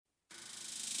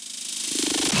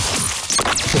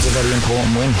a very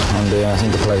important win, and I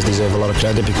think the players deserve a lot of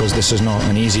credit because this is not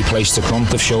an easy place to come.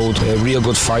 They've showed a real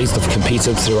good fight, they've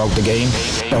competed throughout the game.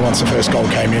 And once the first goal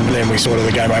came in, then we saw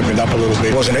the game opened up a little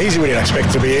bit. It wasn't easy, we didn't expect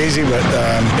it to be easy, but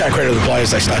credit to the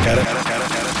players, they stuck at it.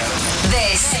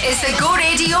 This is the Go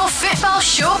Radio Football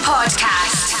Show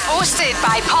podcast, hosted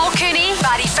by Paul Cooney,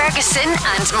 Barry Ferguson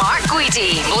and Mark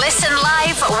Guidi. Listen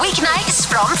live weeknights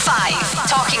from 5.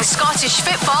 Talking Scottish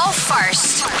football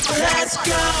first. Let's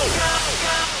go!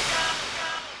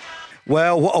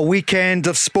 Well, what a weekend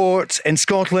of sport in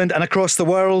Scotland and across the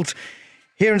world.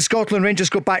 Here in Scotland, Rangers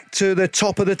go back to the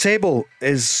top of the table.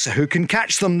 Is who can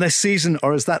catch them this season,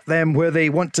 or is that them where they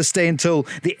want to stay until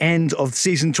the end of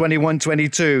season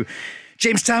 21-22?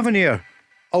 James Tavernier,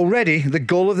 already the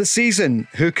goal of the season.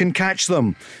 Who can catch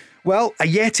them? Well, a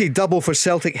Yeti double for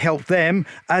Celtic helped them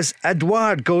as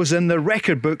Edouard goes in the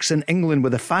record books in England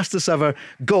with the fastest ever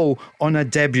goal on a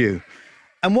debut.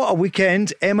 And what a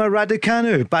weekend, Emma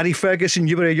Raducanu. Barry Ferguson,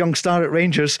 you were a young star at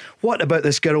Rangers. What about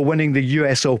this girl winning the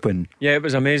US Open? Yeah, it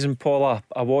was amazing, Paul.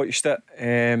 I watched it,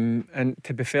 and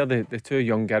to be fair, the two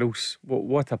young girls,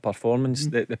 what a performance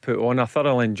that they put on. I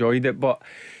thoroughly enjoyed it, but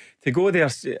to go there,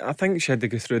 I think she had to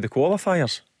go through the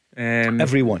qualifiers.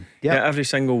 Everyone, yeah, every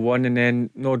single one, and then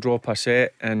no drop a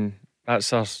set, and that's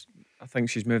her. I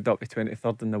think she's moved up to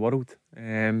 23rd in the world.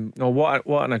 No,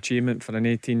 what an achievement for an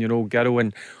 18-year-old girl,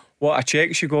 and what a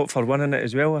cheque she got for winning it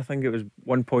as well. I think it was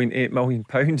 £1.8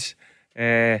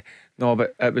 million. No,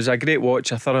 but it was a great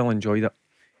watch. I thoroughly enjoyed it.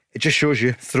 It just shows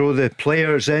you, throw the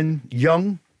players in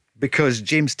young, because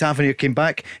James Tavernier came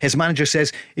back. His manager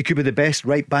says he could be the best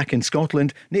right back in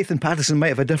Scotland. Nathan Patterson might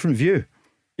have a different view.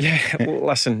 Yeah, well,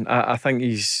 listen, I think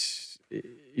his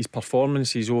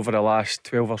performances over the last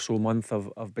 12 or so months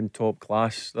have been top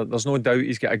class. There's no doubt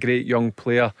he's got a great young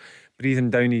player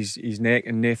breathing down his neck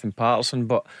in Nathan Patterson,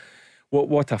 but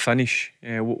what a finish,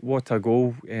 what a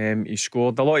goal he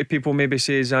scored. A lot of people maybe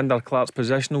say Xander Clark's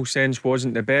positional sense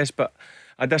wasn't the best, but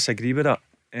I disagree with that.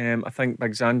 I think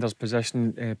Big Xander's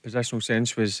positional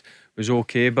sense was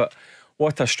okay, but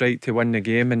what a strike to win the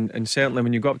game, and certainly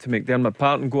when you go up to McDermott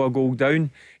Park and go a goal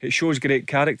down, it shows great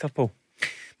character, Paul.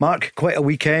 Mark, quite a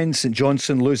weekend. St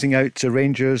Johnstone losing out to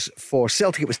Rangers. For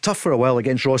Celtic, it was tough for a while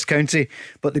against Ross County,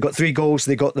 but they got 3 goals,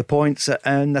 they got the points,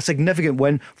 and a significant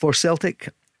win for Celtic.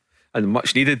 And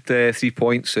much needed 3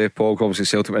 points. Paul, obviously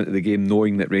Celtic went into the game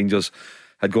knowing that Rangers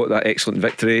had got that excellent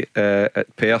victory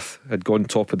at Perth, had gone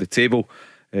top of the table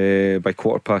by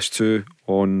 2:15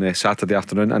 on Saturday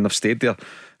afternoon, and they've stayed there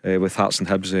with Hearts and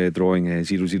Hibs drawing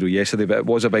 0-0 yesterday. But it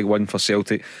was a big win for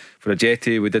Celtic. For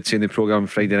Ajeti, we did say in the programme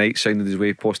Friday night, sounded his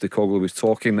way, Postecoglou was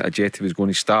talking that Ajeti was going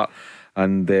to start,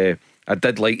 and I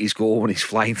did like his goal when he's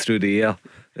flying through the air,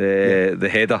 the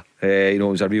header. It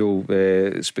was a real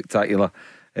spectacular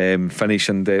finish,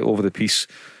 and over the piece.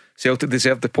 Celtic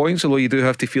deserved the points, although you do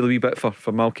have to feel a wee bit for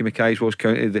Malky Mackay's Ross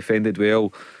County. They defended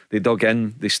well, they dug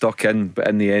in, they stuck in, but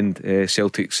in the end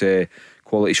Celtic's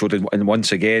quality showed. And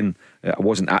once again, I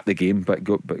wasn't at the game, but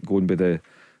going by the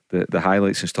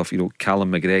highlights and stuff,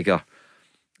 Callum McGregor,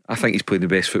 I think he's playing the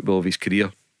best football of his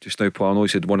career just now, Paul. I know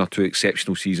he's had 1 or 2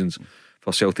 exceptional seasons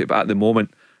for Celtic, but at the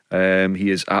moment he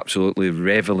is absolutely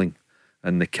revelling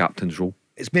in the captain's role.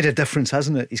 It's made a difference,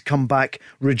 hasn't it? He's come back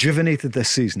rejuvenated this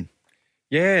season.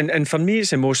 Yeah, and for me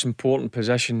it's the most important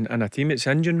position in a team. It's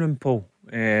engine room, Paul,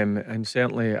 and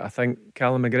certainly I think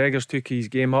Callum McGregor's took his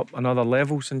game up another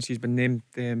level since he's been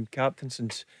named captain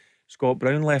since Scott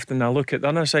Brown left. And I look at the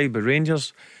other side with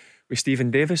Rangers, with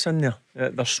Stephen Davis in there.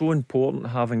 They're so important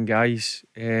having guys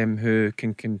who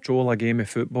can control a game of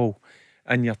football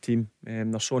in your team.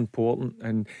 They're so important.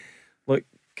 And look,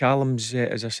 Callum's,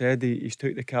 as I said, he's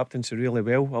took the captaincy really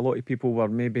well. A lot of people were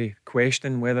maybe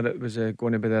questioning whether it was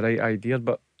going to be the right idea,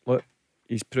 but look,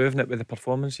 he's proven it with the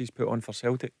performance he's put on for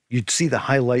Celtic. You'd see the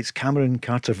highlights. Cameron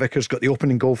Carter-Vickers got the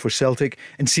opening goal for Celtic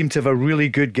and seemed to have a really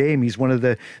good game. He's one of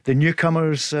the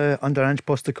newcomers under Ange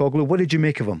Postecoglou. What did you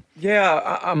make of him?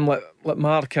 Yeah, I'm like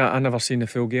Mark. I never seen the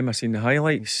full game. I seen the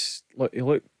highlights. Look, he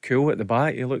looked cool at the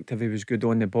back. He looked if he was good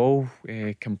on the ball,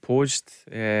 composed.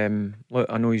 Look,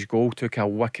 I know his goal took a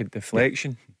wicked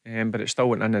deflection, but it still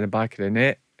went into the back of the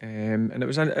net. And it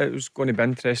was going to be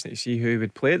interesting to see who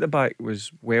would play at the back. It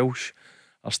was Welsh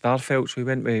or Starfelt, so we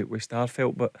went with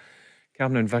Starfelt, but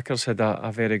Cameron Vickers had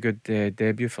a very good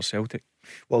debut for Celtic.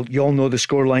 Well, you all know the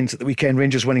scorelines at the weekend.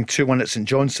 Rangers winning 2-1 at St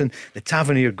Johnstone. The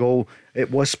Tavernier goal,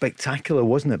 it was spectacular,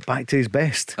 wasn't it? Back to his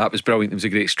best. That was brilliant. It was a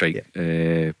great strike,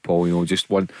 Paul. Just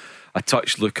a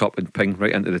touch, look up and ping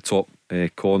right into the top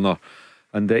corner.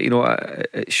 And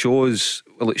it shows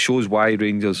why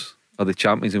Rangers are the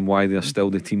champions and why they're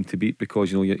still the team to beat,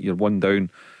 because you're one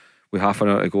down with half an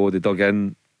hour to go. They dug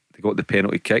in, they got the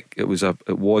penalty kick. It was a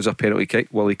penalty kick.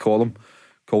 Willie Collum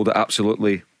called it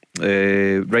absolutely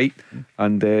right,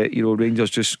 and Rangers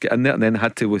just get in there and then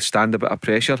had to withstand a bit of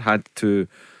pressure, had to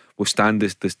withstand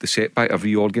the setback of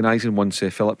reorganising once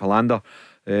Philip Hollander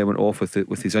went off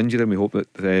with his injury, and we hope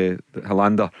that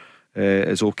Hollander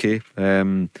is okay.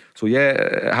 So yeah,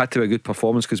 it had to be a good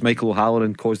performance because Michael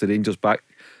O'Halloran caused the Rangers back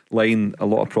line a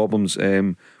lot of problems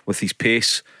with his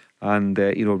pace, and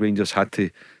Rangers had to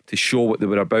show what they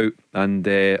were about, and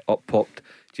up popped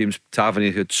James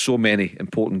Tavernier, who had so many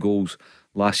important goals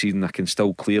last season. I can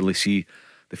still clearly see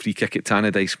the free kick at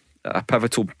Tannadice, a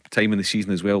pivotal time in the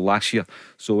season as well last year.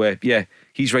 So yeah,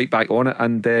 he's right back on it,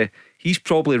 and he's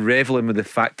probably revelling with the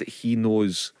fact that he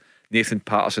knows Nathan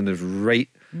Patterson is right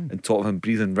on top of him,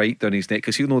 breathing right down his neck,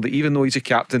 because he'll know that even though he's a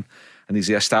captain and he's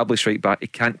the established right back, he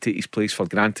can't take his place for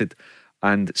granted.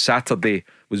 And Saturday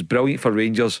was brilliant for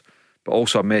Rangers, but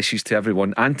also a message to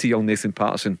everyone and to young Nathan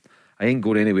Patterson: I ain't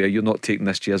going anywhere, you're not taking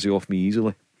this jersey off me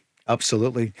easily.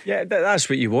 Absolutely. Yeah, that's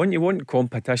what you want. You want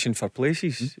competition for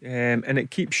places, and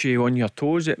it keeps you on your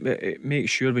toes. It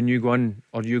makes sure when you go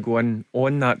in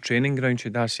on that training ground,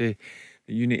 should I say,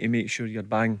 that you need to make sure you're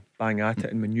bang at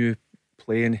it. And when you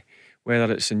play,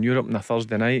 whether it's in Europe on a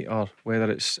Thursday night or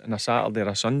whether it's on a Saturday or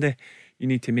a Sunday, you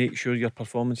need to make sure your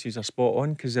performances are spot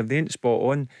on, because if they ain't spot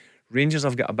on, Rangers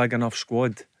have got a big enough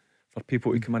squad for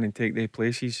people to come in and take their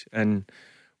places. And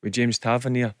with James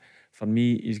Tavernier, for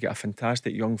me, he's got a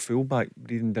fantastic young fullback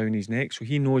breathing down his neck, so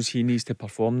he knows he needs to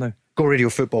perform now. Go Radio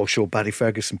Football Show, Barry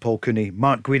Ferguson, Paul Cooney,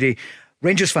 Mark Guidi.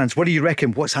 Rangers fans, what do you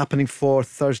reckon? What's happening for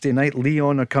Thursday night?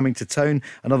 Lyon are coming to town.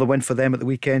 Another win for them at the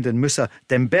weekend, and Moussa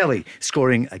Dembele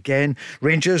scoring again.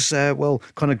 Rangers,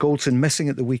 Connor Goldson missing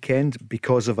at the weekend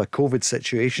because of a COVID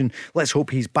situation. Let's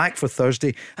hope he's back for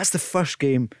Thursday. That's the first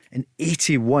game in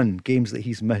 81 games that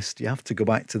he's missed. You have to go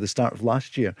back to the start of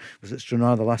last year. Was it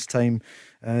Stranraer the last time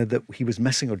that he was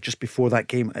missing, or just before that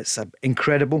game? It's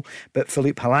incredible. But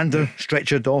Philippe Hollander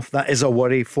stretchered off. That is a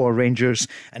worry for Rangers,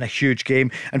 and a huge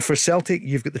game. And for Celtic,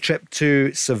 you've got the trip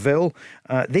to Seville.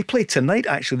 They play tonight,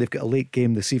 actually. They've got a late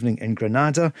game this evening in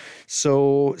Granada.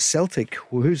 So Celtic,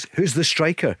 who's the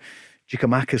striker?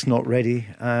 Giakoumakis not ready.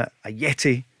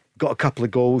 Ayeti got a couple of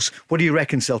goals. What do you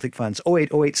reckon, Celtic fans?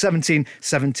 0808 17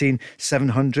 17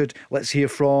 700. Let's hear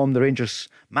from the Rangers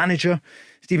manager,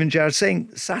 Stephen Gerrard, saying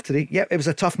Saturday, it was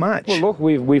a tough match. Well, look,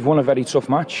 we've won a very tough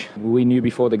match. We knew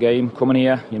before the game coming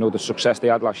here, the success they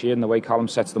had last year and the way Callum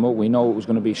sets them up. We know it was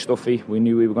going to be stuffy. We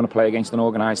knew we were going to play against an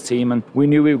organised team, and we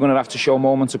knew we were going to have to show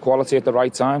moments of quality at the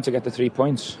right time to get the 3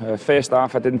 points. First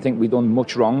half, I didn't think we'd done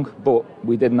much wrong, but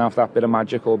we didn't have that bit of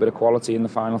magic or bit of quality in the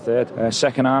final third.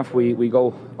 Second half, we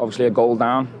go obviously a goal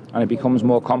down, and it becomes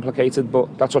more complicated,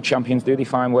 but that's what champions do. They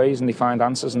find ways and they find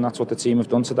answers, and that's what the team have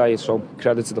done today, so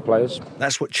credit to the players.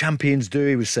 That's what champions do,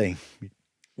 he was saying.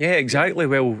 Yeah, exactly.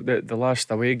 Well, the last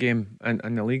away game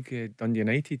in the league, Dundee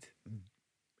United,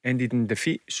 ended in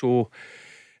defeat, so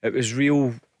it was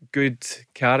real good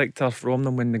character from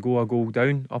them when they go a goal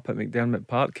down up at McDermott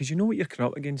Park, because you know what you're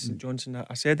coming up against, St Johnstone.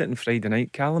 I said it on Friday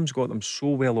night, Callum's got them so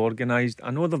well organised.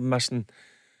 I know they're missing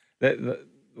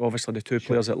obviously the two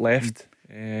players that left,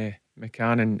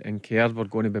 McCann and Kerr were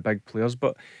going to be big players,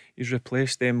 but he's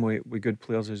replaced them with good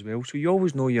players as well, so you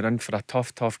always know you're in for a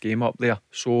tough game up there.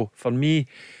 So for me,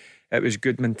 it was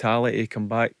good mentality to come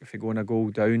back if you're going to go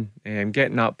down.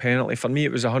 Getting that penalty, for me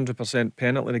it was 100%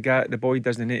 penalty. The boy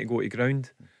doesn't need to go to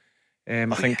ground.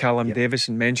 I think Callum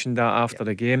Davison mentioned that after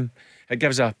the game. It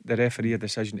gives the referee a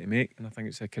decision to make, and I think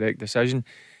it's a correct decision.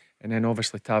 And then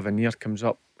obviously Tavernier comes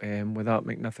up with that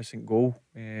magnificent goal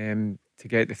to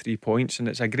get the 3 points, and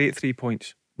it's a great 3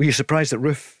 points. Were you surprised that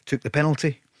Roof took the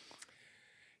penalty?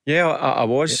 Yeah, I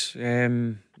was.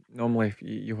 Normally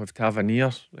you have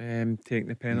Tavernier taking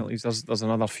the penalties. There's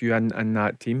another few in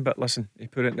that team, but listen, he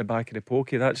put it in the back of the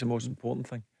pokey. That's the most important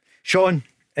thing. Sean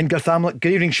in Garthamlet.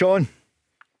 Good evening, Sean.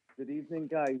 Good evening,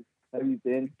 guys. How are you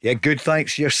doing? Yeah, good,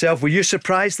 thanks. Yourself? Were you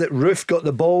surprised that Roof got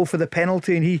the ball for the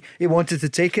penalty and he wanted to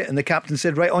take it, and the captain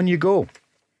said, right, on you go?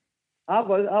 I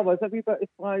was a wee bit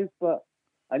surprised, but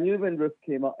I knew when Roof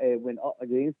went up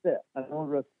against it. I know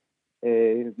Roof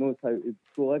knows how to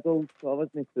score a goal, so I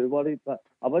wasn't too worried, but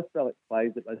I was still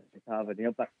surprised it was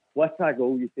Tavernier. But what a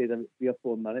goal you said 3 or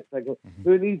 4 minutes ago.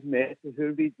 Who needs Messi?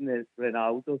 Who needs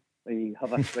Ronaldo when you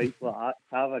have a strike like that?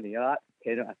 Tavernier, that's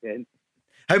 10 out of 10.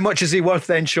 How much is he worth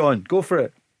then, Sean? Go for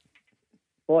it.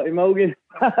 40 million.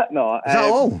 No, is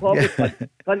that all? Probably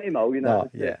 20 million. Oh,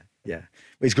 yeah. Well,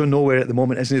 he's going nowhere at the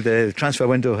moment, isn't he? The transfer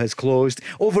window has closed.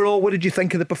 Overall, what did you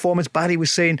think of the performance? Barry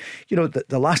was saying,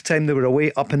 the last time they were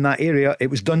away up in that area, it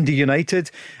was Dundee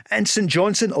United and St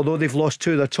Johnstone. Although they've lost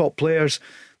 2 of their top players,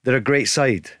 they're a great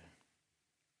side.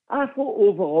 I thought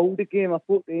overall the game, I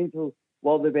thought the Rangers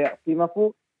were the better team. I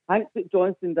think that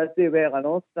Johnson did do well and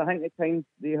all. I think at times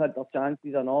they had their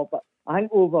chances and all, but I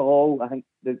think overall, I think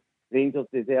the Rangers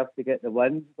deserved to get the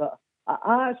win. But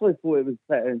I actually thought it was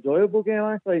quite an enjoyable game.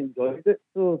 I actually enjoyed it,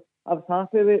 so I was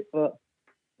happy with it. But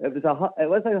it was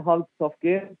a hard, tough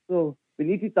game, so we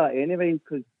needed that anyway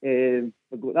because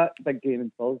we got that big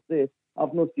game on Thursday.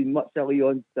 I've not seen much of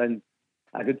Leon since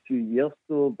a good few years,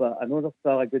 so but I know they're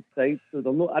still a good side. So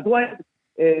they're not. I don't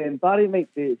want Barry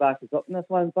might back us up in this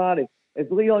one. Barry, is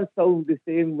Leon still the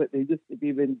same what they used to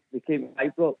be when they came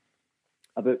to Ibrox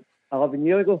about 11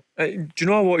 years ago? Do you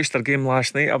know I watched their game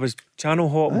last night? I was channel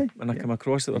hopping and I came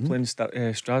across that they're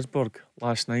playing Strasbourg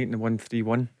last night and they won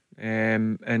 3-1.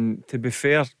 And to be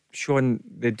fair, Sean,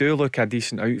 they do look a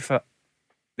decent outfit.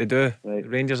 They do. Right. The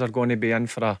Rangers are going to be in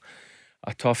for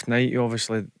a tough night.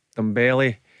 Obviously,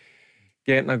 Dumbelli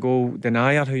getting a goal.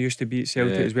 Denier, who used to be at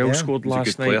Celtic as well, scored He's a last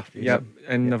good player. night. Yep.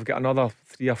 And they've got another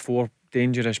 3 or 4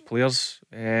 dangerous players.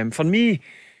 For me,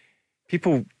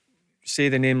 people say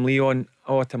the name Leon,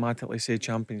 I automatically say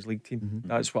Champions League team.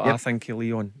 That's what I think of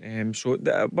Leon.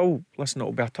 Well, listen,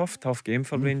 it'll be a tough game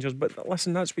for Rangers, but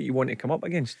listen, that's what you want to come up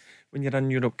against when you're in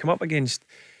Europe. Come up against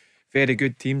very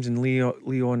good teams, and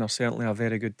Leon are certainly a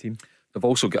very good team. They've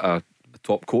also got a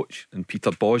top coach in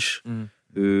Peter Bosz,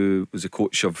 who was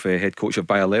the head coach of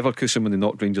Bayer Leverkusen when they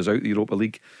knocked Rangers out of the Europa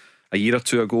League a year or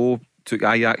two ago. Took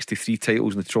Ajax to 3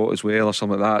 titles in the trot as well, or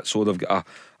something like that. So they've got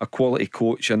a quality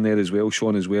coach in there as well,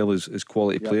 Sean, as well as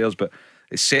quality players. But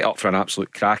it's set up for an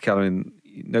absolute cracker. And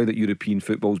now that European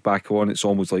football's back on, it's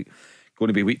almost like going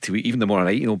to be week to week. Even tomorrow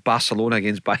night, Barcelona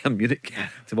against Bayern Munich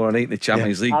tomorrow night in the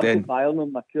Champions League. Then Bayern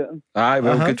on my shooting. Aye,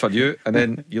 well, good for you. And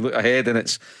then you look ahead, and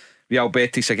it's Real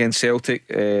Betis against Celtic,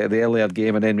 the earlier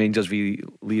game, and then Rangers v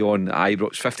Leon at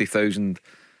Ibrox. 50,000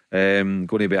 going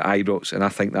to be at Ibrox, and I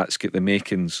think that's got the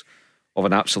makings of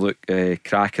an absolute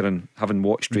cracker. And having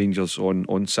watched Rangers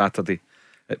on Saturday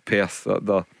at Perth,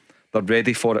 they're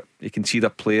ready for it. You can see their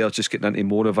players just getting into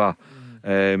more of a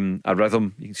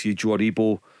rhythm. You can see Joe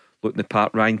Aribo looking the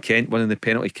part. Ryan Kent winning the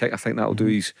penalty kick. I think that'll do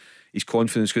his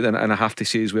confidence good. And I have to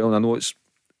say as well, and I know it's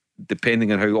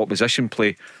depending on how opposition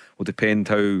play will depend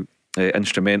how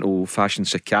instrumental Fashion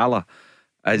Sakala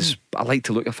is. I like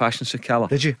to look at Fashion Sakala.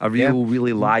 Did you? A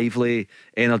really lively,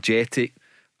 energetic.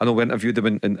 I know we interviewed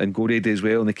him in Go Radio as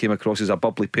well, and they came across as a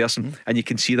bubbly person, and you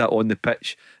can see that on the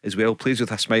pitch as well. Plays with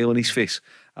a smile on his face,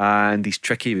 and he's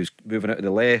tricky. He was moving out to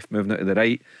the left, moving out to the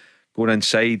right, going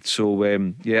inside. So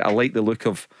I like the look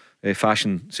of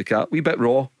Fashion Sakala. A wee bit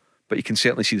raw, but you can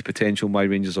certainly see the potential my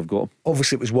Rangers have got him.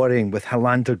 Obviously, it was worrying with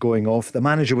Hollander going off. The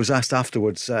manager was asked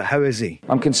afterwards, how is he?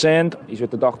 I'm concerned. He's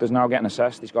with the doctors now getting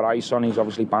assessed. He's got ice on. He's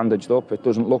obviously bandaged up. It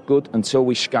doesn't look good until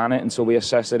we scan it, until we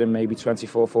assess it in maybe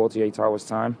 24, 48 hours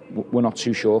time. We're not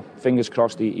too sure. Fingers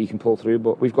crossed he can pull through,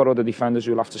 but we've got other defenders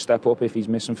who'll have to step up if he's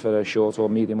missing for a short or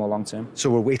medium or long term. So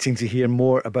we're waiting to hear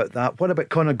more about that. What about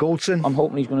Connor Goldson? I'm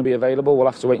hoping he's going to be available. We'll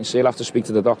have to wait and see. I'll have to speak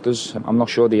to the doctors. I'm not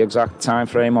sure the exact time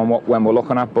frame on when we're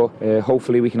looking at, but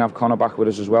hopefully we can have Connor back with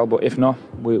us as well. But if not,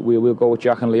 we'll go with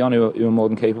Jack and Leon, who are more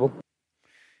than capable.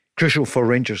 Crucial for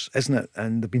Rangers, isn't it?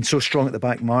 And they've been so strong at the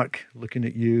back, Mark, looking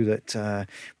at you, that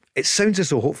it sounds as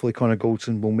though hopefully Connor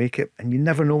Goldson will make it, and you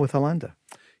never know with Hollander.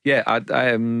 Yeah, I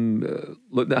am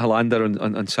looking at Hollander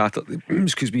on Saturday.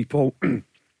 Excuse me, Paul.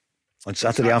 On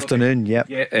Saturday afternoon, yep.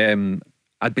 Yeah,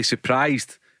 I'd be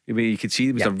surprised. I mean, you could see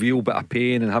there was a real bit of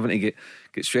pain and having to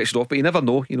get stretched off, but you never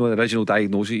know. The original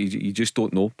diagnosis, you just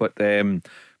don't know. But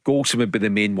Goldson would be the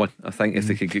main one. I think if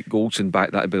they could get Goldson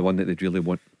back, that'd be the one that they'd really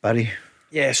want. Barry?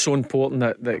 Yeah, it's so important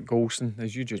that Goldson,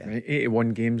 as you just mentioned, 81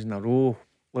 games in a row.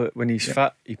 Look, when he's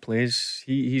fit, he plays.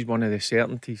 He's one of the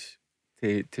certainties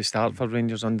to start for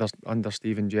Rangers under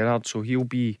Steven Gerrard. So he'll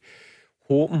be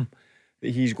hoping that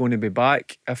he's going to be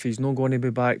back. If he's not going to be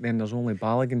back, then there's only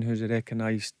Balogun who's a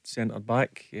recognised centre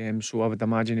back. So I would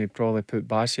imagine he'd probably put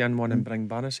Bassi in one and bring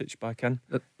Banisic back in.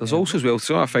 There's also as well,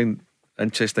 so I find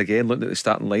interesting again looking at the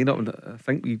starting lineup, and I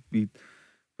think we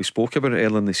spoke about it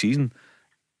earlier in the season.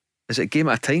 Is it a game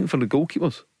at a time for the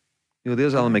goalkeepers?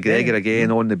 There's Alan McGregor again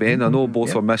on the bench. I know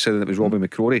both were missing, and it was Robbie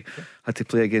McCrory had to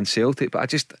play against Celtic,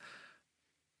 but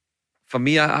for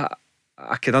me, I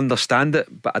can understand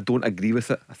it, but I don't agree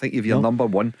with it. I think if you're number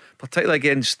one, particularly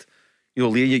against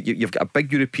Leigh, you've got a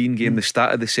big European game the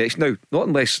start of the section. Now, not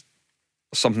unless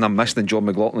something I'm missing and John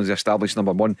McLaughlin is the established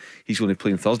number one, he's going to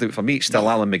play on Thursday, but for me it's still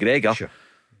Alan McGregor. Sure.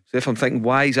 So if I'm thinking,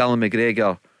 why is Alan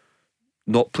McGregor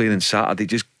not playing on Saturday,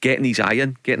 just getting his eye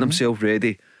in, getting himself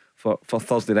ready for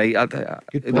Thursday night?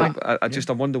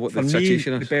 I wonder what the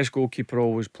situation is. The best goalkeeper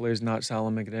always plays, and that's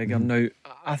Alan McGregor. Now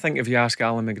I think if you ask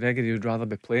Alan McGregor, he would rather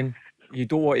be playing you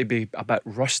don't want to be a bit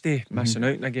rusty, missing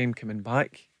out in a game, coming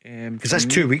back. Because that's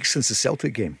 2 weeks since the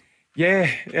Celtic game. Yeah,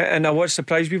 and I was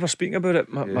surprised. We were speaking about it.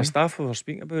 My staff were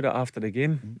speaking about it after the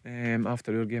game,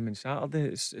 after our game on Saturday.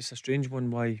 It's a strange one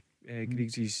why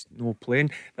Grigsy's no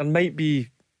playing. There might be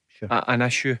an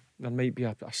issue. There might be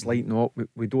a slight knock.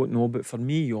 We don't know. But for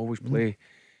me, you always play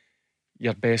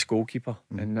your best goalkeeper,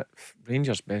 and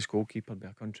Rangers' best goalkeeper by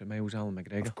a country miles, Alan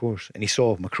McGregor. Of course, and he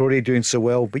saw McCrory doing so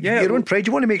well. But your own pride,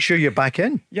 you want to make sure you're back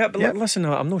in. Yeah, but listen,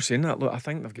 I'm not saying that. Look, I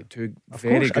think they've got two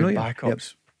very good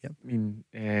backups. Yep. I mean,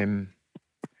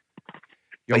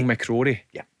 young McCrory.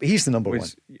 Yeah, but he's the number one.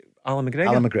 Alan McGregor.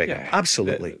 Alan McGregor,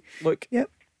 absolutely. Look,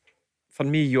 for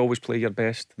me, you always play your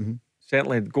best.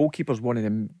 Certainly, the goalkeeper's one of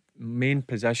the main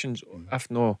positions, if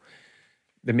not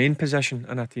the main position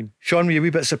in a team. Sean, were you a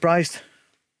wee bit surprised?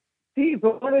 See, to be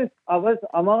honest, I'm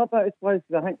a bit surprised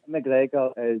because I think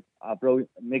McGregor is a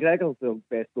brilliant. McGregor's the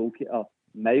best goalkeeper,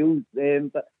 miles.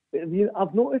 But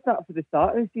I've noticed that for the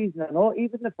start of the season, and not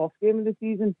even the first game of the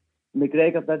season,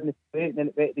 McGregor didn't play, and then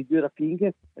it went to the European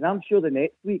game, and I'm sure the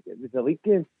next week it was the league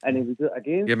game, and he was out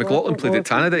again. Yeah, McLaughlin played at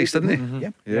Tannadice,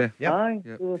 didn't he? Aye.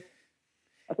 So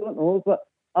I don't know, but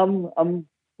I'm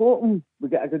hoping we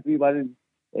get a good wee win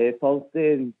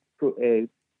Thursday, because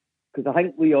I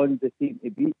think Leon's the team to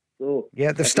beat. So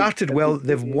yeah, they've started well.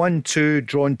 They've won 2,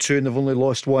 drawn 2, and they've only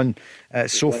lost 1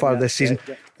 so far this season.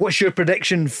 What's your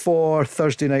prediction for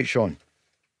Thursday night, Sean?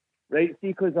 Right, see,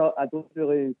 because I've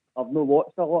not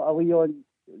watched a lot of Leon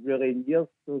really in years,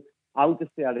 so I'll just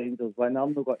say a Rangers win.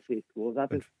 I'm not going to say scores. I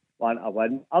just want a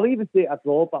win. I'll even say a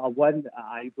draw, but a win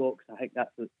at Ibrox. I think that's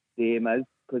what the aim is,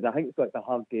 because I think it's got a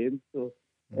hard game. So,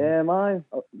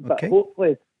 but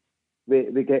hopefully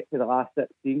we get to the last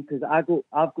 16, because I've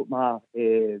got my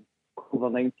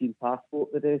COVID-19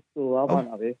 passport today, so I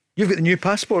want away. You've got the new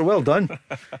passport. Well done.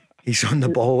 He's on the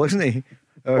ball, isn't he?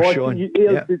 Sean.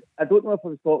 I don't know if I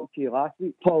was talking to you last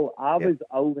week, Paul. I was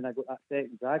ill when I got that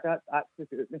second drag. That took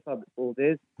it with me for about 4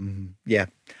 days. Yeah.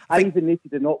 I even needed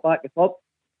to knock back the pub.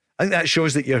 I think that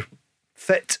shows that you're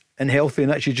fit and healthy,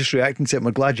 and actually just reacting to it.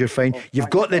 We're glad you're fine. You've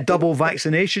got the double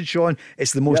vaccination, Sean.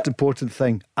 It's the most important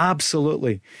thing.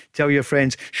 Absolutely. Tell your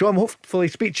friends. Sean, hopefully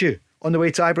speak to you on the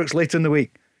way to Ibrox later in the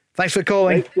week. Thanks for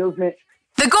calling. Right, cheers, mate.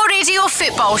 The Go Radio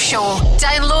Football Show.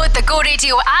 Download the Go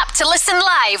Radio app to listen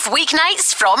live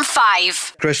weeknights from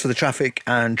 5. Chris for the traffic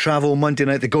and travel. Monday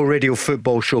night, the Go Radio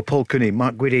Football Show. Paul Cooney,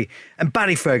 Mark Guidi and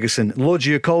Barry Ferguson. Loads of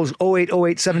your calls,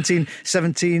 0808 17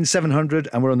 17 700,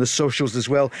 and we're on the socials as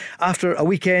well. After a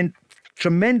weekend,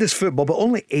 tremendous football, but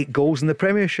only 8 goals in the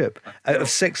Premiership out of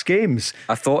 6 games.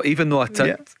 I thought, even though I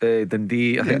tipped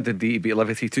Dundee, I think Dundee beat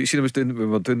Liverpool 2. See, when we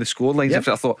were doing the score lines,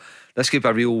 I thought this could be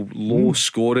a real low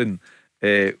scoring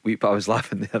week, but I was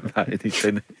laughing there about it. He's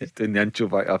doing the intro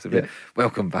back after a bit.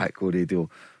 Welcome back, Go Radio.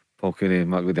 Paul Cooney,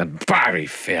 Mark Wood, and Barry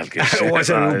Ferguson. It was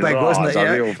a real big, wasn't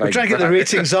it? We're trying to get the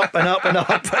ratings up and up and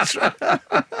up. That's right.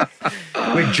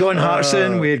 We had John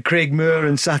Hartson, we had Craig Moore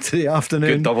on Saturday afternoon.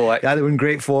 Good double act. Yeah, they were in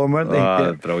great form, weren't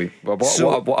they? Brilliant.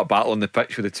 What a battle on the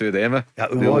pitch for the two of them.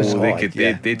 It was.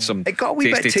 They did some. It got a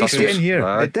wee bit tasty in here.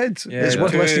 It did. It's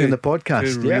worth listening to the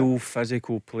podcast. Two real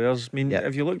physical players. I mean,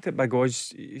 if you looked at Big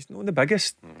Oz, he's not the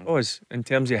biggest Oz in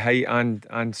terms of height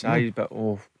and size, but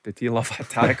did he love a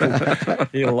tackle?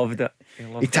 He loved it.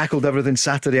 He tackled everything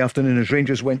Saturday afternoon as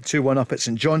Rangers went 2-1 up at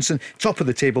St Johnstone, top of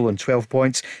the table on 12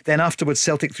 points. Then afterwards,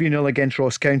 Celtic 3-0 against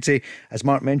Ross County. As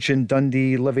Mark mentioned,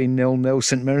 Dundee Livy 0-0,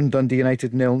 St Mirren Dundee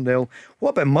United 0-0. What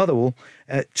about Motherwell?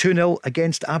 2-0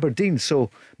 against Aberdeen. So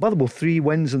Motherwell 3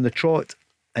 wins in the trot,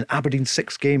 and Aberdeen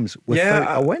 6 games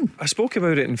without a win. I spoke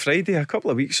about it on Friday a couple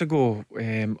of weeks ago,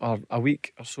 or a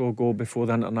week or so ago before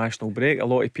the international break. A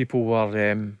lot of people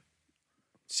were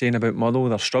saying about Motherwell,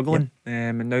 they're struggling,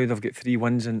 and now they've got 3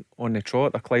 wins on the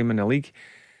trot. They're climbing the league.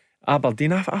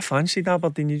 Aberdeen, I fancied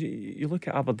Aberdeen. You look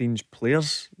at Aberdeen's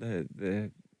players, the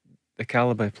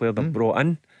calibre of player they've brought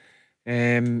in,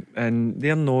 and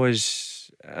they're not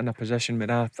as in a position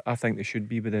where I think they should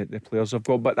be with the players they've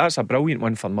got. But that's a brilliant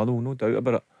one for Motherwell, no doubt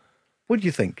about it. What do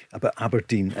you think about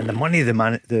Aberdeen and the money the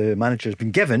manager has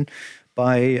been given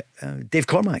by Dave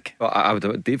Cormack? Well,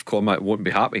 Dave Cormack won't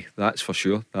be happy, that's for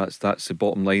sure. That's the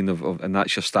bottom line of and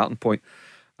that's your starting point.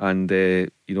 And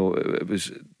it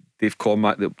was Dave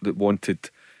Cormack that wanted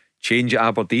change at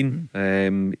Aberdeen.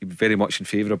 Very much in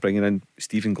favour of bringing in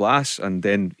Stephen Glass, and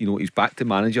then he's back to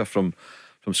manager from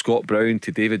Scott Brown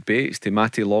to David Bates to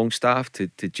Matty Longstaff to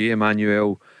J.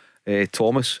 Emmanuel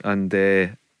Thomas and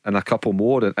a couple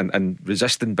more, and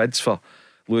resisting bids for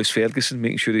Lewis Ferguson,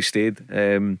 making sure he stayed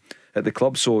at the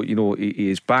club. So he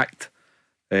has backed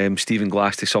Stephen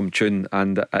Glass to some tune,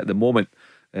 and at the moment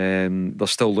they're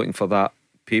still looking for that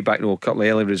payback. A couple of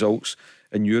early results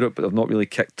in Europe, but they've not really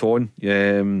kicked on.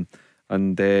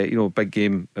 Big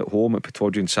game at home at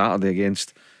Pittodrie on Saturday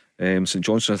against St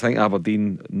Johnstone. I think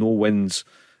Aberdeen no wins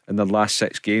in their last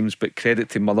 6 games, but credit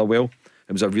to Motherwell.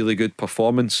 It was a really good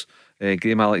performance.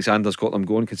 Graham Alexander's got them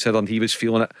going, considering he was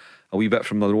feeling it a wee bit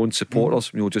from their own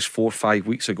supporters, just 4 or 5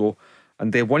 weeks ago.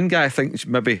 And one guy I think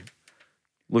maybe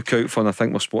look out for, and I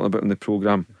think we've spoken about in the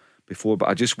programme before, but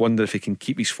I just wonder if he can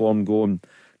keep his form going.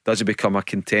 Does he become a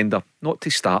contender, not to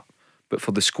start, but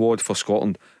for the squad for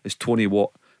Scotland, is Tony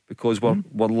Watt, because we're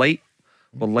light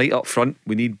up front.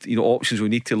 We need options. We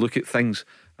need to look at things,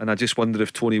 and I just wonder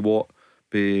if Tony Watt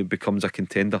becomes a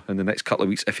contender in the next couple of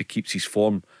weeks if he keeps his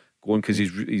form going, because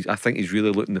I think he's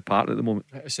really looking the part at the moment.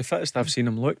 It's the fittest I've seen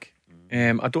him look.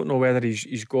 I don't know whether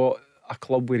he's got a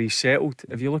club where he's settled.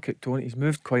 If you look at Tony, he's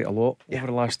moved quite a lot over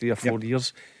the last 3 or 4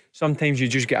 years. Sometimes you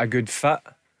just get a good fit,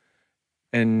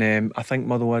 and I think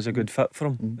Motherwell is a good fit for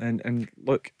him. And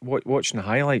look, watching the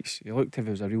highlights, he looked as if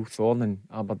it was a real thorn in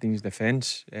Aberdeen's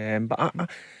defence. But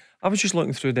I was just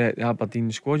looking through the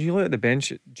Aberdeen squad. You look at the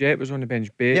bench. Jet was on the bench,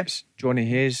 Bates, Johnny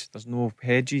Hayes, there's no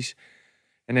Hedges.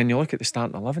 And then you look at the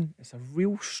starting 11, it's a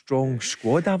real strong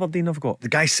squad Aberdeen have got. The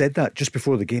guy said that just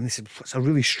before the game. They said it's a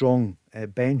really strong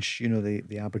bench,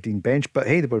 the Aberdeen bench. But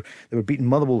hey, they were beaten.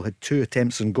 Motherwell had 2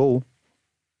 attempts on goal,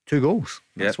 2 goals.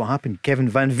 That's what happened. Kevin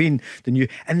Van Veen,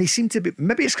 and they seem to be.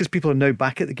 Maybe it's because people are now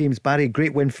back at the games. Barry,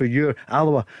 great win for your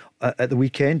Alloa at the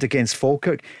weekend against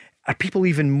Falkirk. Are people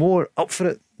even more up for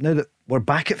it now that we're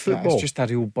back at football? It's just a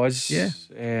real buzz.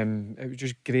 It was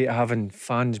just great having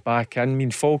fans back in. I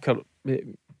mean, Falkirk,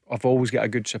 I've always got a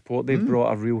good support. They've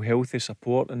brought a real healthy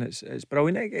support, and it's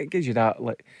brilliant. It gives you that,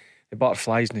 like, the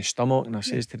butterflies in the stomach. And I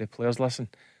says to the players, listen,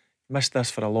 missed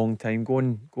this for a long time.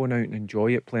 Going out and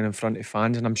enjoy it, playing in front of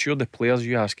fans. And I'm sure the players,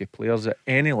 you ask your players at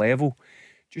any level,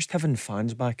 just having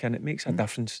fans back in, it makes a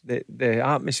difference. The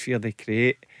atmosphere they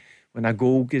create when a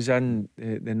goal goes in,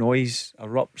 the noise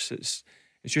erupts. It's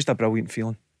just a brilliant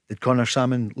feeling. Did Connor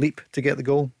Salmon leap to get the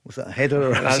goal? Was it a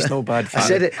header? Or that's no bad. I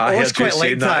said it. I was heard quite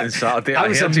like that on Saturday. I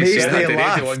was amazed they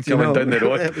laughed. Coming down the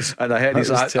road, and I heard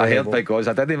Big Oz.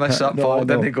 I didn't miss that ball.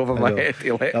 Didn't go over my head.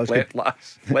 He let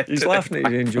last. He's laughing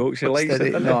at his own jokes. He likes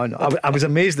it. No. I was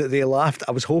amazed that they laughed.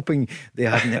 I was hoping they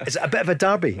hadn't. It's a bit of a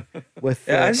derby with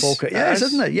Falkirk. Yeah,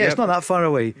 isn't it? Yeah, it's not that far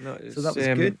away. No, so that was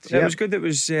good. It was good. It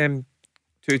was 2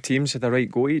 teams had the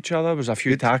right go at each other. There was a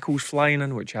few tackles flying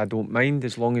in, which I don't mind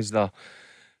as long as they're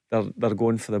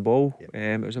going for the ball.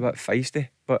 It was a bit feisty,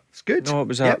 but it's good. No, it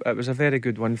was a very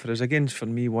good win for us. Again, for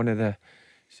me, one of the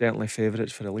certainly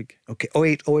favourites for the league. Okay,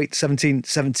 08 17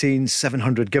 17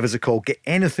 700. Give us a call. Get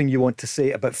anything you want to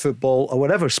say about football or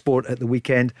whatever sport at the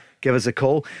weekend. Give us a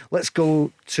call. Let's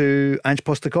go to Ange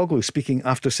Postecoglou speaking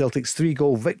after Celtic's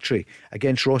 3-goal victory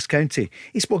against Ross County.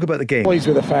 He spoke about the game. Pleased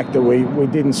with the fact that we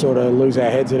didn't sort of lose our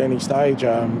heads at any stage.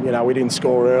 We didn't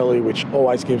score early, which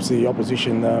always gives the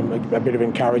opposition a bit of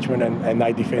encouragement, and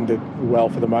they defended well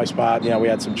for the most part. We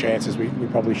had some chances we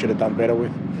probably should have done better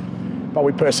with. But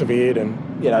we persevered, and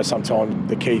sometimes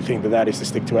the key thing to that is to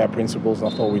stick to our principles,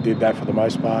 and I thought we did that for the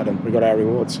most part, and we got our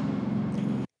rewards.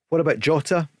 What about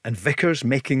Jota and Vickers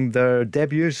making their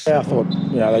debuts? Yeah, I thought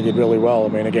they did really well. I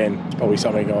mean, again, it's probably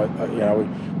something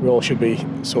we all should be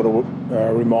sort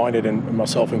of reminded, and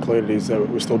myself included, is that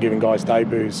we're still giving guys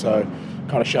debuts. So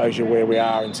kind of shows you where we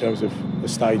are in terms of the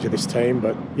stage of this team.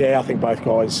 But yeah, I think both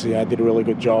guys did a really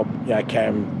good job.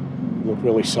 Cam looked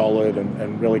really solid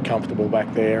and really comfortable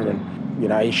back there, and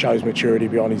he shows maturity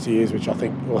beyond his years, which I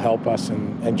think will help us.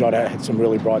 And Jota had some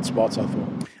really bright spots, I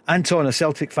thought. Anton, a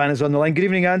Celtic fan, is on the line. Good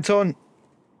evening, Anton.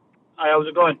 Hi, how's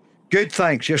it going? Good,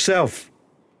 thanks. Yourself?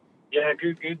 Yeah,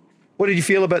 good. What did you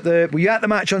feel about were you at the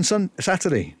match on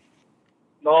Saturday?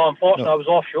 No, unfortunately, I was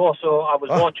offshore, so I was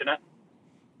watching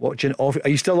it. Are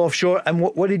you still offshore? And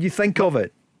what did you think of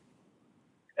it?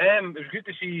 It was good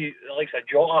to see the likes of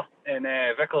Jota and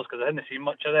Vickers, because I hadn't seen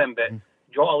much of them, but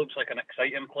Jota looks like an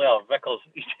exciting player. Vickers,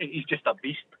 he's just a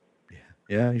beast.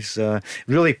 Yeah, he's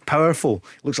really powerful.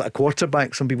 Looks like a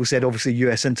quarterback. Some people said obviously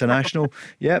US international.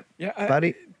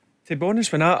 Barry? To be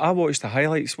honest, when I watched the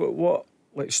highlights, what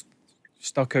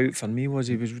stuck out for me was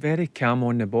he was very calm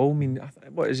on the ball. I mean,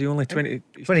 what is he, only 20?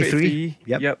 23.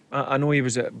 Yep. I know he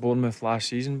was at Bournemouth last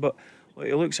season, but look,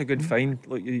 he looks a good find.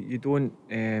 Look, you don't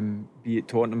be at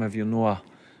Tottenham if you're not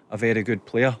a very good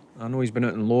player. I know he's been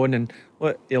out on loan, and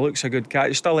look, he looks a good cat.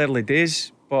 It's still early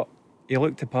days, but he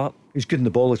looked the part. He's good in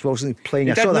the ball as well, wasn't he?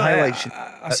 Playing. I saw the highlights.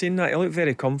 I seen that. He looked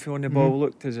very comfy on the ball.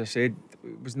 Looked, as I said,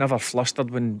 was never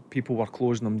flustered when people were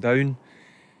closing him down,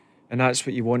 and that's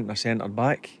what you want in a centre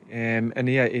back. And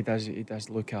he does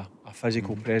look a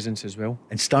physical presence as well.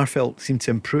 And Starfelt seemed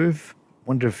to improve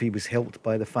wonder if he was helped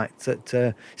by the fact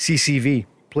that CCV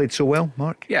played so well,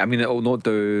 Mark. Yeah, I mean, it'll not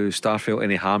do Starfelt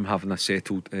any harm having a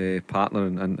settled partner.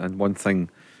 And one thing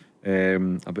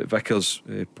about Vickers,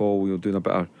 Paul, we were doing a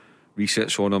bit of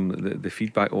research on him. The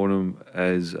feedback on him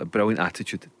is a brilliant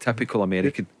attitude, typical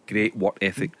American, great work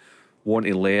ethic, want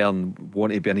to learn,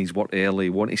 want to be in his work early,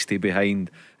 want to stay behind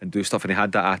and do stuff. And he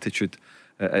had that attitude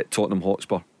at Tottenham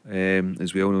Hotspur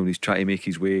as well, when he's trying to make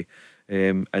his way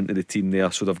into the team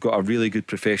there. So they've got a really good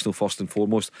professional first and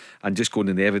foremost, and just going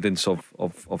in the evidence of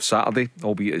Saturday,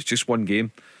 albeit it's just one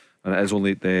game and it is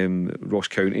only Ross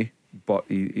County, but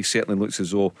he certainly looks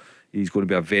as though he's going to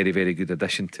be a very, very good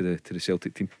addition to the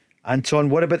Celtic team. Anton,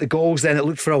 what about the goals then? It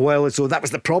looked for a while as though that was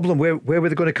the problem. Where were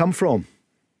they going to come from?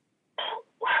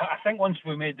 I think once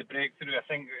we made the breakthrough, I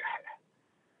think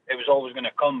it was always going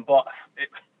to come, but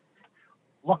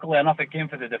luckily enough it came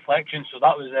for the deflection, so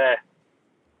that was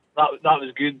that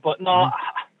was good. But no,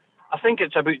 I think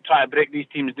it's about trying to break these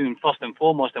teams down first and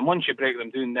foremost, and once you break them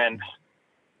down, then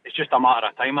it's just a matter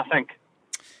of time, I think.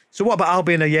 So what about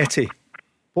Albion Ajeti?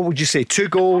 What would you say? 2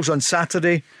 goals on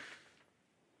Saturday?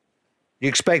 You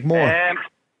expect more? I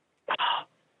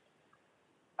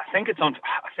think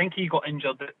I think he got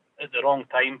injured at the wrong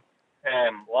time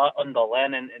under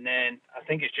Lennon, and then I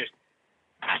think it's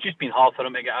just been hard for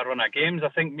him to get a run of games. I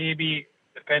think maybe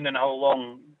depending on how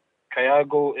long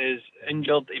Kyago is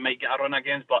injured, he might get a run of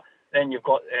games. But then you've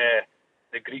got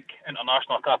the Greek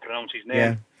international, I can't pronounce his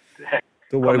name. Yeah.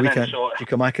 Don't worry, we can.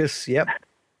 Giacomakis, yep.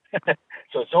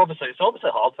 So it's obviously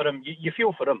hard for him. You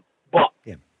feel for him, but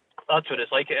that's what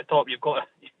it's like at the top. You've got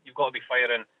to be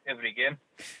firing every game.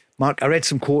 Mark, I read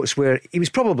some quotes where he was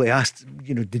probably asked,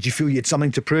 did you feel you had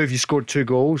something to prove? You scored 2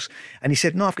 goals, and he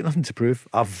said, "No, I've got nothing to prove.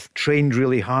 I've trained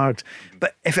really hard."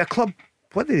 But if a club,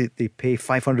 what do they pay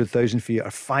 500,000 for you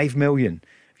or 5 million?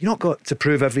 You've not got to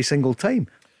prove every single time.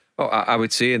 Well, I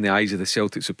would say in the eyes of the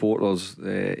Celtic supporters,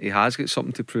 he has got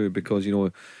something to prove, because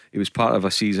he was part of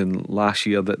a season last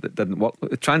year that didn't work.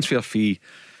 The transfer fee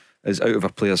is out of a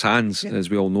player's hands, as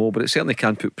we all know, but it certainly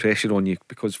can put pressure on you,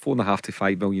 because £4.5 to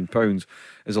 £5 million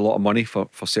is a lot of money for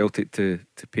Celtic to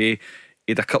pay.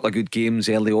 He had a couple of good games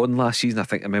early on last season. I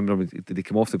think I remember him, did he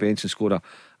come off the bench and score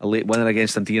a late winner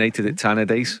against Dundee United at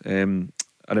Tannadice?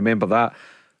 I remember that.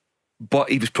 But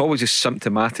he was probably just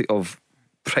symptomatic of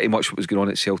pretty much what was going on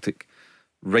at Celtic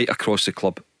right across the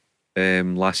club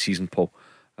last season, Paul.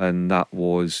 And that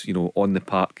was, on the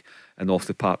park and off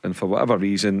the park, and for whatever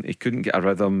reason he couldn't get a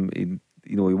rhythm.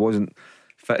 He wasn't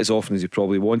fit as often as he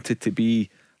probably wanted to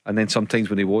be, and then sometimes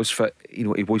when he was fit, he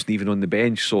wasn't even on the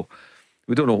bench. So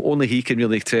we don't know. Only he can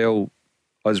really tell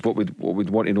us what we'd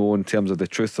want to know in terms of the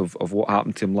truth of what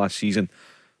happened to him last season.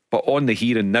 But on the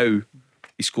here and now,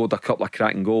 he scored a couple of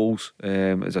cracking goals.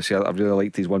 As I said, I really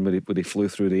liked his one where he flew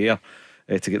through the air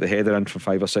to get the header in from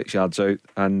 5 or 6 yards out.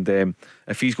 And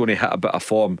if he's going to hit a bit of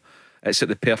form, it's at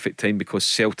the perfect time, because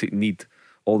Celtic need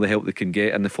all the help they can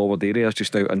get in the forward areas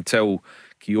just now, until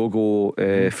Kyogo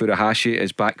Furuhashi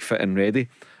is back fit and ready,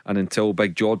 and until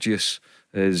Big Georgius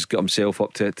has got himself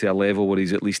up to a level where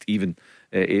he's at least even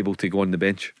able to go on the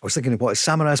bench. I was thinking, what, is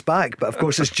Samaras back? But of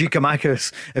course it's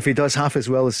Giacomakis. If he does half as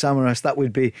well as Samaras, that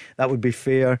would be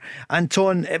fair.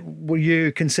 Anton, were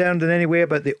you concerned in any way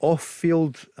about the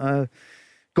off-field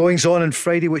goings on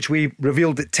Friday, which we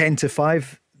revealed at 10 to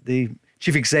 5, the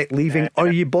chief exec leaving?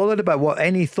 Are you bothered about what?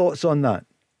 Any thoughts on that?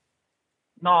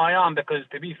 No, I am, because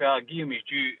to be fair, Guillaume is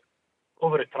due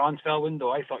over the transfer window.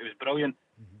 I thought he was brilliant.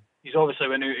 He's obviously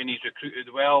went out and he's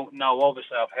recruited well. Now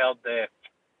obviously I've heard the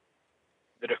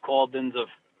recordings of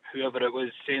whoever it was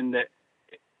saying that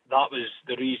was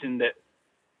the reason that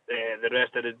the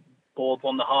rest of the board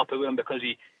weren't happy with him, because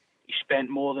he spent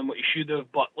more than what he should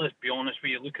have. But let's be honest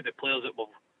with you, look at the players that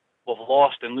we've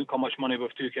lost, and look how much money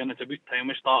we've taken. It's about time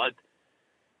we started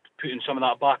putting some of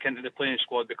that back into the playing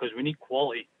squad, because we need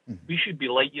quality. We should be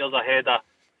light years ahead of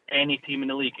any team in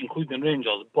the league, including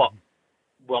Rangers, but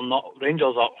we're not.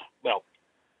 Rangers are, well,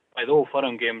 by the Old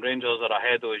Firm game, Rangers are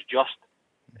ahead of us just.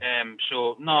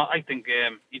 So no, I think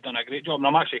he's done a great job, and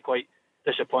I'm actually quite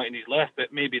disappointed he's left,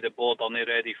 but maybe the board are not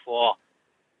ready for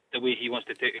the way he wants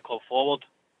to take the club forward.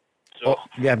 So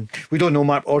we don't know,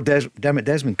 Mark, or Dermot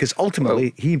Desmond, because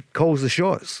ultimately he calls the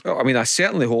shots. Well, I mean, I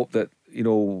certainly hope that,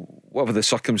 whatever the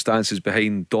circumstances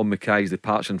behind Don Mackay's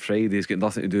departure on Friday has got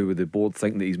nothing to do with the board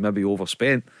thinking that he's maybe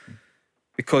overspent.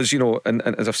 Because, and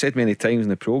as I've said many times in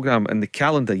the programme, in the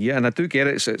calendar year, and I do get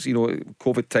it, it's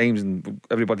COVID times and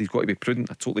everybody's got to be prudent,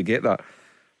 I totally get that.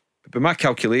 But by my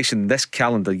calculation, this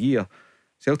calendar year,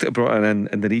 Celtic have brought in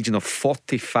the region of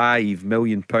 £45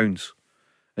 million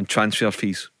in transfer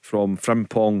fees, from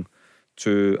Frimpong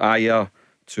to Ayer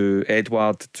to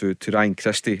Edward, to Ryan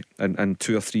Christie, and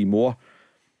 2 or 3 more.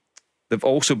 They've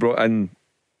also brought in,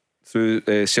 through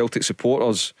Celtic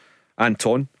supporters,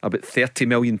 Anton, about £30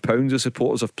 million the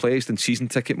supporters have pledged in season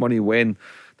ticket money when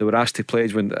they were asked to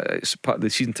pledge, when the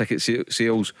season ticket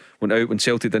sales went out when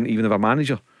Celtic didn't even have a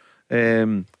manager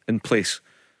in place.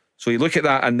 So you look at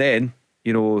that, and then,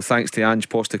 you know, thanks to Ange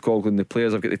Postecoglou, the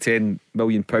players have got the £10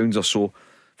 million or so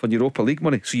for Europa League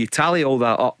money. So you tally all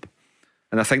that up,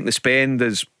 and I think the spend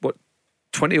is what,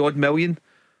 20 odd million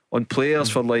on players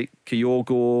for like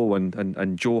Kyogo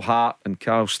and Joe Hart and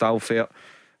Carl Stalfert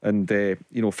and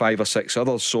 5 or 6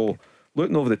 others. So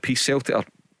looking over the piece, Celtic are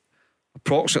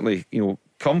approximately,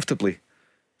 comfortably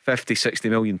 50-60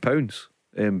 million pounds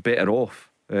better off.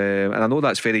 And I know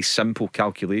that's very simple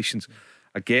calculations,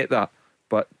 I get that,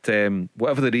 but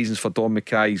whatever the reasons for Don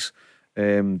Mackay's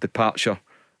departure,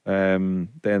 then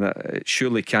it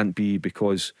surely can't be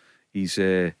because he's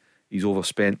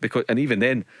overspent. And even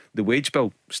then, the wage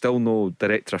bill, still no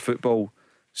director of football,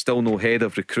 still no head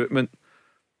of recruitment,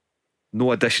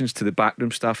 no additions to the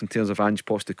backroom staff in terms of Ange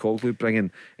Postecoglou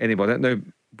bringing anybody in. Now,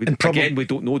 we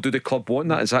don't know, do the club want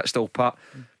that? Is that still part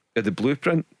of the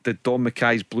blueprint? Did Don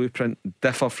Mackay's blueprint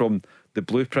differ from the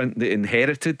blueprint they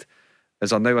inherited? Is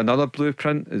there now another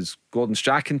blueprint? Is Gordon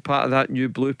Strachan part of that new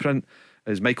blueprint?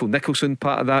 Is Michael Nicholson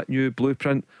part of that new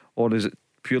blueprint? Or is it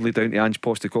purely down to Ange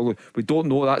Postecoglou? We don't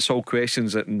know. That's all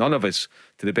questions that none of us,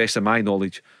 to the best of my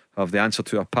knowledge, have the answer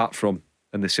to, apart from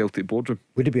in the Celtic boardroom.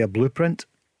 Would it be a blueprint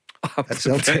at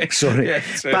Celtic? Sorry,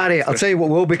 Barry, I'll tell you what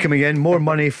will be coming in: more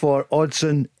money for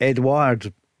Odsonne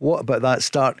Edouard. What about that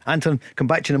start? Anton, come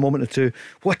back to you in a moment or two.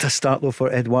 What a start though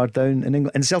for Edouard down in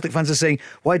England. And Celtic fans are saying,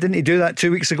 why didn't he do that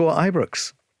 2 weeks ago at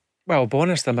Ibrox? Well, be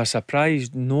honest, am I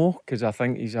surprised? No, because I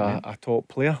think he's a top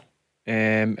player.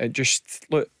 It just,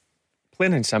 look,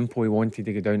 plain and simple, he wanted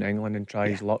to go down to England and try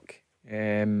his luck.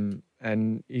 And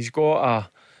he's got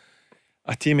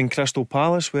a team in Crystal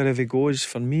Palace wherever he goes,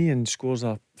 for me, and scores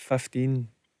a 15,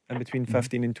 in between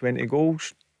 15 and 20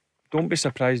 goals. Don't be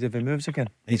surprised if he moves again.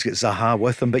 He's got Zaha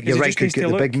with him, but you're right, could get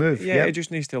the big move. Yeah, he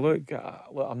just needs to look.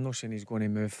 Look, I'm not saying he's going to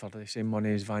move for the same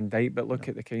money as Van Dijk, but look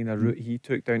at the kind of route he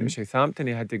took down to Southampton.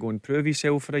 He had to go and prove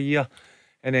himself for a year,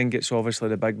 and then gets obviously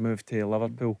the big move to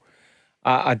Liverpool.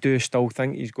 I do still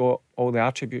think he's got all the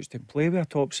attributes to play with a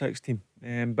top 6 team,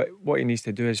 but what he needs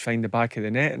to do is find the back of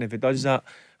the net, and if he does that,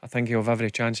 I think he'll have every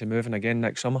chance of moving again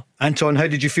next summer. Anton, how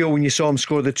did you feel when you saw him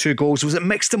score the 2 goals? Was it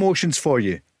mixed emotions for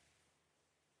you?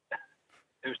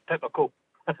 It was typical,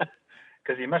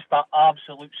 because he missed that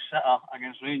absolute sitter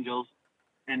against Rangers,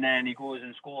 and then he goes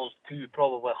and scores 2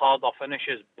 probably harder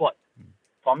finishes. But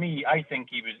for me, I think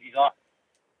he's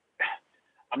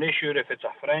I'm not sure if it's a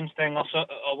French thing or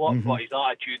what, but his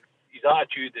attitude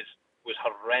was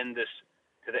horrendous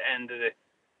to the end of the.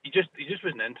 He just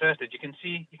wasn't interested. You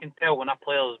can tell when a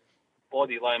player's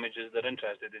body language is they're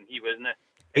interested, and he wasn't.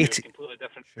 It was completely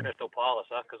different to Crystal Palace,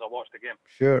 because I watched the game.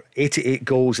 Sure, 88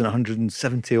 goals in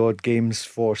 170 odd games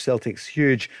for Celtic's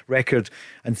huge record,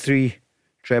 and 3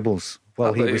 trebles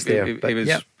while he was there.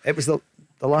 It was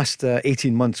the last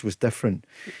 18 months was different.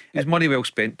 His money well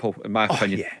spent, Paul, in my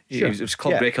opinion. Yeah, sure. It was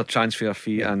club record transfer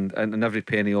fee, and every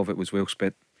penny of it was well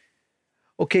spent.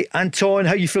 Okay, Anton,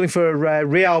 how are you feeling for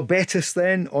Real Betis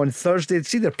then on Thursday?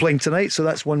 See, they're playing tonight, so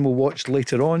that's one we'll watch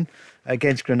later on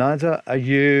against Granada. How are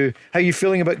you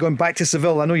feeling about going back to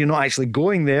Seville? I know you're not actually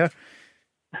going there.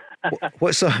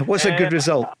 What's a good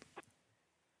result?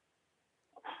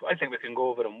 I think we can go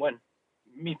over and win.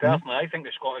 Me personally, I think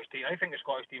the Scottish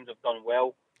teams have done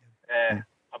well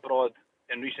abroad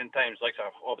in recent times. Like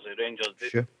obviously Rangers,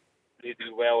 they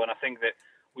do well, and I think that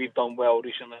we've done well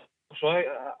recently. So I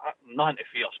nothing to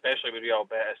fear, especially with Real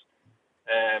Betis.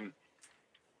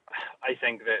 I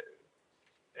think that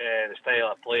the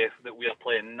style of play that we are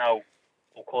playing now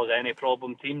will cause any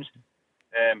problem teams.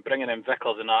 Bringing in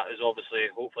Vickers and that is obviously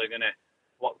hopefully going to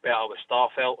work better with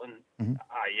Starfelt, and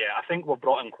I think we've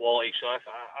brought in quality, so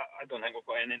I don't think we've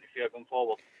got anything to fear going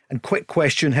forward. And quick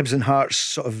question, Hibs and Hearts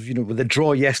sort of, with the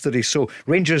draw yesterday, so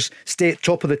Rangers stay at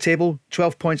top of the table,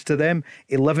 12 points to them,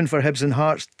 11 for Hibs and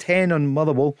Hearts, 10 on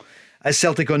Motherwell, as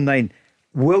Celtic on 9.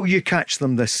 Will you catch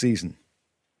them this season?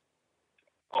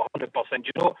 100%.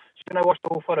 When I watched the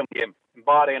whole Fulham game,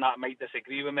 Barry and I might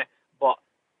disagree with me, but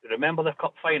remember the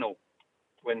cup final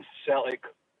when Celtic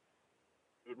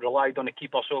relied on the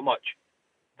keeper so much?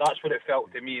 That's what it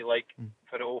felt to me like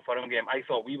for the whole Fulham game. I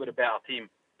thought we were a better team,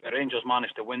 but Rangers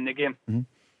managed to win the game.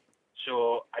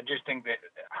 So I just think that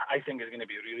it's going to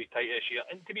be really tight this year.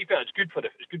 And to be fair, it's good for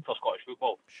Scottish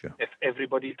football. Sure. If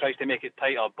everybody tries to make it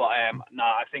tighter, but I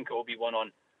think it will be won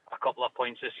on a couple of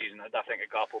points this season. I think the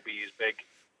gap will be as big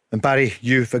And Barry,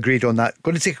 you've agreed on that.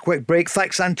 Going to take a quick break.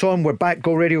 Thanks, Anton. We're back.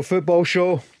 Go Radio Football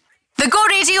Show. The Go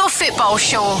Radio Football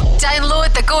Show.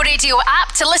 Download the Go Radio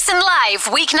app to listen live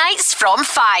weeknights from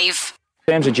 5.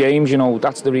 In terms of James,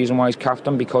 that's the reason why he's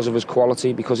captain, because of his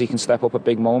quality, because he can step up at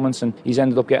big moments, and he's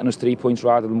ended up getting us 3 points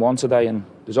rather than 1 today. And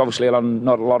there's obviously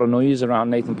not a lot of noise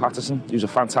around Nathan Patterson, who's a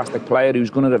fantastic player, who's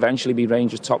going to eventually be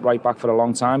Rangers' top right back for a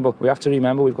long time. But we have to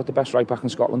remember we've got the best right back in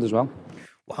Scotland as well.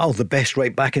 Wow, the best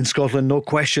right back in Scotland, no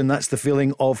question. That's the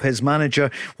feeling of his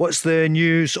manager. What's the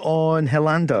news on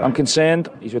Helander? I'm concerned.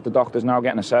 He's with the doctors now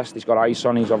getting assessed. He's got ice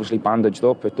on. He's obviously bandaged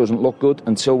up. It doesn't look good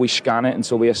until we scan it,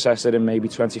 until we assess it in maybe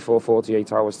 24,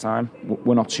 48 hours time.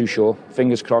 We're not too sure.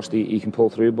 Fingers crossed he can pull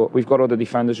through, but we've got other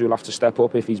defenders who'll have to step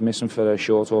up if he's missing for a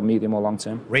short or medium or long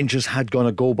term. Rangers had gone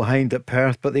a goal behind at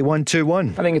Perth, but they won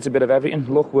 2-1. I think it's a bit of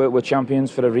everything. Look, we're champions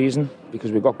for a reason,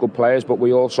 because we've got good players, but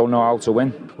we also know how to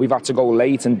win. We've had to go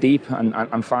late and deep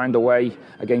and find a way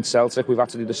against Celtic. We've had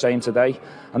to do the same today,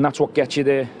 and that's what gets you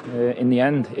there in the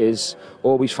end, is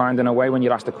always finding a way when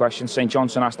you're asked a question. St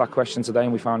Johnstone asked that question today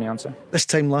and we found the answer. This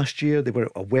time last year they were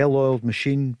a well-oiled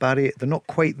machine, Barry. They're not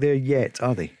quite there yet,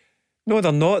 are they? No,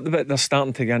 they're not, but they're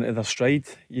starting to get into their stride.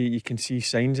 You can see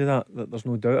signs of that there's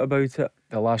no doubt about it.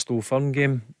 The last Old Firm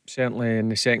game, certainly in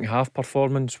the second half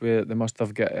performance, where they must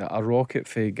have got a rocket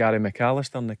for Gary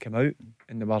McAllister, and they came out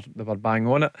and they were bang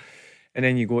on it. And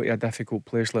then you go to a difficult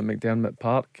place like McDermott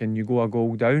Park and you go a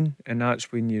goal down, and that's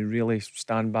when you really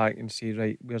stand back and say,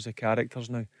 right, where's the characters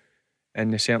now?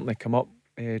 And they certainly come up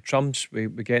trumps. We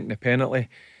get in the penalty,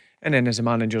 and then as the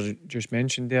manager just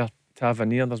mentioned there,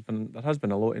 Tavernier, there has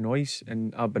been a lot of noise,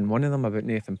 and I've been one of them about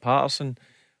Nathan Patterson.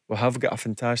 We have got a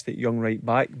fantastic young right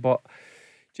back, but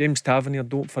James Tavernier,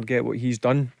 don't forget what he's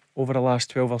done over the last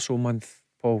 12 or so months,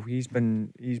 Paul. He's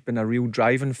been a real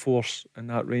driving force in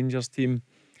that Rangers team.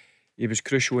 He was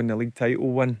crucial in the league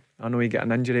title win. I know he got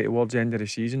an injury towards the end of the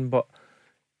season, but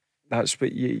that's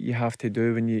what you have to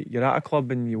do when you're at a club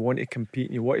and you want to compete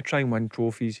and you want to try and win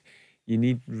trophies. You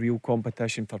need real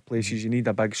competition for places. You need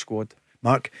a big squad.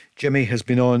 Mark, Jimmy has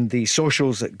been on the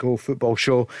socials at Go Football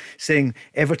Show saying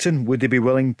Everton, would they be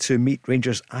willing to meet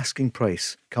Rangers' asking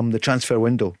price come the transfer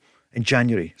window in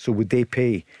January? So would they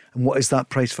pay? And what is that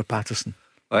price for Patterson?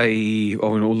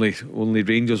 Only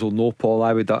Rangers will know, Paul.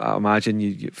 I would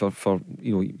imagine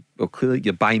clearly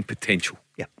you're buying potential.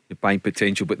 Yeah, you're buying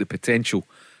potential, but the potential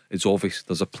is obvious.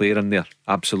 There's a player in there,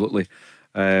 absolutely.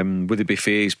 Would he be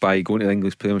fazed by going to the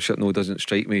English Premiership? No, it doesn't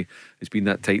strike me as being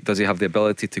that tight. Does he have the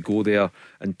ability to go there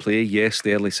and play? Yes,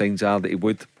 the early signs are that he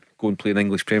would go and play an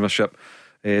English Premiership,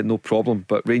 no problem.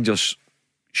 But Rangers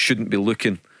shouldn't be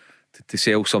looking to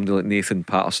sell somebody like Nathan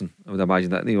Patterson. I would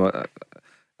imagine that.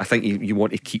 I think you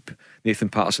want to keep Nathan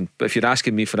Patterson. But if you're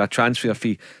asking me for a transfer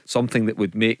fee, something that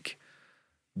would make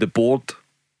the board,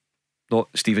 not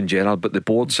Stephen Gerrard, but the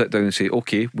board sit down and say,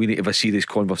 OK, we need to have a serious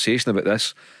conversation about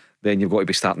this, then you've got to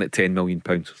be starting at £10 million.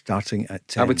 Starting at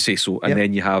 10. I would say so. And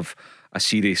then you have a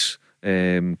serious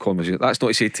conversation. That's not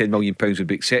to say £10 million would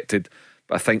be accepted,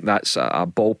 but I think that's a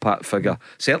ballpark figure.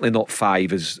 Certainly not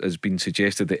 5 as has been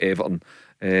suggested that Everton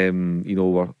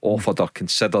were offered or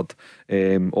considered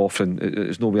offering.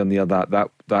 It's nowhere near that.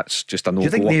 That's just a no. Do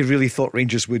you think they really thought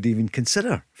Rangers would even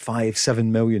consider 5-7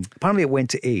 million? Apparently it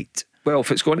went to 8. Well,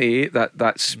 if it's going to 8,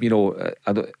 that's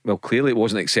clearly it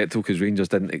wasn't acceptable because Rangers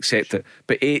didn't accept it.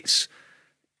 But I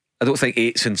don't think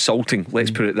 8's insulting,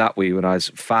 let's put it that way, whereas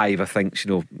 5 I think's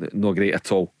not great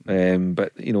at all.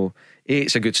 But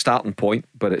 8's a good starting point,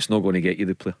 but it's not going to get you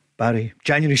the player. Barry,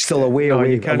 January's still away.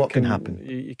 A lot can happen.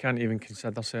 You can't even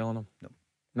consider selling him.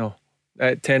 No.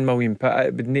 £10 million,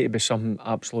 it would need to be something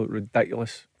absolute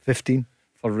ridiculous. 15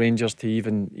 for Rangers to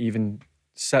even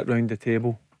sit round the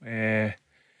table.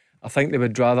 I think they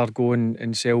would rather go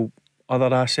and sell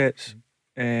other assets.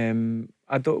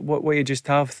 What you just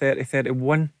have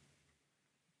 30-31.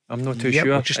 I'm not too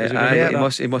sure.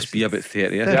 It must be about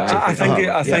 30.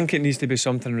 I think it needs to be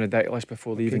something ridiculous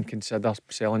before they even consider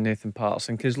selling Nathan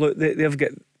Patterson. Because look,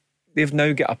 they've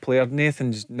now got a player.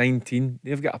 Nathan's 19.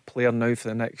 They've got a player now for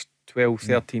the next 12,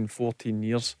 13, 14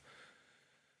 years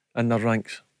in their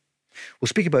ranks. We'll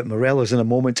speak about Morelos in a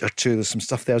moment or two. There's some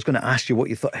stuff there. I was going to ask you what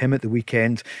you thought of him at the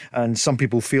weekend, and some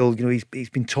people feel he's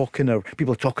been talking, or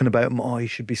people are talking about him, he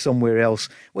should be somewhere else.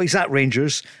 Well, he's at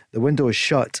Rangers, the window is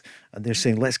shut, and they're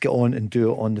saying let's get on and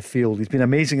do it on the field. He's been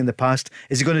amazing in the past.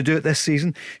 Is he going to do it this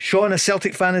season? Sean, a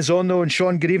Celtic fan, is on though. And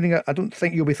Sean, good evening. I don't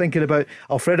think you'll be thinking about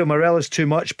Alfredo Morelos too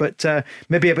much, but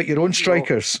maybe about your own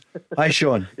strikers. Hi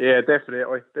Sean. Yeah,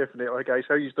 definitely guys.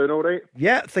 How you doing? All right?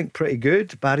 Yeah, I think pretty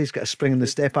good. Barry's got a spring in the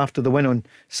step after after the win on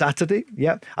Saturday.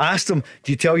 Yeah, I asked him,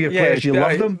 do you tell your players you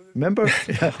love them? Remember?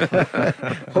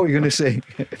 What were you going to say?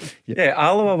 Yeah,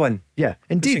 Alloa won. Yeah,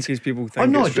 indeed. Just in case people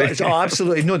think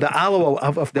absolutely no. The Alloa,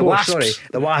 of the course. Wasps. Sorry,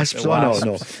 the Wasps.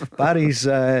 No. Barry's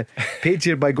paid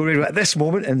here by Go Radio at this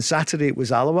moment, and Saturday it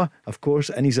was Alloa, of course,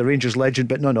 and he's a Rangers legend.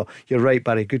 But no, you're right,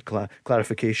 Barry. Good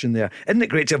clarification there. Isn't it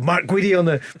great to have Mark Guidi on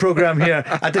the programme here?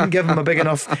 I didn't give him a big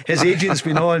enough. His agent's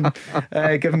been on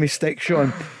giving me stick,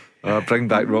 Sean. Bring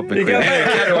back Rob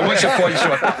McQueen. What's your point,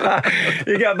 Sean?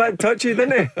 You got a bit touchy,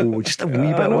 didn't he? Oh, just a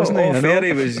wee bit, wasn't he? Fair,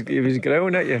 he was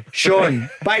growling at you. Sean,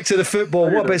 back to the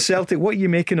football. What about Celtic? What are you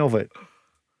making of it?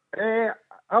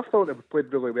 I thought it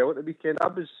played really well at the weekend. I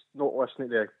was not listening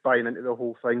to buying into the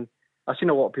whole thing. I've seen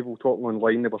a lot of people talking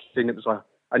online. They were saying it was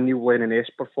a Neil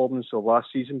Lennon-esque performance of last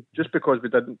season, just because we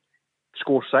didn't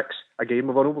score 6 a game.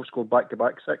 I know we've scored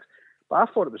back-to-back 6, but I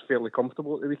thought it was fairly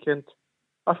comfortable at the weekend.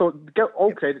 I thought, give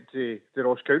all credit to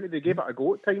Ross County. They gave it a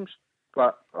go at times,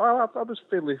 but I was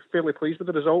fairly pleased with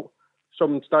the result.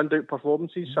 Some standout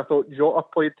performances. I thought Jota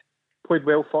played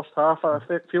well first half. I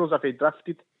feel as if he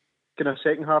drifted. Kind of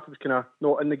second half, he was kind of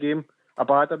not in the game.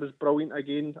 Abada was brilliant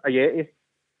again. Ayeti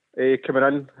coming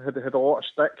in had a lot of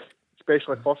stick,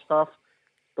 especially first half.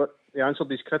 But he answered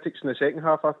these critics in the second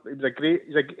half. He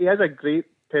is a great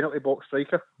penalty box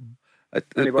striker. And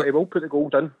he will put the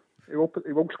goals in. He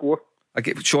will score.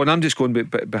 Sean, I'm just going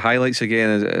by highlights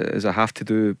again, as I have to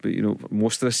do, but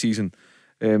most of the season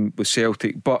with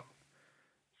Celtic. But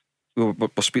we're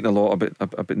speaking a lot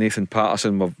about Nathan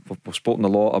Patterson. We've spoken a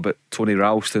lot about Tony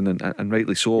Ralston, and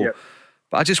rightly so. Yep.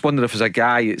 But I just wonder if there's a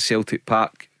guy at Celtic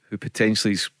Park who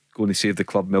potentially is going to save the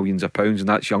club millions of pounds, and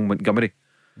that's young Montgomery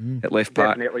at left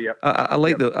back. Definitely, yeah.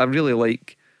 I really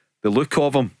like the look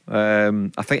of him.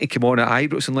 I think he came on at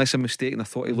Ibrox, unless I'm mistaken. I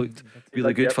thought he looked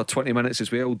really good for 20 minutes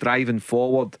as well, driving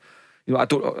forward. I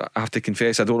have to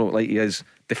confess, I don't know what like he is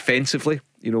defensively.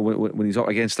 When he's up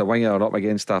against a winger or up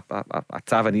against a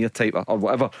Tavernier type or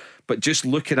whatever. But just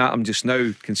looking at him just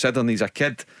now, considering he's a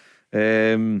kid,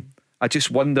 I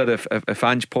just wonder if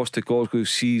Ange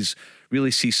Postecoglou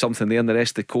really sees something there in the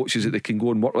rest of the coaches that they can go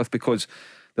and work with, because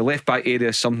the left back area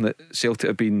is something that Celtic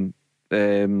have been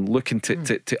looking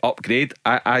to upgrade.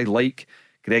 I like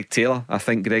Greg Taylor. I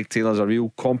think Greg Taylor's a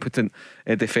real competent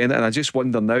defender, and I just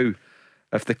wonder now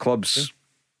if the clubs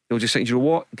they'll just think, you know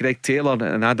what, Greg Taylor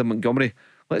and Adam Montgomery,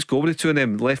 let's go with the two of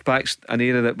them. Left back's an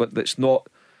area that's not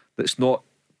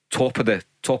top of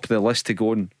the list to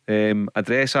go and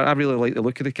address. I really like the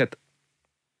look of the kid.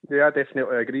 Yeah, I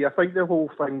definitely agree. I think the whole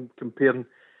thing comparing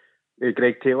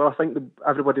Greg Taylor, I think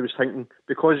everybody was thinking,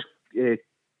 because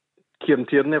Kieran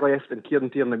Tierney left and Kieran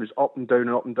Tierney was up and down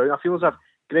and up and down, I feel as if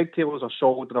Greg Taylor's a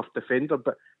solid enough defender,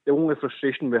 but the only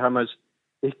frustration with him is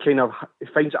he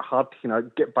finds it hard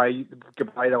to get by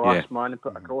the last man and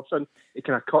put a cross in. He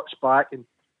kind of cuts back,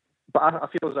 but I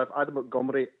feel as if Adam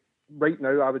Montgomery right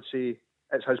now, I would say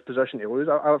it's his position to lose.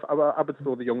 I would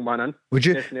throw the young man in. Would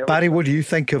you, definitely. Barry? What do you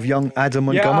think of young Adam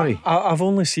Montgomery? I've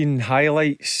only seen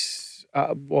highlights.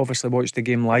 I obviously watched the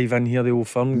game live in here, the Old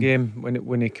Firm game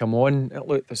when he come on.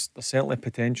 There's certainly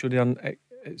potential there. And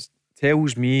it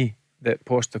tells me that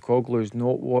Postecoglou is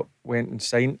not what went and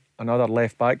signed another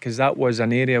left back, because that was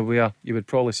an area where you would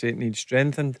probably say it needs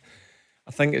strengthened.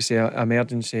 I think it's the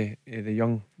emergency, the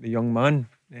young man.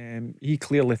 He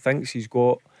clearly thinks he's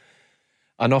got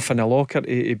enough in the locker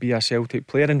to be a Celtic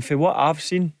player, and for what I've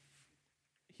seen,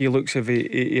 he looks as if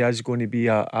he is going to be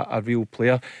a real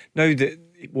player. Now that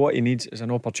what he needs is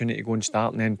an opportunity to go and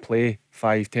start and then play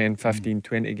 5, 10, 15,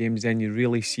 20 games, then you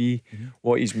really see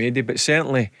what he's made of. But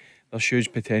certainly there's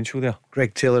huge potential there.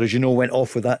 Greg Taylor, as you know, went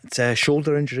off with that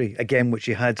shoulder injury again, which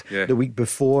he had the week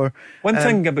before. One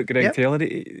thing about Greg Taylor,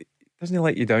 doesn't he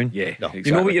let you down? Yeah, no, exactly.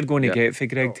 You know what you're going to get for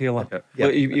Greg Taylor.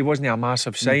 Look, he wasn't a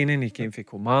massive signing. He came from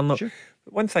Kilmarnock. Sure.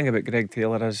 But one thing about Greg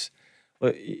Taylor is,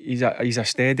 look, he's a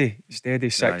steady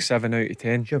 6, 7 out of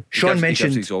 10. Sure. Sean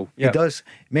mentioned he does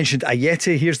mentioned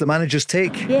Ayeti. Here's the manager's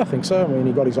take. Yeah, I think so. I mean,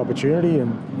 he got his opportunity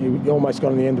and he almost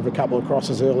got on the end of a couple of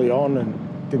crosses early on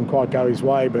and didn't quite go his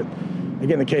way. But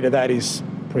again, the key to that is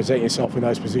present yourself in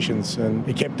those positions, and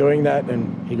he kept doing that,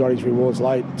 and he got his rewards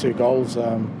late, 2 goals.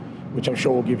 Which I'm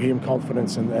sure will give him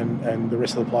confidence and the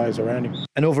rest of the players around him.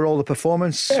 And overall, the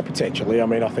performance? Yeah, potentially. I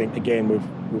mean, I think, again,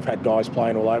 we've had guys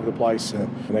playing all over the place,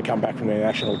 and they come back from their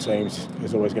national teams.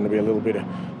 There's always going to be a little bit of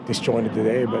disjointed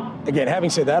there. But, again, having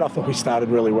said that, I thought we started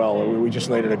really well. We just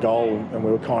needed a goal, and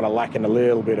we were kind of lacking a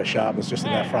little bit of sharpness just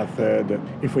in that front third. That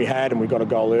if we had and we got a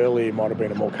goal early, it might have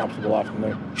been a more comfortable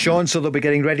afternoon. Sean, so they'll be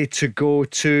getting ready to go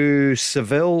to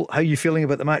Seville. How are you feeling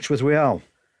about the match with Real?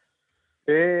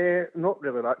 Not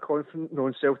really that confident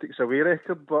knowing Celtic's away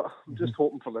record, but I'm just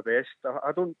hoping for the best.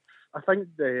 I think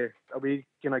the away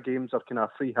kind of games are kind of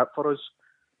a free hit for us.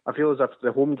 I feel as if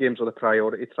the home games are the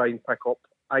priority. Try and pick up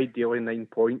ideally 9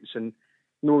 points, and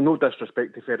no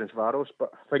disrespect to Ferencvaros,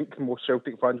 but I think most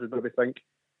Celtic fans would maybe think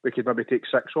we could maybe take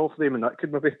 6 off them, and that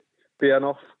could maybe be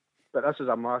enough. But this is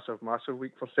a massive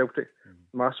week for Celtic.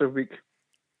 Massive week,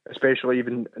 especially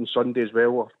even on Sunday as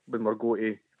well, when we're going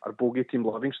to our bogey team,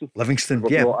 Livingston.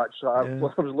 Yeah. I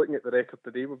was looking at the record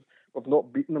today. We've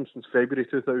not beaten them since February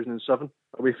 2007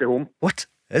 away from home. What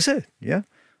is it? Yeah,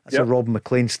 that's a Rob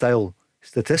McLean style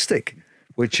statistic,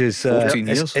 which is 14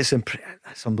 years.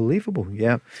 That's unbelievable.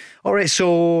 Yeah. All right.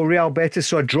 So Real Betis,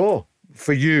 so a draw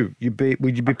for you.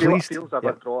 Would you be pleased? I feel as if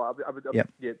a draw. I would.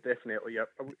 Yeah, definitely. Yeah,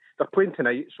 they're playing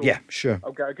tonight, so yeah, sure.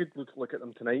 I'll get a good look at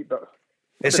them tonight, but.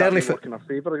 It's early for in our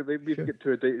favour. We've got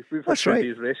 2 days. We've That's got 2 right.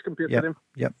 days rest compared to them.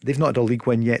 Yep, they've not had a league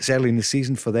win yet. It's early in the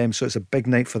season for them, so it's a big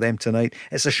night for them tonight.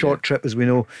 It's a short trip, as we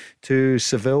know, to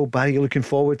Seville. Barry, you're looking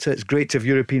forward to it. It's great to have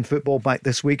European football back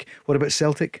this week. What about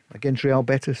Celtic against Real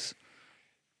Betis?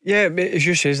 Yeah, as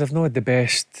you say, they've not had the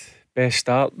best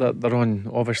start. They're on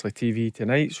obviously TV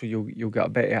tonight, so you'll get a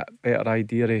better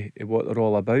idea of what they're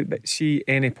all about. But see,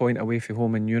 any point away from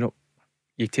home in Europe,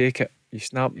 you take it. You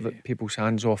snap people's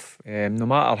hands off. No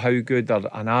matter how good or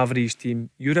an average team,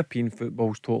 European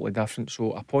football's totally different.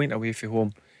 So a point away from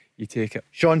home, you take it.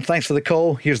 Sean, thanks for the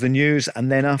call. Here's the news, and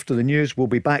then after the news, we'll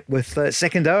be back with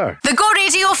second hour. The Go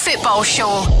Radio Football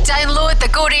Show. Download the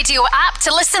Go Radio app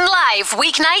to listen live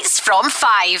weeknights from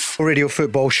 5. Radio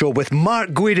Football Show with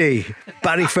Mark Guidi,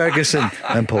 Barry Ferguson,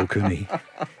 and Paul Cooney.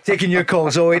 Taking your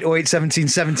calls 08 08 17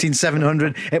 17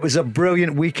 700. It was a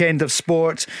brilliant weekend of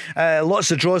sport.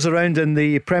 Lots of draws around in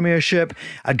the Premiership.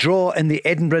 A draw in the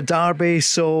Edinburgh Derby,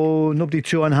 so nobody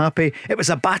too unhappy. It was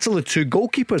a battle of 2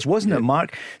 goalkeepers, wasn't it,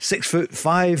 Mark?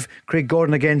 6'5", Craig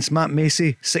Gordon against Matt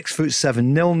Macy,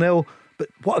 6'7", 0-0. But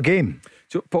what a game!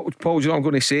 So, Paul, do you know what I'm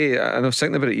going to say? And I was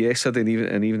thinking about it yesterday,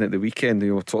 and even at the weekend.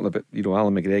 You were talking about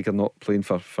Alan McGregor not playing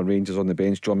for Rangers on the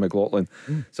bench, John McLaughlin,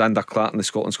 Xander Clark in the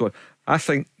Scotland squad. I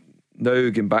think now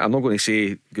going back, I'm not going to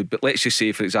say good, but let's just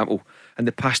say, for example, in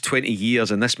the past 20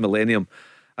 years in this millennium,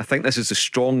 I think this is the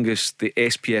strongest the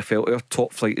SPFL, our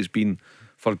top flight, has been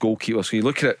for goalkeepers. So you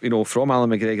look at it, from Alan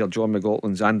McGregor, John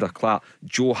McLaughlin, Xander Clark,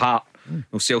 Joe Hart.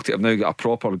 Celtic have now got a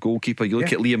proper goalkeeper. You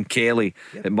look at Liam Kelly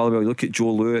at Motherwell, you look at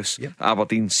Joe Lewis at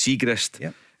Aberdeen,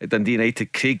 Segrist at Dundee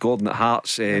United, Craig Gordon at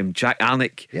Hearts, Jack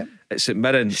Arnick at St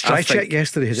Mirren, Strychek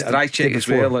yesterday, Strychek as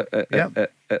well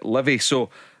at Livy.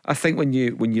 So I think when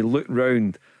you look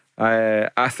round,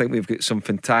 I think we've got some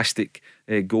fantastic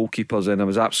goalkeepers, and I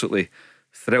was absolutely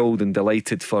thrilled and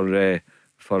delighted for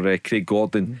Craig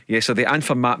Gordon yesterday, and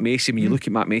for Matt Macy. When you look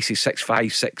at Matt Macy, 6'5",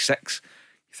 6'6",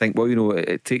 you think, well,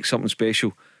 it takes something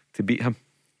special to beat him.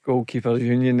 Goalkeepers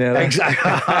union there.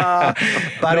 Exactly.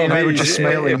 Barry and I were just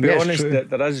smiling. To be honest,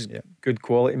 there is good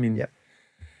quality. I mean,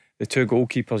 the 2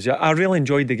 goalkeepers. I really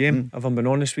enjoyed the game. If I'm being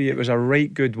honest with you, it was a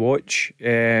right good watch.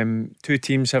 2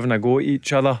 teams having a go at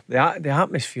each other. The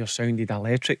atmosphere sounded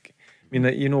electric. I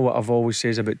mean, you know what I've always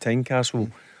says about Tynecastle.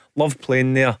 Love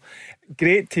playing there.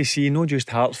 Great to see not just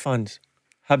Hearts fans,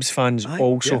 Hibs fans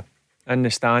also in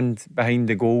the stand behind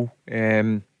the goal.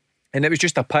 And it was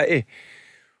just a pity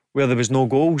where there was no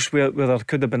goals, where there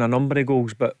could have been a number of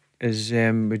goals. But as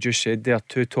we just said, there are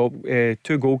 2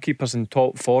 goalkeepers in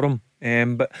top form.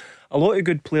 But a lot of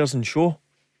good players in show.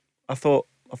 I thought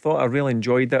I really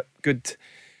enjoyed it. Good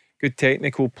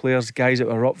technical players, guys that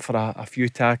were up for a few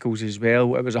tackles as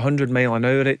well. It was 100 mile an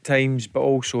hour at times, but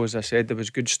also, as I said, there was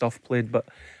good stuff played. But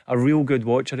a real good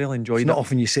watch. I really enjoyed it. Not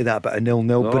often you say that about a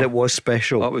 0-0, but it was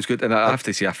special. That was good, and I have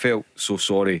to say, I felt so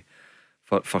sorry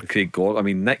for Craig Gordon. I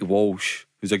mean, Nick Walsh,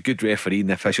 who's a good referee and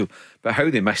the official, but how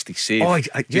they missed his save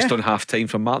just on half time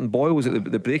from Martin Boyle. Was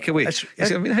it the breakaway?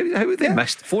 I mean, how they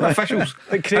missed 4 officials?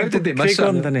 How did they miss Craig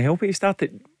Gordon didn't help it. He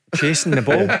started chasing the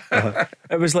ball.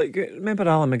 It was like, remember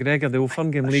Alan McGregor, the old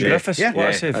firm game, Lee Griffiths? Yeah,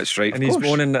 what a save. That's right. And he's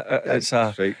moaning it's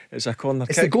a corner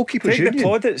it's kick. the goalkeeper's Take union. the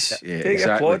plaudits. Take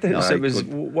the plaudits. It was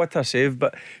what a save.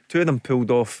 But 2 of them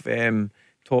pulled off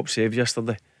top saves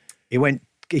yesterday.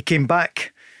 He came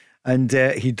back and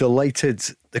he delighted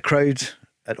the crowd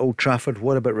at Old Trafford.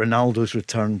 What about Ronaldo's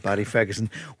return, Barry Ferguson?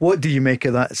 What do you make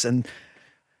of that? And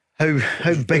how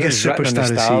big a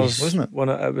superstar is he, wasn't it? When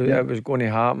it was going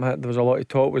to happen, there was a lot of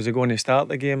talk. Was he going to start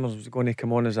the game, or was he going to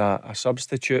come on as a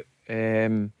substitute?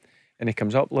 And he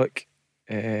comes up, look,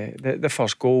 the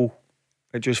first goal,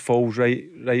 it just falls right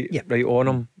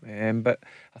on him. But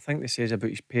I think this says about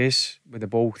his pace with the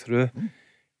ball through.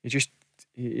 He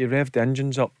revved the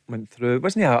engines up, went through. It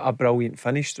wasn't a brilliant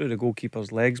finish through the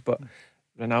goalkeeper's legs, but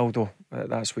Ronaldo,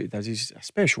 that's what he does. He's a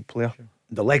special player.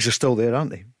 The legs are still there,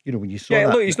 aren't they? You know, when you saw Yeah,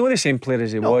 that. look, he's not the same player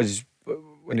as he was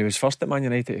when he was first at Man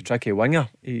United, a tricky winger.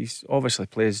 He's obviously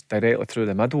plays directly through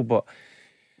the middle, but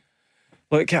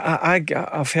look,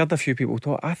 I've heard a few people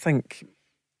talk. I think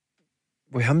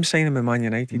with him signing with Man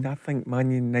United, I think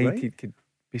Man United could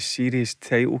be serious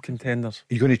title contenders.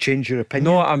 Are you going to change your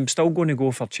opinion? No, I'm still going to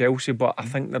go for Chelsea, but I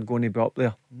think they're going to be up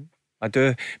there. I do.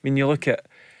 I mean, you look at,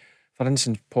 for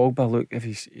instance, Pogba. Look, if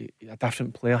he's a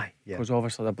different player, because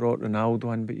obviously they brought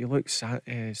Ronaldo in, but you look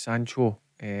Sancho.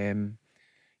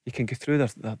 You can go through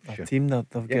their team. They've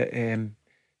got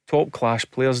top class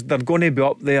players. They're going to be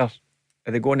up there.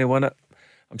 Are they going to win it?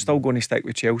 I'm still going to stick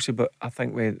with Chelsea, but I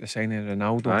think with the signing of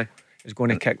Ronaldo is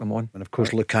going to kick them on. And of course,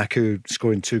 Lukaku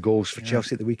scoring 2 goals for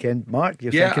Chelsea at the weekend. Mark,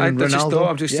 you're Yeah, thinking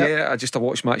Ronaldo? I just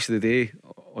watched Match of the Day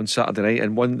on Saturday night,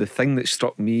 and the thing that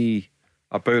struck me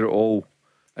about it all,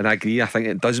 and I agree, I think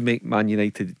it does make Man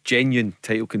United genuine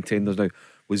title contenders now,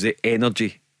 was the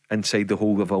energy inside the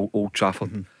whole of Old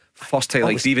Trafford. First time,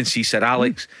 like even see Sir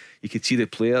Alex, you could see the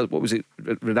players. What was it?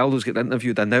 Ronaldo's getting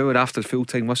interviewed an hour after the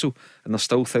full-time whistle, and there's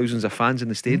still thousands of fans in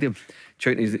the stadium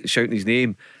shouting his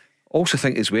name. Also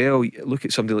think as well, look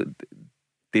at somebody like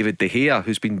David De Gea,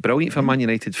 who's been brilliant for Man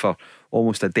United for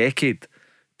almost a decade,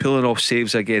 pulling off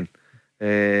saves again.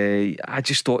 I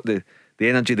just thought the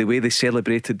energy, the way they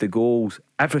celebrated the goals,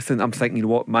 everything. I'm thinking, you know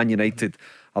what, Man United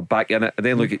are back in it. And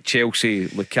then look at Chelsea,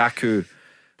 Lukaku,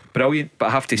 brilliant. But I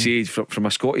have to say, from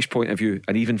a Scottish point of view,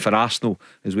 and even for Arsenal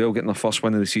as well, getting their first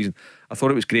win of the season, I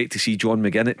thought it was great to see John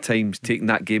McGinn at times taking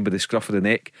that game by the scruff of the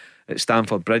neck at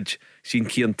Stamford Bridge, seeing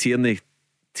Kieran Tierney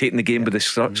taking the game by the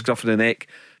scruff of the neck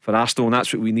for Arsenal, and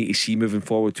that's what we need to see moving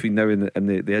forward between now and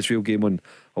the Israel game on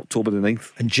October the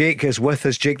 9th. And Jake is with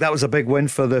us. Jake, that was a big win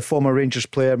for the former Rangers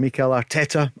player Mikel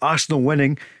Arteta. Arsenal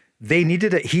winning, they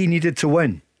needed it, he needed to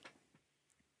win.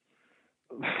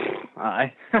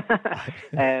 Aye.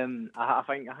 I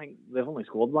think they've only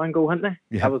scored 1 goal, haven't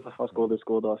they? That was the first goal they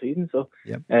scored all season. So,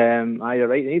 aye, you're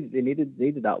right. They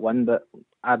needed that win, but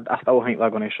I still think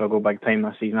they're going to struggle big time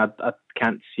this season. I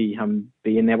can't see him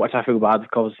being there, which I feel bad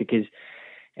obviously because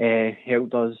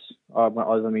helped us,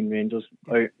 Rangers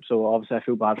out. So obviously I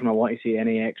feel bad for him. I want to see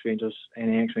any ex-Rangers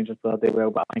player do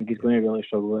well, but I think he's going to really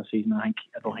struggle this season. I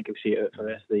don't think he'll see it out for the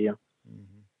rest of the year.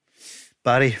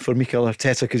 Barry, for Mikel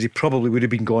Arteta, because he probably would have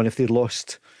been gone if they'd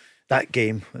lost that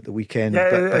game at the weekend.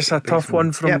 Yeah, it's a tough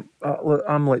one for him. Look,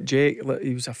 I'm like Jake. Look,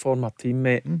 he was a former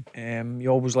teammate. You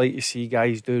always like to see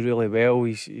guys do really well.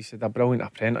 He's had a brilliant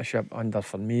apprenticeship under,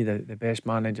 for me, the best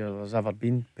manager there's ever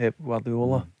been, Pep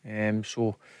Guardiola.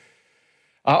 So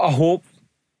I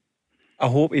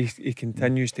hope he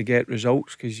continues to get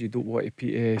results, because you don't want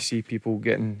to see people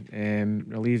getting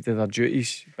relieved of their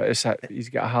duties. But he's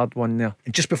got a hard one there.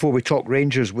 And just before we talk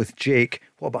Rangers with Jake,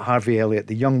 what about Harvey Elliott,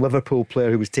 the young Liverpool player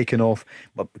who was taken off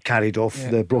but carried off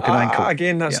the broken ankle?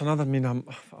 Again, that's another. I mean, I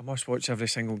must watch every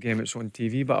single game it's on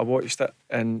TV, but I watched it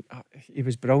and he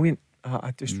was brilliant.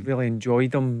 I just really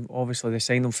enjoyed him. Obviously, they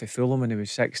signed him for Fulham when he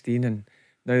was 16, and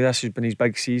now this has been his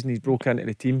big season. He's broke into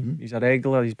the team. He's a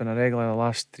regular. He's been a regular the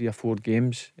last 3 or 4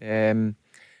 games.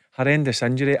 Horrendous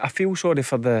injury. I feel sorry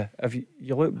for if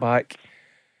you look back,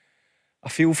 I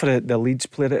feel for the Leeds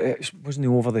player. It wasn't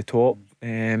over the top.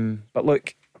 But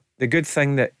look, the good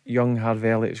thing that young Harvey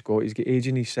Elliott's got, he's got age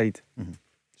on his side.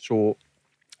 So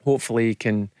hopefully he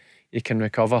can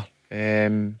recover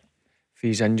for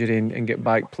his injury and get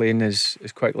back playing as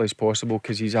quickly as possible,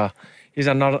 because he's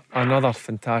another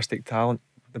fantastic talent.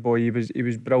 The boy, he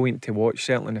was brilliant to watch,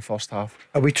 certainly in the first half.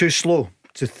 Are we too slow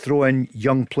to throw in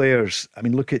young players? I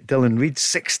mean, look at Dylan Reid,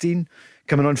 16,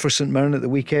 coming on for St Mirren at the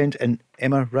weekend, and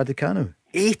Emma Raducanu,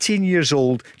 18 years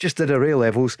old, just did her A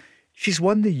levels. She's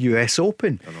won the US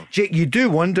Open. Jake, you do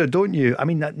wonder, don't you? I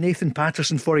mean, that Nathan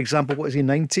Patterson, for example, what is he,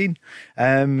 19?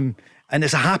 And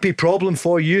it's a happy problem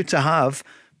for you to have,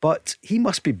 but he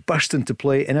must be bursting to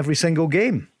play in every single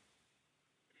game.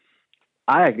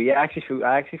 I agree. I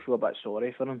actually feel a bit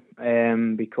sorry for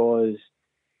him, because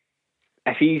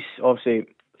if he's obviously,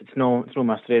 it's no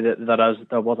mystery that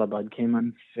there was a bid came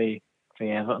in for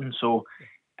Everton. So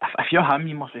if you're him,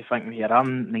 you must be thinking, here,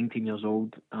 I'm 19 years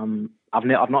old. I've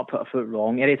not put a foot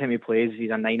wrong. Every time he plays,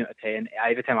 he's a 9 out of 10.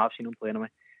 Every time I've seen him play anyway.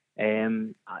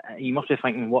 He must be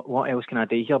thinking, what else can I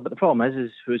do here? But the problem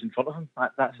is who's in front of him.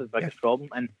 That's his biggest problem.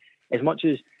 And as much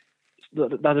as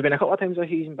there's been a couple of times this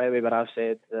season, by the way, where I've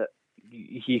said that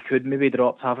he could maybe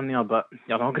drop having there, but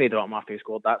you're not going to drop him after he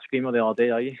scored that screamer the other day,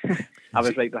 are you? I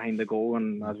was right behind the goal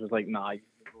and I was like, nah,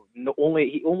 He's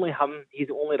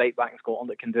the only right back in Scotland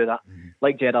that can do that.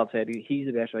 Like Gerrard said, he's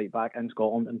the best right back in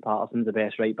Scotland, and Patterson's the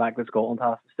best right back that Scotland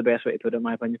has. It's the best way to put it, in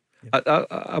my opinion.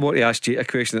 I want to ask Jake a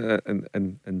question,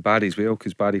 and Barry as well,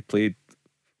 because Barry played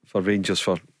for Rangers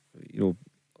for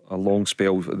a long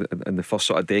spell in the first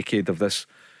sort of decade of this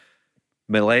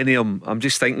millennium. I'm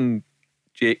just thinking,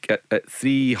 Jake, at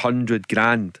 300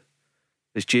 grand,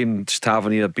 has James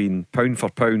Tavernier been pound for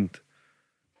pound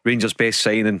Rangers' best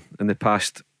signing in the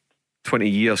past 20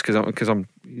 years? Because I'm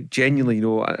genuinely,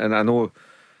 and I know.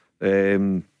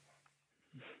 I'm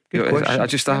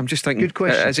just thinking. Good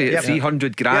question. Is it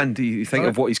 300 grand? You think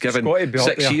of what he's given?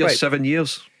 6 years, 7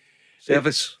 years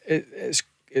service.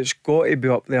 It's got to be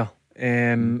up there.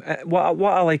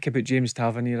 What I like about James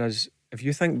Tavernier is, if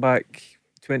you think back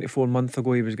 24 months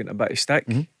ago, he was getting a bit of stick.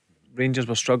 Rangers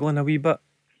were struggling a wee bit.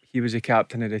 He was the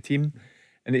captain of the team,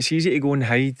 and it's easy to go and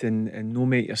hide and no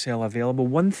make yourself available.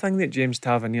 One thing that James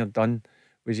Tavernier done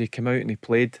was he came out and he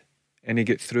played, and he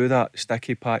got through that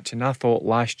sticky patch. And I thought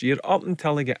last year, up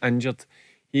until he got injured,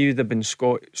 he would have been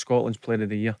Scotland's Player of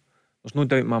the Year. There's no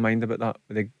doubt in my mind about that.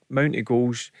 With the amount of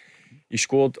goals he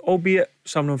scored, albeit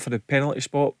some of them for the penalty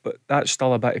spot, but that's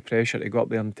still a bit of pressure to go up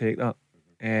there and take that.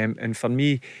 And for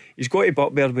me, he's got to be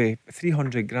up there with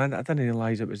 300 grand. I didn't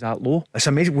realise it was that low. It's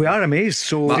amazing. We are amazed.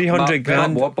 So 300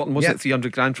 grand. Warburton, wasn't it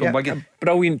 300 grand from Wigan?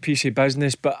 Brilliant piece of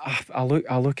business. But I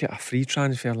look at a free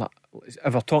transfer. Like,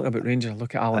 if we're talking about Rangers, I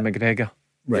look at Alan McGregor,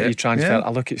 free transfer.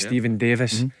 I look at Stephen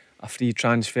Davis, a free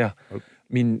transfer. I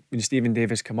mean, when Stephen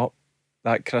Davis came up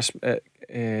that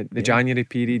the January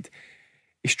period,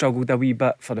 he struggled a wee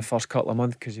bit for the first couple of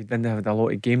months because he didn't have a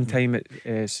lot of game time at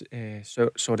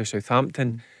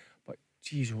Southampton. But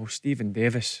geez, Stephen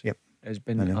Davis has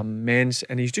been immense,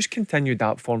 and he's just continued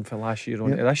that form for last year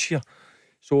on to this year.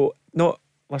 So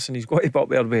he's got to be up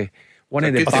there with one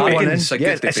of the It's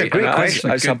a great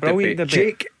question. It's a brilliant debate.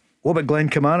 Jake, what about Glenn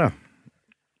Kamara?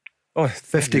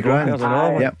 50 grand.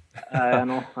 I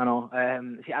know.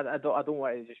 See, I don't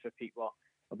want to just repeat what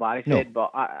Barry said,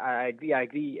 but I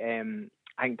agree.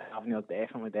 I think Tavernier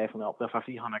definitely up there for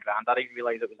 300 grand. I didn't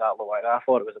realise it was that low. I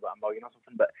thought it was about $1 million or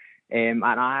something. But and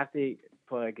I have to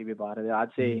probably agree with Barry there.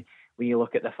 I'd say when you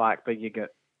look at the fact that you get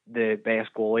the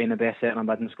best goalie and the best centre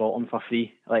mid in Scotland for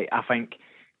free, like I think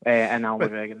and Alan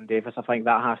McGregor and Davis, I think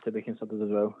that has to be considered as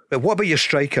well. But what about your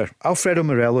striker? Alfredo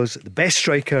Morelos, the best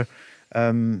striker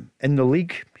in the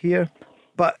league here,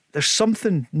 but there's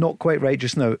something not quite right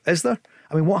just now, is there?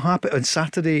 I mean, what happened on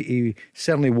Saturday? He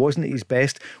certainly wasn't at his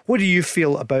best. What do you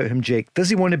feel about him, Jake? Does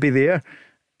he want to be there?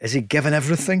 Is he given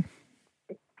everything?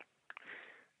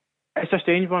 It's a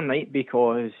strange one, right?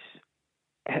 Because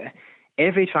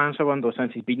every transfer window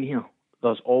since he's been here,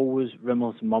 there's always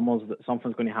rumours, murmurs that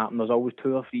something's going to happen. There's always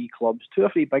 2 or 3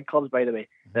 big clubs, by the way,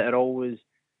 that are always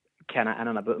kind of in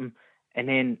and about him. And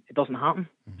then it doesn't happen.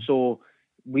 So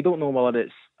we don't know whether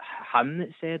it's him that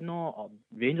said no, or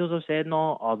Rangers have said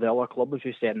no, or the other club have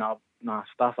just said nah,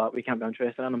 stuff that, we can't be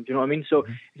interested in him. Do you know what I mean? So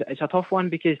it's a tough one,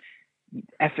 because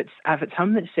if it's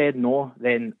him that said no,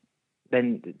 then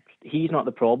he's not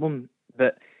the problem.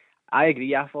 But I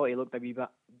agree, I thought he looked a wee bit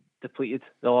depleted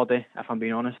the other day, if I'm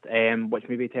being honest, which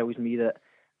maybe tells me that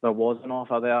there was an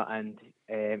offer there, and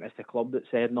it's the club that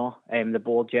said no. The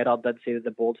board, Gerrard did say that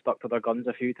the board stuck to their guns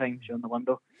a few times during the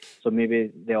window, so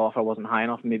maybe the offer wasn't high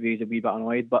enough. Maybe he's a wee bit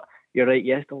annoyed. But you're right,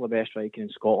 yes, still the best striker in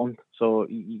Scotland, so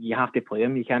you have to play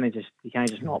him. You can't just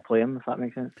not play him, if that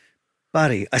makes sense.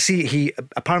 Barry, I see he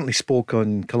apparently spoke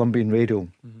on Colombian radio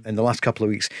in the last couple of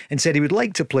weeks and said he would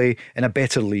like to play in a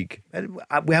better league.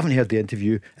 We haven't heard the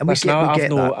interview, and I've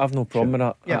no problem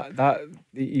with that. That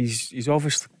he's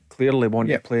obviously clearly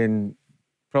wanting to play in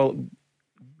probably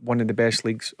one of the best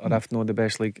leagues, or if not the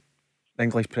best league, the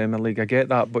English Premier League. I get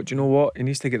that, but do you know what? He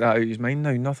needs to get that out of his mind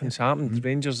now. Nothing's happened.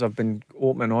 Rangers have been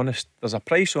open and honest. There's a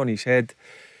price on his head.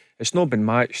 It's not been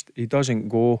matched. He doesn't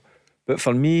go. But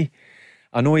for me,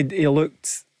 I know he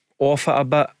looked off it a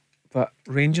bit, but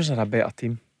Rangers are a better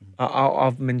team.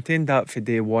 I've maintained that for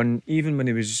day one. Even when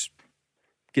he was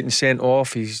getting sent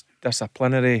off, his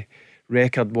disciplinary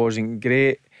record wasn't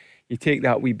great. You take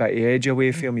that wee bit of edge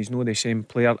away from him, he's not the same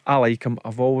player. I like him,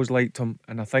 I've always liked him,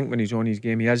 and I think when he's on his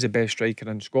game, he is the best striker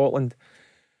in Scotland.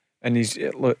 And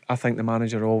I think the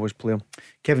manager will always play him.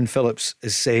 Kevin Phillips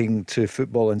is saying to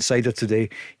Football Insider today,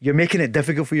 you're making it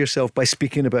difficult for yourself by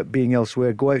speaking about being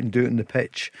elsewhere. Go out and do it on the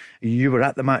pitch. You were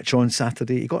at the match on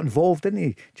Saturday. He got involved, didn't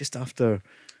he? Just after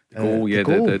the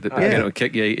penalty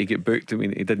kick. Yeah, he got booked. I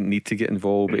mean, he didn't need to get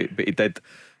involved, but he did.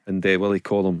 And Willie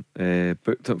Collum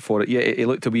booked him for it. Yeah, he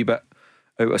looked a wee bit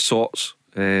out of sorts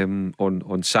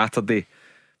on Saturday.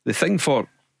 The thing for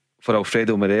for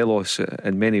Alfredo Morelos,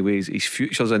 in many ways, his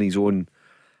future's in his own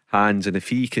hands, and if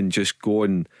he can just go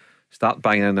and start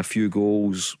banging in a few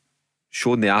goals,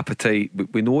 showing the appetite,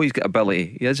 we know he's got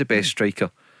ability. He is the best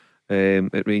striker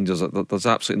at Rangers. There's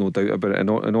absolutely no doubt about it.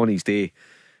 And on his day,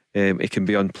 it can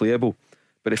be unplayable.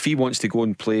 But if he wants to go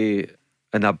and play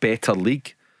in a better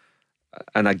league,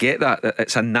 and I get that,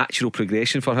 it's a natural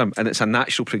progression for him, and it's a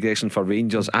natural progression for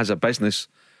Rangers as a business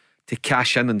to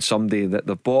cash in on somebody that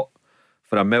they've bought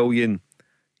for $1 million.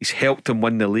 He's helped him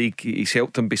win the league, he's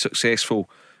helped him be successful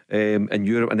in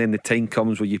Europe, and then the time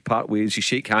comes where you part ways, you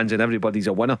shake hands, and everybody's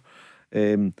a winner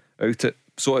out it.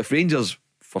 So if Rangers,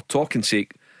 for talking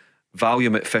sake, value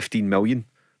him at 15 million,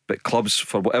 but clubs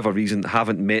for whatever reason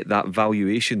haven't met that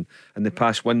valuation in the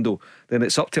past window, then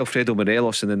it's up to Alfredo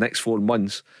Morelos in the next 4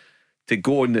 months to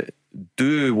go and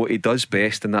do what he does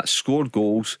best, and that's score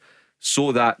goals,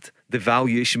 so that the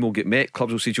valuation will get met.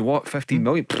 Clubs will say, do you know what, 15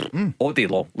 million all day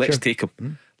long, let's take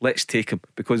him. Let's take him,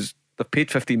 because they've paid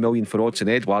 15 million for Odsonne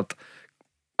Edouard,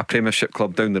 a Premiership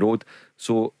club down the road.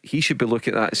 So he should be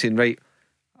looking at that and saying, right,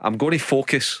 I'm going to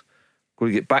focus,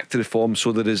 going to get back to the form,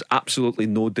 so there is absolutely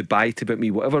no debate about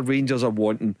me. Whatever Rangers are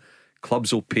wanting,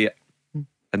 clubs will pay it.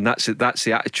 And that's it. That's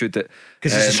the attitude that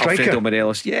Alfredo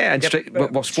Morelos. Yeah, and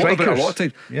we've spoken about it a lot of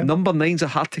times. Number 9s are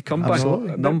hard to come back.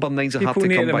 Number 9s are hard to come back. People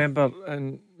need to remember,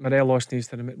 and Morelos needs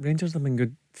to remember, Rangers have been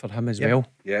good for him as well.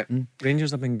 Yeah.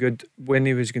 Rangers have been good when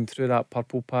he was going through that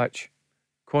purple patch.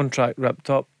 Contract ripped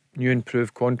up, new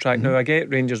improved contract. Now I get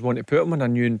Rangers want to put him on a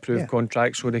new improved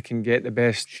contract so they can get the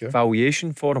best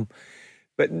valuation for him.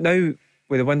 But now,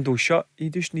 with the window shut, he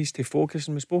just needs to focus,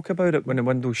 and we spoke about it when the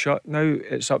window's shut. Now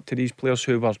it's up to these players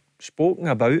who were spoken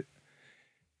about.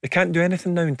 They can't do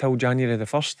anything now until January the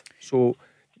 1st. So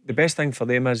the best thing for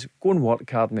them is go and work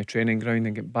hard in the training ground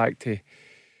and get back to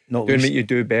doing what you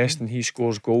do best, and he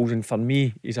scores goals. And for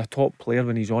me, he's a top player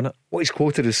when he's on it. What he's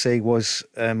quoted as saying was,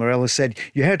 Morelos said,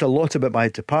 you heard a lot about my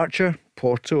departure.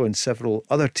 Porto and several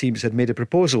other teams had made a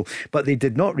proposal, but they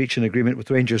did not reach an agreement with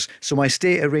Rangers, so my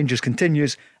stay at Rangers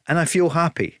continues and I feel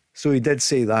happy. So he did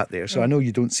say that there. So I know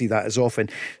you don't see that as often.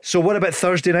 So what about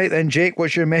Thursday night then, Jake?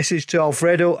 What's your message to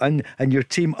Alfredo and your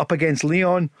team up against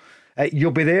Lyon? You'll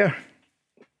be there?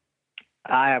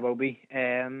 I will be.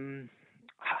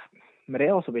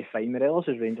 Morelos will be fine. Morelos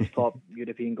is Rangers' top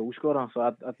European goal scorer,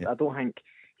 so I don't think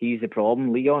he's the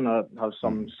problem. Lyon have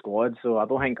some squad, so I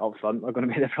don't think up front we're going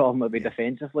to be the problem. It'll be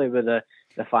defensively, with the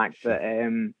fact that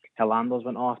Hilander's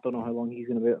went off. Don't know how long he's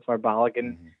going to be out for.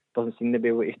 Balogun doesn't seem to be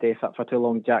able to stay fit for too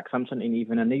long. Jack Simpson ain't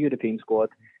even in the European squad,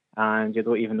 and you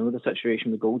don't even know the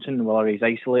situation with Goldson, whether he's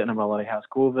isolating or whether he has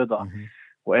COVID or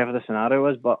whatever the scenario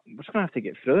is. But we're just going to have to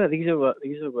get through it. These are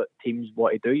what teams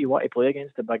want to do. You want to play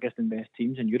against the biggest and best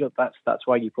teams in Europe. That's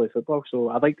why you play football. So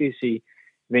I'd like to see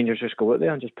Rangers just go out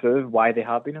there and just prove why they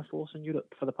have been a force in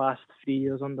Europe for the past 3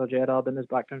 years under Gerrard and his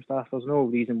background staff. There's no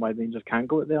reason why Rangers can't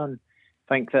go out there and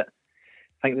think that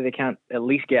they can't at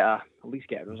least get a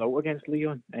result against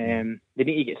Lyon. They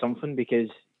need to get something, because,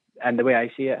 and the way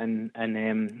I see it,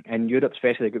 in Europe,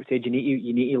 especially the group stage, you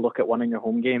need to look at winning your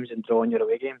home games and drawing your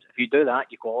away games. If you do that,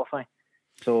 you qualify.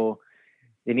 So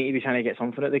they need to be trying to get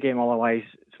something at the game, otherwise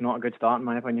it's not a good start in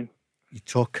my opinion. You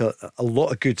talk a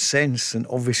lot of good sense, and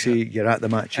obviously you're at the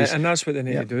matches, and that's what they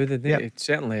need to do. They need to,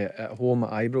 certainly at home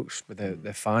at Ibrox with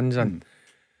the fans, and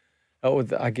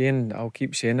I'll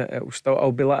keep saying it,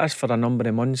 it'll be like this for a number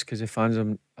of months, because the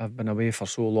fans have been away for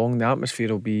so long. The atmosphere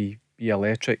will be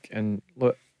electric. And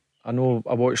look, I know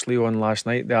I watched Lyon last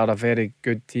night. They are a very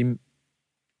good team.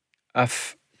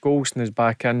 If Goldson is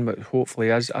back in, but hopefully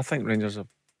is, I think Rangers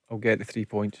will get the 3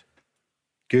 points.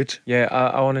 Good. Yeah,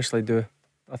 I honestly do.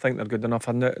 I think they're good enough.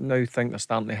 I now think they're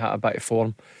starting to hit a bit of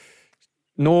form.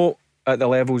 Not at the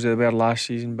levels they were last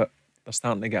season, but they're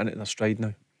starting to get into their stride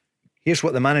now. Here's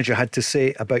what the manager had to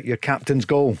say about your captain's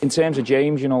goal. In terms of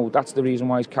James, that's the reason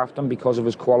why he's captain, because of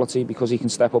his quality, because he can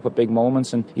step up at big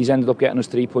moments, and he's ended up getting us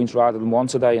 3 points rather than one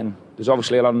today. And there's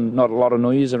obviously not a lot of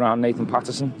noise around Nathan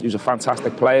Patterson, who's a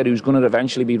fantastic player, who's going to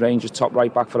eventually be Rangers' top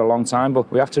right back for a long time.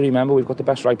 But we have to remember we've got the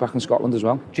best right back in Scotland as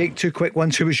well. Jake, 2 quick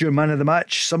ones. Who was your man of the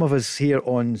match? Some of us here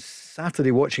on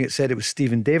Saturday watching it said it was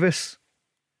Stephen Davis.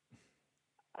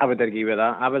 I would agree with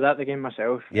that. I was at the game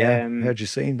myself. Yeah, heard you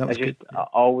saying that was good.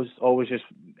 Always just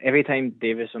every time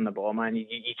Davis on the ball, man, you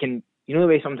can, the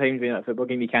way sometimes when you're at a football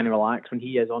game you can relax. When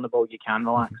he is on the ball, you can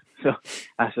relax. So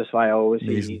that's just why I always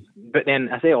say. But then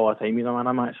I say all the time he's a man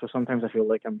of the match. So sometimes I feel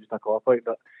like I'm just a cop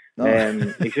out.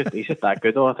 But he's just that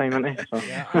good all the time, isn't he? So.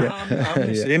 I'm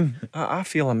the same. I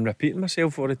feel I'm repeating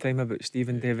myself all the time about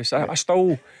Stephen Davis. I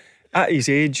still, at his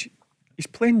age, he's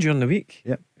playing during the week.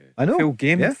 Yeah, I know. Full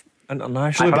game. Yeah.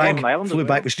 international. Flew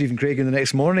back with Stephen Craigan the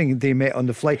next morning. They met on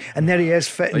the flight, and there he is,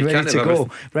 fit and ready to go.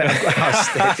 Right, I've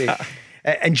got steady.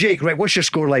 And Jake, right, what's your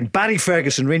scoreline? Barry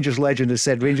Ferguson, Rangers legend, has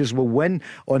said Rangers will win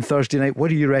on Thursday night. What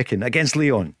do you reckon against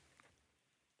Leon?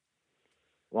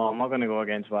 Well, I'm not going to go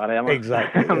against Barry, am I?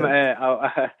 Exactly.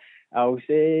 I'll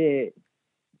say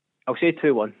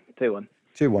 2-1.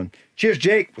 2-1. Cheers,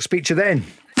 Jake. We'll speak to you then.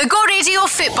 The Go Radio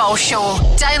Football Show.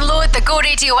 Download the Go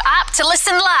Radio app to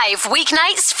listen live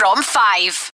weeknights from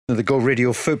 5. The Go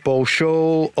Radio Football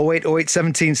Show, 0808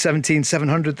 17 17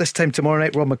 700. This time tomorrow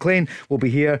night, Rob McLean will be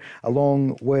here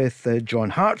along with John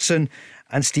Hartson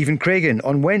and Stephen Craigan.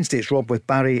 On Wednesday, it's Rob with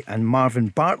Barry and Marvin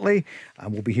Bartley,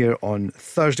 and we'll be here on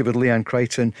Thursday with Leanne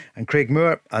Crichton and Craig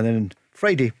Moore. And then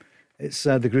Friday, it's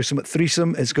the gruesome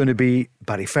threesome. It's going to be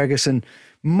Barry Ferguson.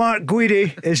 Mark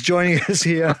Guidi is joining us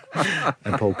here,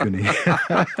 and Paul Cooney.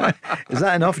 Is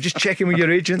that enough? Just checking with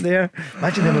your agent there.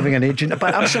 Imagine him having an agent.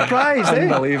 But I'm surprised,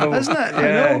 Unbelievable. Isn't it? I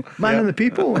know, man in the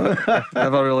people.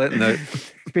 Never really letting out.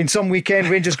 It's been some weekend.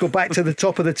 Rangers go back to the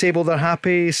top of the table. They're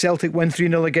happy. Celtic win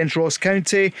 3-0 against Ross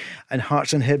County, and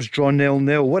Hearts and Hibs draw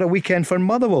 0-0. What a weekend for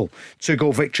Motherwell.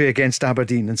 2-goal victory against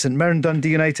Aberdeen. And St Mirren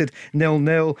Dundee United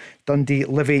 0-0. Dundee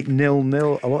Livy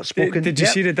 0-0. A lot spoken. Did you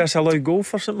see the disallowed goal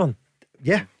for St Mirren?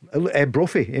 Yeah,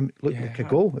 Brophy looked like a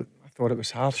goal. I thought it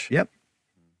was harsh. Yep.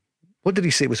 What did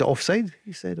he say? Was it offside?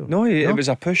 He said, no, it was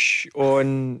a push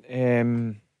on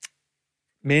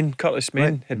Curtis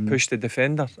Main had pushed the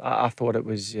defender. I thought it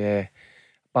was a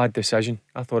bad decision.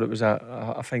 I thought it was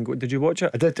a fine goal. Did you watch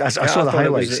it? I did. I saw the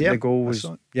highlights. The goal was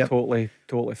totally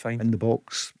fine in the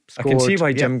box. Scored. I can see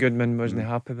why Jim Goodman wasn't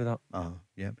happy with that.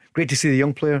 Yeah, great to see the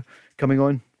young player coming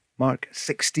on. Mark,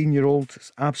 16-year-old.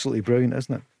 It's absolutely brilliant,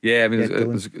 isn't it? Yeah, I mean,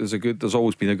 there's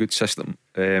always been a good system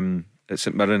at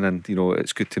St Mirren, and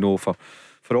it's good to know for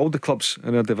all the clubs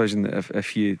in our division that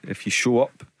if you show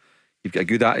up, you've got a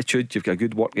good attitude, you've got a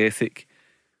good work ethic,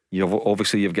 you've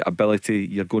got ability,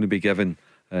 you're going to be given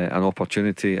an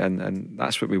opportunity, and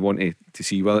that's what we want to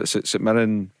see. Whether it's at St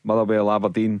Mirren, Motherwell,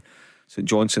 Aberdeen, St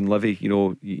Johnstone, Livy,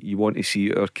 you want to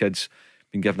see our kids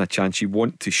being given a chance. You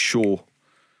want to show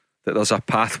that there's a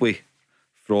pathway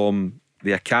from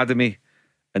the academy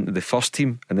into the first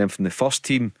team, and then from the first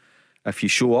team, if you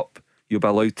show up, you'll be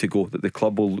allowed to go. That the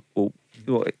club will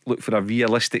look for a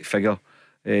realistic figure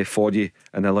for you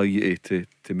and allow you to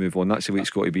move on. That's the way it's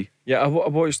got to be. Yeah, I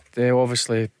watched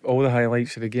obviously all the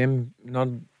highlights of the game.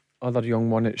 None other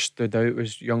young one that stood out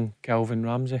was young Calvin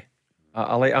Ramsey.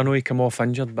 I know he came off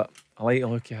injured, but I like the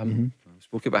look of him. Mm-hmm.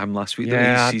 Spoke about him last week.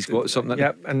 Yeah, he's got something.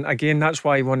 Yeah, and again, that's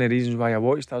why one of the reasons why I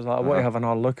watched it. I was like, I want to have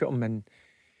another look at him, and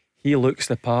he looks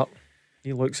the part.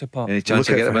 Any chance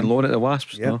to get him in loan at the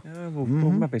Wasps? Yeah, no?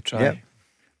 We'll maybe try. Yeah.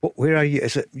 Where are you?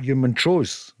 Is it your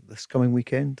Montrose this coming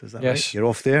weekend? Is that right? You're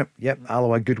off there. Yep.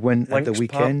 Alloa, good win at the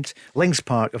weekend. Links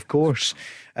Park, of course.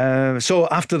 So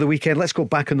after the weekend, let's go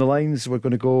back on the lines. We're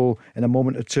going to go in a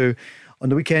moment or two. On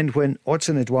the weekend, when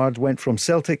Odsonne Edouard went from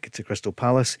Celtic to Crystal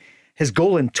Palace, his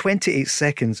goal in 28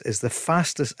 seconds is the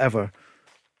fastest ever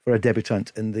for a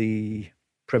debutant in the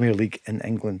Premier League in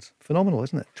England. Phenomenal,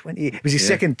 isn't it? 28. It was his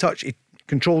second touch. He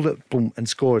controlled it, boom, and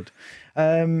scored.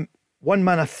 One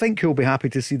man I think who'll be happy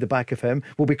to see the back of him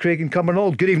will be Craig in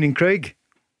Cumbernauld. Good evening, Craig.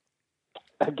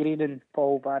 Good evening,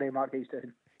 Paul, Barry, Mark. How you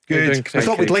doing? Good. I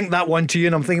thought we'd link that one to you,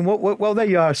 and I'm thinking, well, there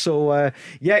you are. So,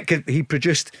 he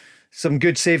produced some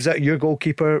good saves out of your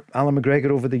goalkeeper, Alan McGregor,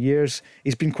 over the years.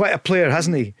 He's been quite a player,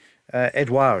 hasn't he,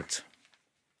 Edouard?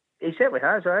 He certainly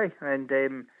has, aye. And,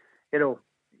 you're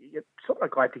sort of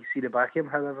glad to see the back of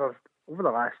him. However, over the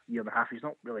last year and a half, he's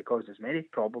not really caused as many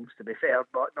problems, to be fair.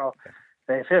 But no,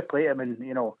 fair play to him. And,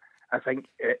 I think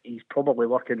he's probably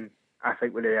working,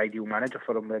 with the ideal manager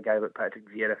for him, with a guy like Patrick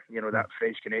Vieira, that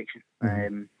French connection.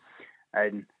 Mm-hmm.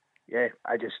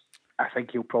 I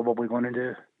think he'll probably going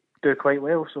to do quite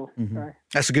well. So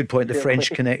that's a good point. The French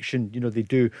connection, they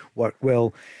do work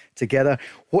well together.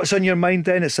 What's on your mind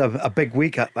then? It's a big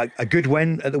week, a good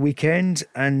win at the weekend,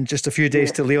 and just a few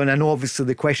days to Leon. I know obviously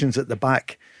the questions at the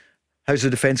back. How's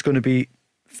the defence going to be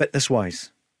fitness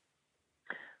wise?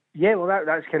 Yeah, well,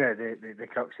 that's kind of the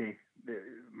crux of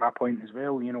my point as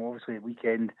well. Obviously the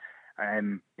weekend,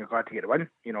 you're glad to get the win.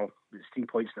 There's 3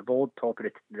 points on the board, top of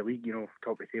the league.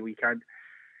 Top of the table. We can't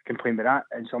complain with that.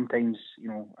 And sometimes,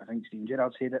 I think Steven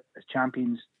Gerrard said it, as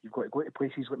champions, you've got to go to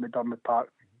places like McDermott Park,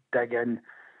 dig in,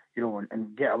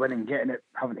 and get a win, and getting it,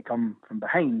 having to come from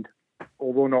behind,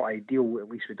 although not ideal, at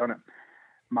least we've done it.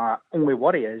 My only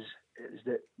worry is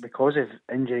that because of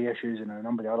injury issues and a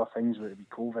number of other things, whether it be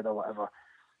COVID or whatever,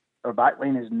 our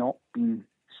backline has not been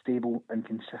stable and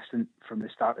consistent from the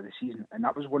start of the season. And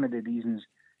that was one of the reasons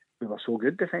we were so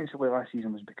good defensively last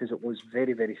season was because it was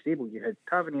very, very stable. You had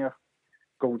Tavernier,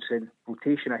 Goldson,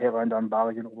 rotation of Herlander and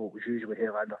Balogun, although it was usually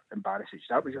Herlander and Barisic.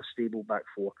 That was your stable back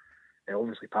four.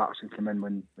 Obviously Patterson came in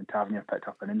when Tavernier picked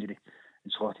up an injury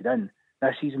and slotted in.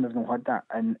 This season we've not had that,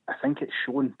 and I think it's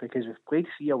shown because we've played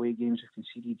 3 away games, we've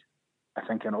conceded, I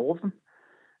think, in all of them.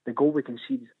 The goal we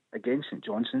conceded against St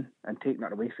Johnstone and taking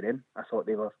that away for them, I thought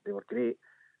they were great.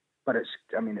 But it's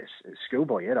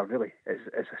schoolboy error, really.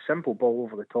 It's a simple ball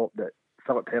over the top that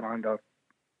Philip Herlander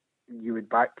you would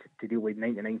back to deal with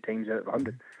 99 times out of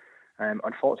 100.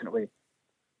 Unfortunately,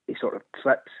 he sort of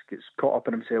slips, gets caught up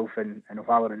in himself, and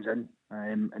O'Halloran's in.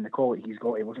 And the quality he's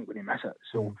got, he wasn't going to miss it.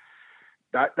 So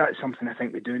that's something I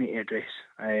think we do need to address.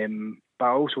 But I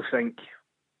also think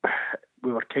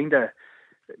we were kind of...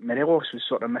 Morelos was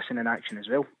sort of missing in action as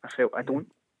well. I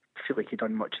don't feel like he'd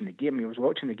done much in the game. He was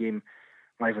watching the game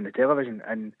live on the television,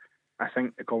 and I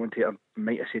think the commentator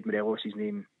might have said Morelos'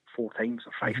 name 4 times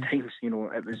or 5 times. You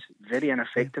know, it was very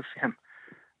ineffective for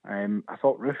him. I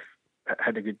thought Roof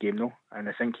had a good game though, and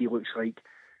I think he looks like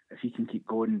if he can keep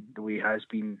going the way he has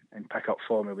been and pick up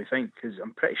form, he'll be fine. Because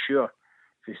I'm pretty sure,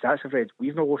 if the stats I've read,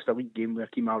 we've not lost a league game where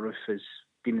Kemar Roof has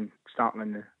been starting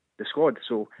in the squad.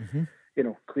 So, you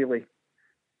know, clearly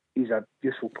he's a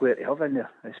useful player to have in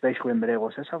there, especially when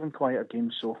Morelos is having quieter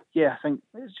games. So, yeah, I think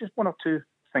it's just 1 or 2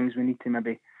 things we need to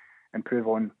maybe improve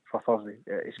on for Thursday,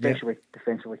 especially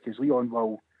defensively, because Leon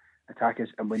will attack us,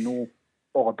 and we know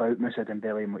all about Moussa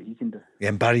Dembele and what he can do. Yeah,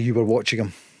 and Barry, you were watching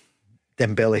him.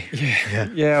 Dembele.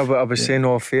 Yeah, but I was saying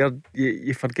off air,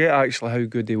 you forget actually how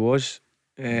good he was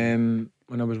when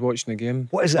I was watching the game.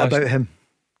 What is it about him?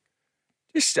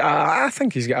 Just, I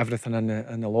think he's got everything in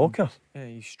the locker. Yeah,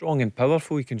 he's strong and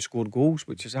powerful. He can score goals,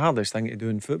 which is the hardest thing to do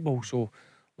in football. So,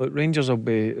 look, Rangers it'll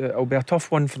be a tough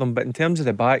one for them. But in terms of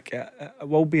the back, it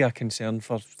will be a concern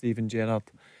for Steven Gerrard.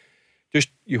 Just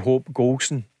you hope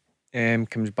Golson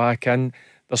comes back in.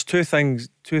 There's two things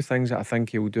that I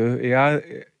think he'll do. He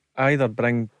either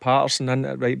bring Patterson in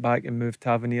at right back and move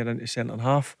Tavernier into centre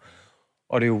half,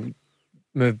 or he'll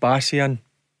move Bassey in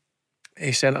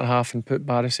centre half and put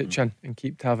Barisic in and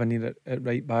keep Tavernier at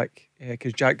right back,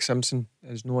 because Jack Simpson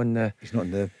is not in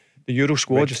the Euro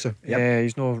squad register.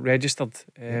 He's not registered,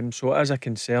 so it is a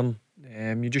concern.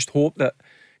 You just hope that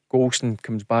Golson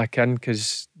comes back in,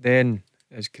 because then,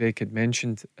 as Craig had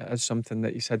mentioned, it is something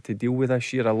that he's had to deal with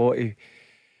this year. A lot of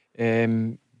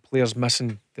players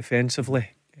missing defensively,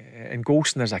 and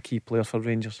Golson is a key player for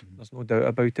Rangers, there's no doubt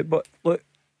about it. But look,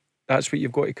 that's what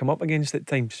you've got to come up against at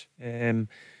times,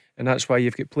 and that's why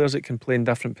you've got players that can play in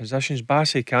different positions.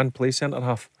 Bassey can play centre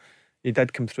half. He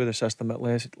did come through the system at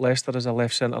Leicester as a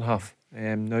left centre half.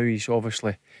 Now he's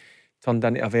obviously turned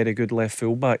into a very good left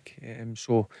full back,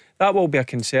 so that will be a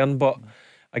concern. But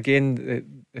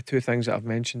again, the 2 things that I've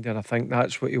mentioned there, I think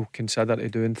that's what he'll consider to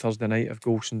do on Thursday night if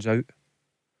Golson's out.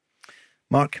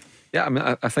 Mark? Yeah, I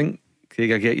mean, I think,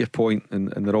 Craig, I get your point, and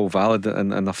they're all valid,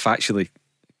 and they're factually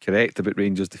correct about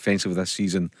Rangers defensively this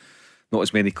season. Not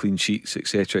as many clean sheets,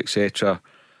 etc, etc.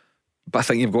 But I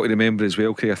think you've got to remember as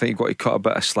well, Craig, I think you've got to cut a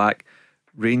bit of slack.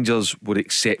 Rangers were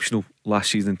exceptional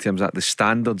last season in terms of that. The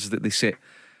standards that they set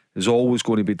is always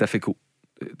going to be difficult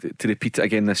to repeat it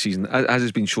again this season, as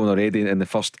has been shown already in the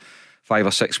first 5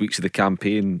 or 6 weeks of the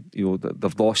campaign. You know,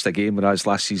 they've lost a game, whereas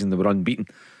last season they were unbeaten.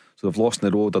 So they've lost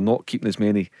in a row. They're not keeping as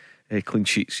many clean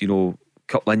sheets. You know,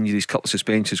 couple injuries, couple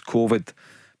suspensions, COVID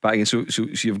back again. So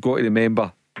you've got to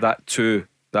remember that too.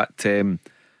 That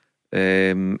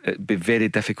it'd be very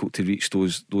difficult to reach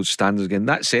those standards again.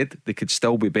 That said, they could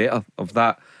still be better. Of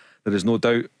that, there is no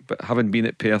doubt. But having been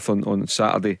at Perth on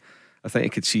Saturday, I think I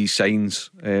could see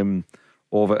signs of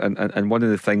it. And one of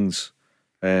the things,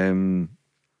 and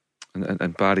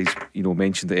Barry's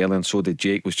mentioned it earlier, and so did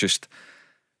Jake, was just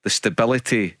the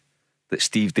stability that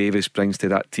Steve Davis brings to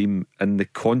that team, and the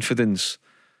confidence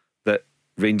that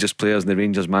Rangers players and the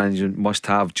Rangers management must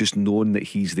have, just knowing that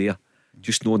he's there,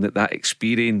 just knowing that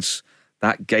experience,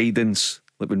 that guidance.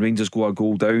 Like when Rangers go a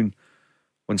goal down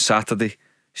on Saturday,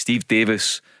 Steve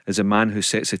Davis is a man who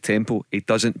sets the tempo. He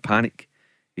doesn't panic.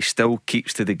 He still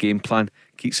keeps to the game plan,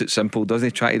 keeps it simple,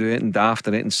 doesn't try to do anything daft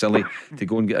or anything silly to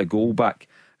go and get a goal back.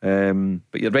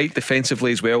 But you're right,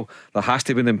 defensively as well, there has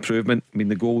to be an improvement. I mean,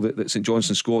 the goal that St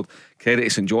Johnstone scored, credit to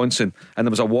St Johnstone, and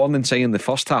there was a warning sign in the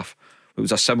first half. It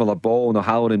was a similar ball, and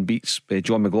O'Halloran beats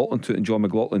John McLaughlin to it, and John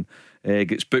McLaughlin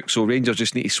gets booked. So Rangers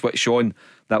just need to switch on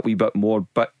that wee bit more.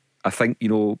 But I think,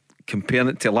 comparing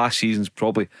it to last season's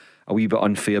probably a wee bit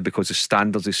unfair, because the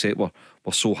standards they set were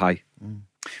so high.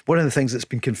 One of the things that's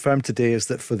been confirmed today is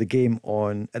that for the game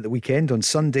at the weekend on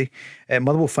Sunday,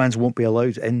 Motherwell fans won't be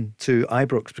allowed into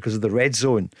Ibrox because of the red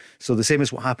zone. So the same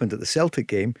as what happened at the Celtic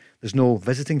game, there's no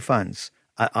visiting fans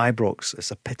at Ibrox. It's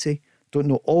a pity. Don't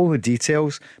know all the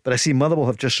details, but I see Motherwell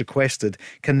have just requested,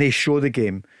 can they show the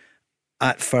game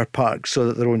at Fir Park so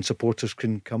that their own supporters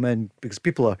can come in, because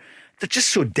they're just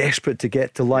so desperate to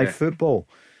get to live football.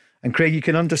 And Craig, you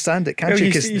can understand it, can't you?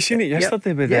 You seen it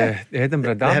yesterday with the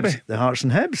Edinburgh Derby, the Hearts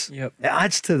and Hibs. Yep. It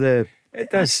adds to the. It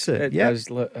does. It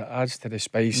adds to the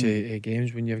spice of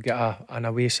games when you've got an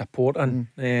away supporting.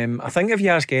 I think if you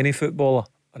ask any footballer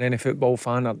or any football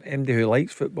fan or anybody who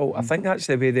likes football, I think that's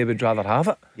the way they would rather have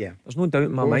it. Yeah, there's no doubt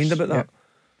in my mind about that.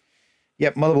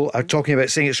 Yep, Motherwell are talking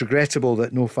about saying it's regrettable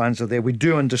that no fans are there. We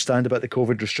do understand about the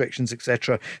COVID restrictions,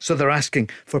 etc. So they're asking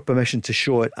for permission to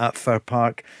show it at Fir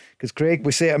Park. Because, Craig,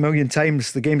 we say it a million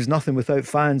times, the game's nothing without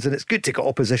fans, and it's good to get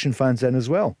opposition fans in as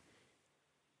well.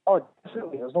 Oh,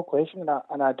 definitely, there's no question.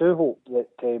 And I do hope that,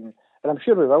 and I'm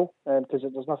sure we will, because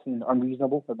there's nothing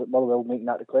unreasonable about Motherwell making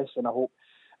that request, and I hope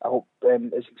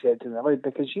it's accepted and allowed,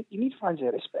 because you need fans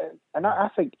there. And I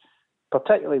think,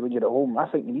 particularly when you're at home, I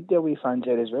think you need the away fans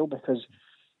there as well, because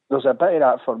there's a bit of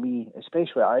that for me,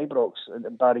 especially at Ibrox.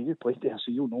 And Barry, you played there,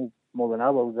 so you'll know more than I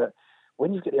will, that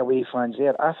when you get the away fans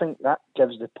there, I think that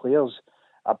gives the players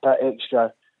a bit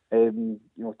extra, to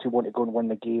want to go and win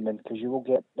the game, and because you will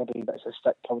get maybe bits of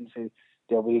stick coming through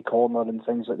the away corner and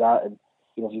things like that. And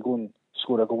if you go and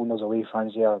score a goal and there's away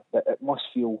fans there, it must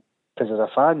feel, because as a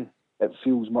fan, it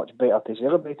feels much better to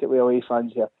celebrate it with away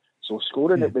fans here. So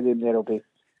scoring it with them there will be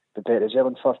better as well.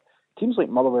 And for teams like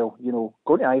Motherwell,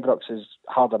 going to Ibrox is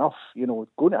hard enough.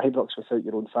 Going to Ibrox without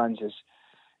your own fans is,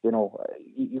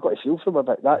 you've got to feel for them a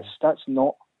bit. That's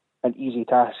not an easy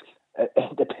task at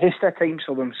the best of times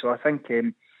for them. So I think,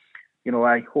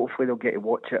 hopefully they'll get to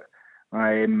watch it.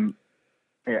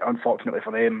 Unfortunately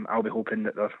for them, I'll be hoping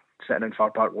that they're sitting in Fir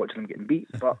Park watching them getting beat.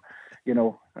 But,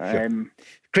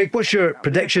 Craig, what's your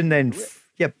prediction then?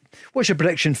 What's your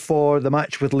prediction for the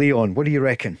match with Lyon? What do you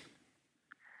reckon?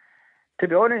 To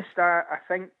be honest, I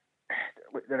think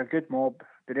they're a good mob.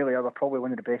 They really are. They're probably one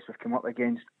of the best we've come up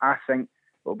against. I think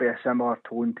it'll be a similar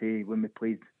tone to when we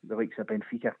played the likes of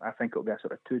Benfica. I think it'll be a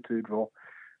sort of 2-2 draw,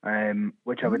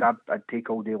 which I'd take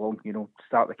all day long.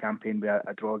 Start the campaign with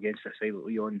a draw against a side like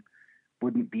Lyon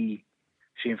wouldn't be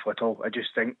shameful at all. I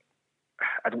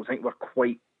don't think we're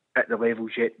quite at the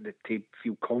levels yet to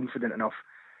feel confident enough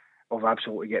of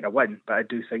absolutely getting a win, but I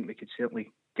do think we could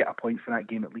certainly get a point for that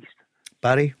game at least.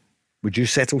 Barry, would you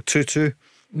settle 2-2?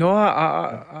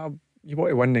 No, you want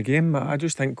to win the game. I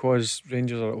just think because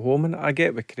Rangers are at home, and I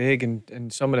get with Craig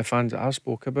and some of the fans that I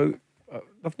spoke about,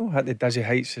 they've not hit the dizzy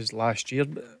heights as last year,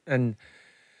 and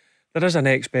there is an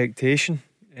expectation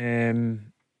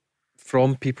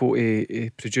from people to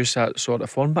produce that sort of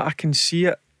form, but I can see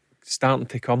it starting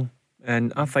to come.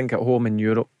 And I think at home in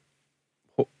Europe,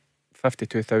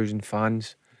 52,000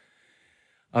 fans,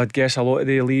 I'd guess a lot of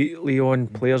the Lyon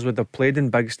players would have played in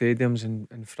big stadiums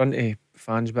in front of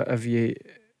fans. But if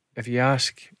you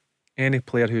ask any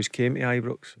player who's came to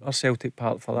Ibrox or Celtic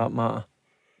Park for that matter,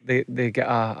 they get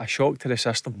a shock to the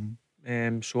system.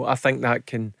 So I think that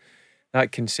can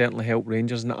certainly help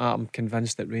Rangers, and I'm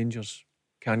convinced that Rangers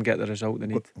can get the result they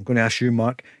need. I'm going to ask you,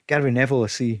 Mark. Gary Neville,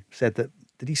 said that.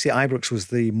 Did he say Ibrox was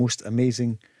the most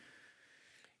amazing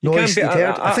noise he'd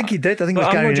heard? I think he did. I think it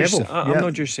was Gary Neville. I'm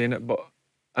not just saying it, but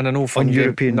and I know on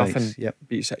European nothing nights,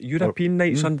 beats it. European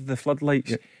nights under the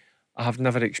floodlights, I have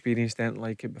never experienced anything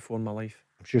like it before in my life.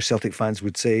 I'm sure Celtic fans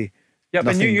would say. Yeah,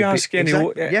 but you ask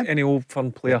any old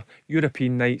firm player,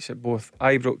 European nights at both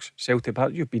Ibrox, Celtic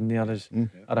Park, you've been there as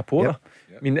a reporter.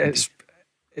 Yep. I mean, it's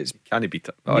can't beat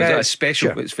it. It's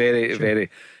special. It's very, very.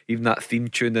 Even that theme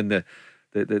tune and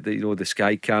the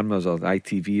Sky cameras or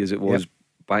ITV as it was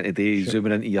back in the day,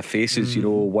 zooming into your faces,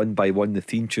 one by one the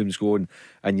theme tune's going,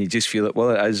 and you just feel it. Well,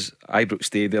 it is Ibrox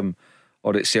Stadium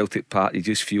or at Celtic Park, you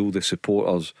just feel the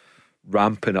supporters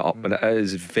ramping it up, and it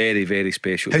is very, very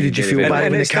special. How did you feel back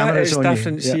when the cameras on you? It's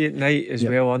different. See at night as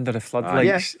well under the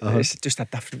floodlights. It's just a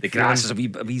different. The grass is a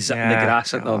wee zip in the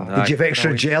grass. Did you have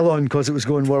extra gel on because it was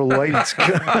going worldwide?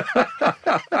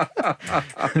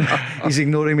 He's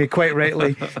ignoring me quite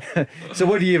rightly. So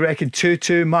what do you reckon?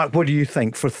 2-2, Mark? What do you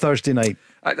think for Thursday night?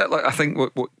 I think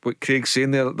what Craig's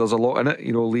saying there's a lot in it.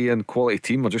 Lyon, quality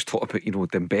team. We're just talking about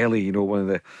Dembele, one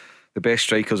of the best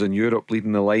strikers in Europe,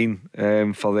 leading the line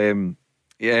for them.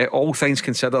 Yeah, all things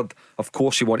considered, of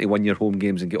course you want to win your home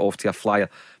games and get off to a flyer,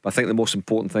 but I think the most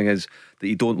important thing is that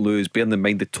you don't lose, bearing in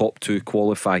mind the top two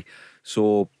qualify.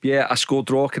 So yeah, a score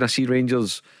draw. Can I see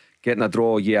Rangers getting a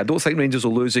draw, I don't think Rangers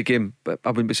will lose the game, but I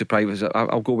wouldn't be surprised.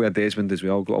 I'll go with a Desmond as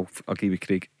well. I'll agree with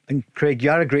Craig. And Craig, you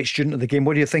are a great student of the game.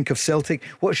 What do you think of Celtic?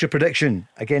 What's your prediction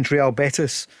against Real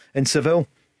Betis in Seville?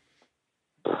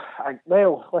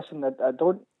 Well, listen, I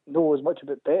don't know as much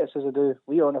about Betis as I do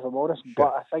Leon, if I'm honest,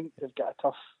 but I think they've got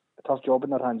a tough job in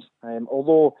their hands.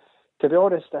 Although, to be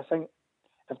honest, I think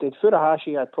if they'd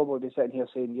Furuhashi, I'd probably be sitting here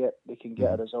saying, they can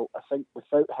get a result. I think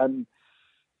without him,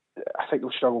 I think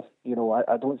they'll struggle.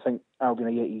 I don't think Albion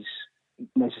Ayeti's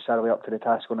necessarily up to the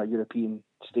task on a European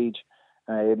stage.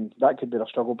 That could be their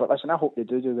struggle. But listen, I hope they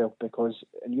do well, because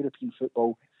in European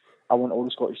football, I want all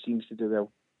the Scottish teams to do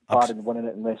well, barring winning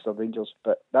it unless they're Rangers.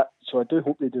 So I do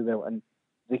hope they do well, and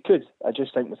they could. I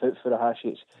just think without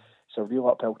Furuhashi, it's a real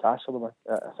uphill task for them,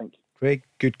 I think. Great,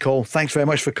 good call. Thanks very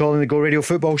much for calling the Go Radio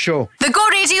Football Show. The Go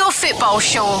Radio Football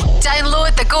Show.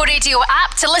 Download the Go Radio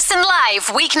app to listen live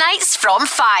weeknights from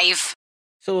 5.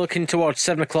 So looking towards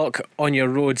 7 o'clock on your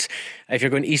roads, if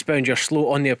you're going eastbound, you're slow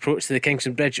on the approach to the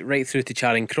Kingston Bridge right through to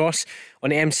Charing Cross.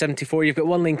 On the M74, you've got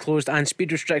one lane closed and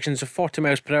speed restrictions of 40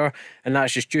 miles per hour, and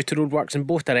that's just due to roadworks in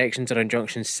both directions around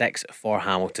junction 6 for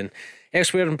Hamilton.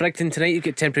 Elsewhere in Brigton tonight, you've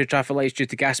got temporary traffic lights due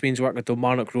to gas mains work at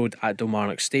Kilmarnock Road at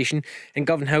Kilmarnock Station. In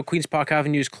Govanhill, Queen's Park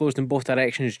Avenue is closed in both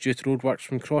directions due to roadworks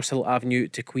from Crosshill Avenue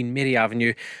to Queen Mary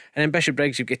Avenue. And in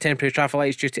Bishopbriggs, you've got temporary traffic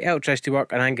lights due to electricity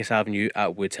work on Angus Avenue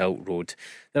at Woodhill Road.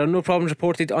 There are no problems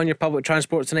reported on your public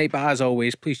transport tonight, but as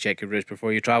always, please check your routes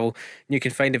before you travel. And you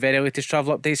can find the very latest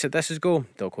travel updates at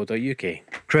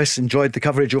thisisgo.co.uk. Chris, enjoyed the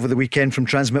coverage over the weekend from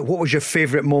Transmit. What was your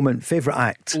favourite moment, favourite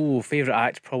act? Favourite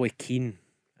act, probably Keane.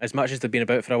 As much as they've been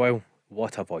about for a while,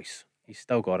 what a voice. He's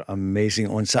still got it. Amazing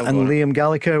on set. And Liam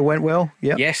Gallagher went well?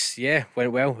 Yeah. Yes,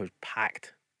 went well. It was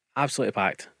packed. Absolutely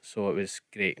packed. So it was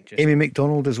great. Amy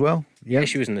McDonald as well? Yeah,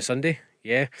 she was on the Sunday.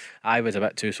 Yeah, I was a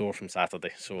bit too sore from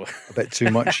Saturday. So a bit too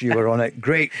much, you were on it.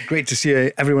 Great to see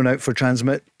everyone out for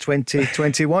Transmit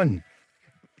 2021.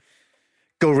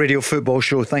 Go Radio Football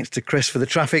Show. Thanks to Chris for the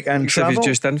traffic and travel. He's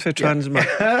just in for Transmit.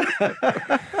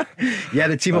 Yeah,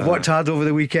 the team have worked hard over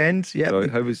the weekend. Yeah, so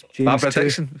how was Barbara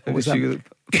Dixon? What was that?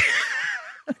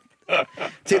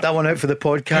 Take that one out for the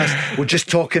podcast. We're just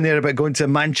talking there about going to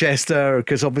Manchester,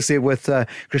 because obviously with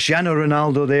Cristiano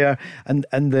Ronaldo there,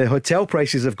 and the hotel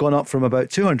prices have gone up from about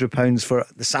 £200 for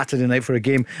the Saturday night for a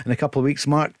game in a couple of weeks,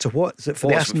 Mark, to what is it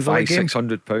for the Aston Villa game?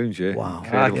 £600, yeah. Wow,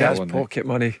 that's pocket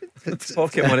money.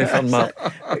 Pocket money for Mark.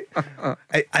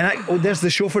 There's the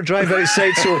chauffeur driver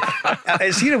outside, so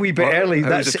it's here a wee bit early.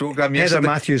 That's the programme Heather yesterday.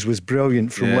 Matthews was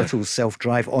brilliant from Little's Self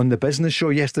Drive on the business show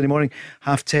yesterday morning,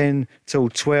 10:30 till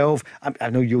 12. I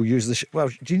know you'll use the well,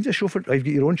 do you need a chauffeur? You've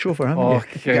got your own chauffeur, haven't you?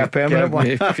 Okay, get a permanent one.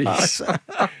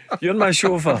 You're my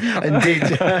chauffeur. Indeed.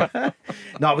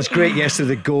 No, it was great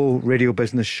yesterday, the Go Radio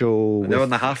Business Show. An hour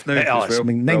and a half now as well.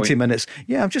 90 minutes.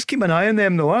 Yeah, I'm just keeping an eye on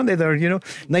them though, aren't they? They're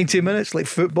 90 minutes like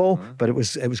football. But it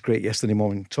was great yesterday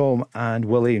morning. Tom and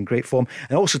Willie in great form.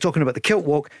 And also talking about the Kilt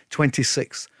Walk,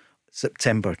 26th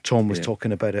September. Tom was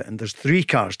talking about it, and there's 3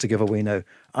 cars to give away now.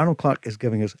 Arnold Clark is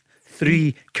giving us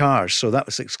 3 cars, so that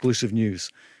was exclusive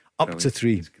news. Up to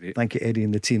 3. Thank you, Eddie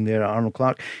and the team there at Arnold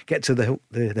Clark. Get to the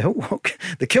Hilt Walk,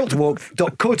 the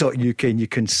kiltwalk.co.uk, and you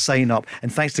can sign up.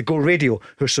 And thanks to Go Radio,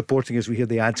 who are supporting us. We hear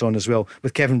the ads on as well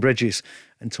with Kevin Bridges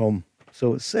and Tom.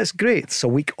 So it's great. It's a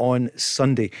week on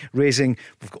Sunday, raising,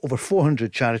 we've got over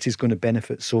 400 charities going to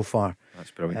benefit so far. That's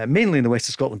brilliant. Mainly in the west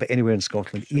of Scotland, but anywhere in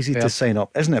Scotland. Easy to sign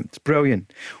up, isn't it? It's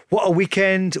brilliant. What a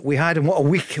weekend we had, and what a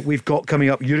week we've got coming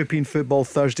up. European football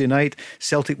Thursday night.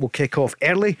 Celtic will kick off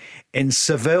early in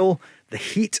Seville. The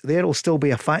heat there will still be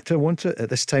a factor, won't it? At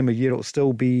this time of year, it'll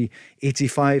still be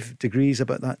 85 degrees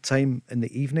about that time in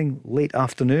the evening, late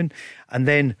afternoon. And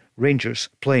then Rangers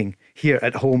playing here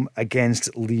at home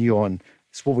against Lyon.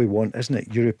 It's what we want, isn't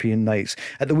it? European nights.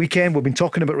 At the weekend, we've been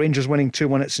talking about Rangers winning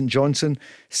 2-1 at St Johnstone.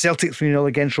 Celtic 3-0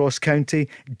 against Ross County.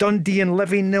 Dundee and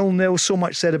Livy 0-0. So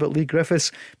much said about Lee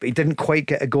Griffiths, but he didn't quite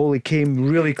get a goal. He came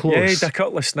really close. Yeah, he had a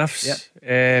couple of sniffs. Yep.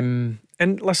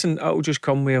 And listen, it'll just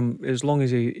come with him. As long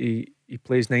as he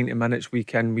plays 90 minutes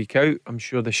week in, week out, I'm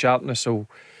sure the sharpness will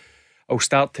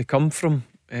start to come from.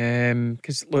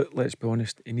 Because look, let's be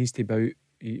honest, he needs to be out.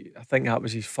 I think that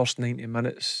was his first 90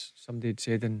 minutes, somebody had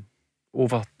said, in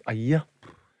over a year.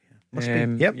 Must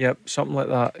be. Yep, something like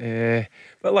that.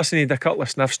 But listen, he had a couple of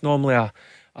sniffs. Normally a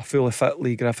fully fit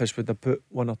Lee Griffiths would have put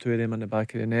 1 or 2 of them in the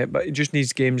back of the net, but he just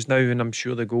needs games now, and I'm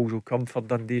sure the goals will come for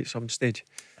Dundee at some stage.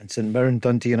 And St Mirren,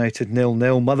 Dundee United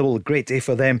 0-0. Motherwell, a great day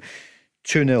for them,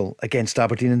 2-0 against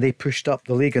Aberdeen, and they pushed up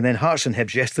the league. And then Hearts and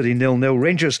Hibs yesterday 0-0.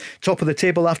 Rangers top of the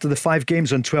table after the 5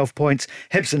 games on 12 points.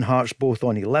 Hibs and Hearts both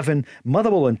on 11.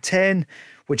 Motherwell on 10,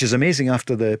 which is amazing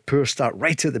after the poor start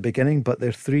right at the beginning, but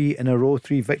they're 3 in a row,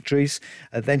 3 victories.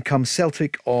 Then comes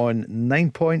Celtic on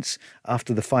 9 points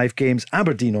after the 5 games,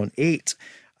 Aberdeen on 8.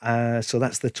 So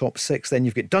that's the top 6. Then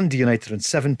you've got Dundee United on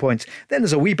 7 points. Then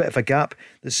there's a wee bit of a gap.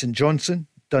 There's St Johnstone,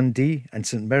 Dundee and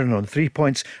St Mirren on 3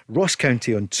 points, Ross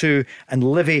County on 2 and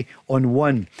Livy on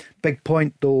 1. Big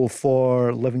point though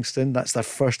for Livingston. That's their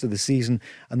first of the season,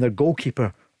 and their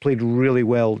goalkeeper played really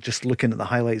well. Just looking at the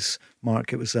highlights,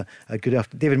 Mark, it was a good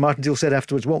after. David Martindale said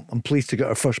afterwards, well, I'm pleased to get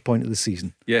our first point of the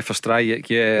season. Yeah, for Stryjek,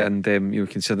 yeah. And you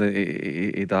consider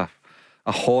he had a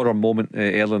horror moment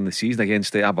earlier in the season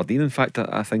against Aberdeen. In fact,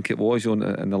 I think it was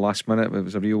in the last minute. It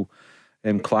was a real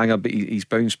clanger, but he's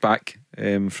bounced back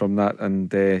from that, and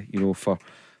for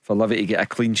Livy to get a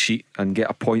clean sheet and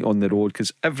get a point on the road,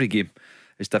 because every game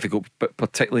is difficult, but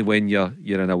particularly when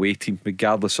you're an away team,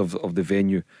 regardless of the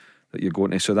venue that you're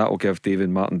going to. So that will give David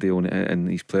Martindale and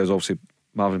these players, obviously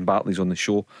Marvin Bartley's on the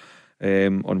show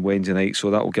on Wednesday night,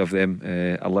 so that will give them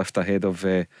a lift ahead of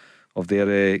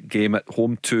their game at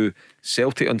home to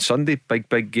Celtic on Sunday.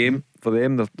 Big game for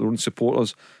them, their own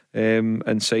supporters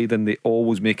inside, and they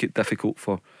always make it difficult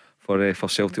for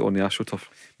Celtic on the AstroTurf.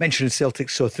 Mentioning Celtic,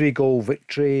 so 3-goal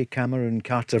victory. Cameron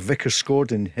Carter-Vickers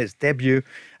scored in his debut,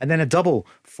 and then a double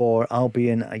for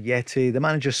Albion Ajeti. The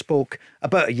manager spoke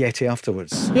about Ajeti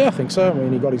afterwards. Yeah, I think so. I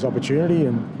mean, he got his opportunity,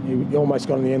 and he almost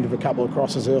got on the end of a couple of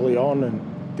crosses early on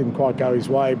and didn't quite go his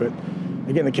way. But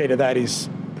again, the key to that is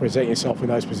present yourself in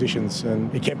those positions,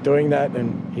 and he kept doing that,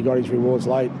 and he got his rewards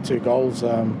late, 2 goals,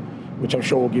 which I'm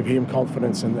sure will give him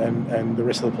confidence and the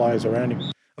rest of the players around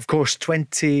him. Of course,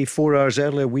 24 hours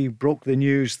earlier, we broke the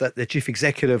news that the chief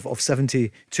executive of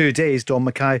 72 Days, Don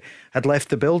Mackay, had left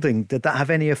the building. Did that have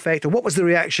any effect? Or what was the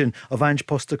reaction of Ange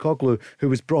Postecoglou, who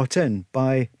was brought in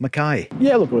by Mackay?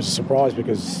 Yeah, look, it was a surprise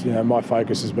because, my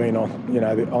focus has been on,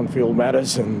 the on-field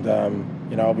matters, and,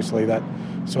 obviously that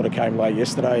sort of came late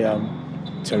yesterday.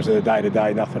 In terms of the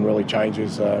day-to-day, nothing really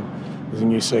changes. There's a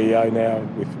new CEO now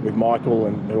with Michael,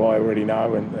 and who I already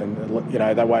know, and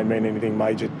that won't mean anything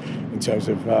major in terms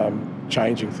of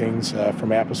changing things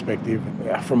from our perspective.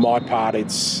 From my part,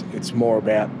 it's more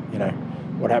about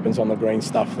what happens on the green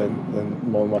stuff than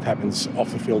more than what happens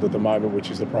off the field at the moment, which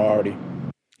is the priority.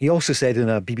 He also said in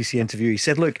a BBC interview, he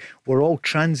said, look, we're all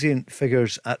transient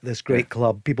figures at this great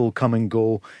club. People come and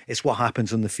go. It's what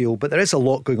happens on the field. But there is a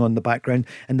lot going on in the background.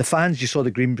 And the fans, you saw the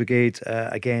Green Brigade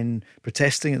again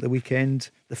protesting at the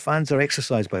weekend. The fans are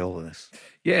exercised by all of this.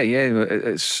 Yeah.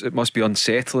 It must be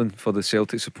unsettling for the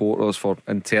Celtic supporters, for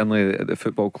internally at the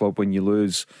football club, when you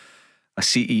lose a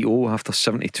CEO after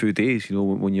 72 days.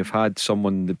 When you've had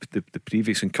someone, the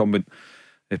previous incumbent,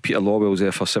 Peter Lawwell, was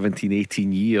there for 17,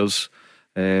 18 years.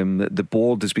 The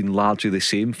board has been largely the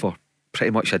same for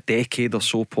pretty much a decade or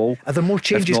so, Paul. Are there more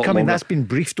changes coming? Longer. That's been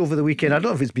briefed over the weekend. I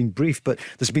don't know if it's been briefed, but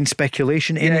there's been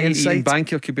speculation. Any insight? Ian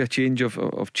Bankier could be a change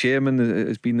of chairman,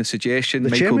 has been the suggestion.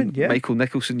 Michael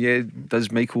Nicholson,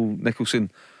 does Michael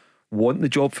Nicholson want the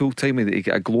job full time? He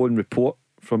get a glowing report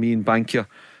from Ian Bankier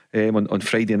on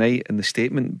Friday night in the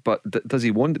statement, but does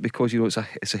he want it? Because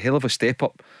it's a hell of a step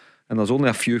up, and there's only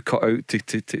a few cut out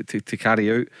to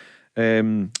carry out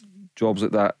jobs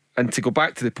like that. And to go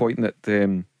back to the point that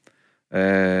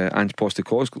Ange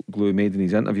Postecoglou made in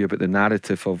his interview about the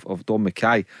narrative of Don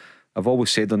Mackay, I've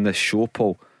always said on this show,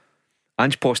 Paul,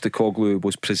 Ange Postecoglou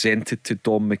was presented to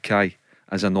Don Mackay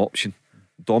as an option.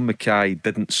 Don Mackay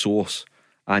didn't source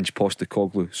Ange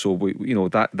Postecoglou, so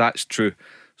that's true.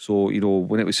 So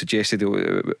when it was suggested,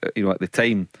 at the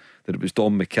time that it was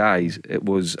Don Mackay's, it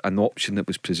was an option that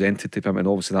was presented to him, and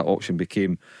obviously that option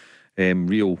became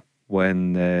real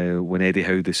when Eddie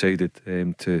Howe decided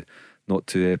not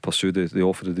to pursue the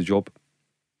offer of the job.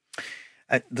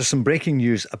 There's some breaking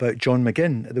news about John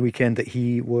McGinn at the weekend, that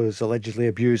he was allegedly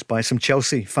abused by some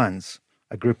Chelsea fans,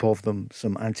 a group of them,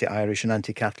 some anti-Irish and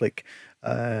anti-Catholic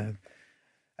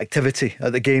activity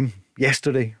at the game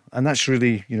yesterday, and that's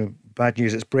really bad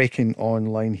news. It's breaking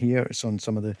online here. It's on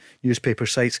some of the newspaper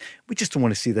sites. We just don't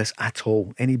want to see this at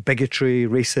all. Any bigotry,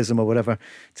 racism or whatever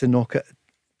to knock it.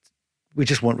 We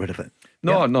just want rid of it.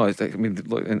 No.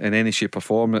 Look, in any shape or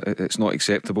form, it's not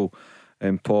acceptable,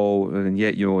 Paul. And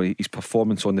yet, his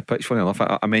performance on the pitch. Funny enough,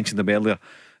 I mentioned him earlier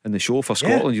in the show for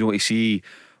Scotland. To see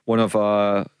one of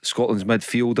Scotland's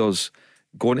midfielders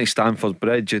going to Stamford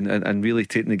Bridge and really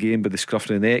taking the game by the scruff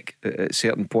of the neck at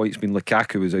certain points.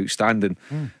 Lukaku was outstanding.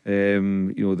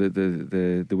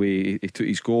 The way he took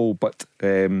his goal, but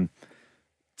to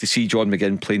see John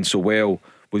McGinn playing so well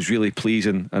was really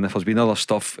pleasing. And if there's been other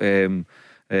stuff going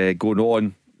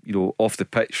on, off the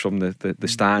pitch from the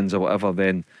stands or whatever,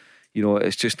 then you know,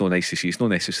 it's just not nice to see. It's not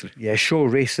necessary. Yeah, show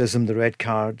racism. The red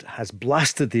card has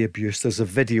blasted the abuse. There's a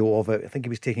video of it. I think he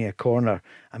was taking a corner.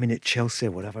 I mean, at Chelsea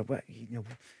or whatever. But, you know,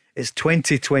 it's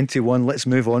 2021. Let's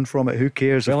move on from it. Who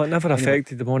cares? Well, it never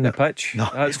affected them on the pitch. No.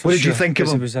 What did you think of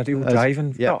him? It was a real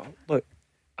driving. Yeah. No, look,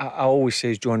 I always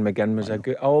say John McGinn was a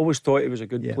good. I always thought he was a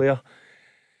good player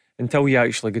until you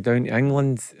actually go down to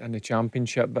England in the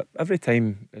Championship. But every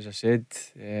time, as I said,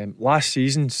 last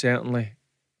season certainly,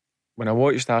 when I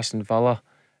watched Aston Villa,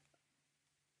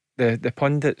 the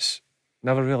pundits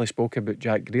never really spoke about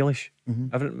Jack Grealish.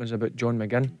 Everything was about John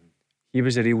McGinn. He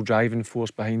was a real driving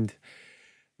force behind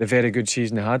the very good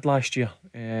season he had last year.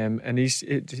 And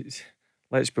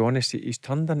let's be honest, he's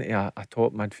turned into a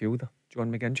top midfielder,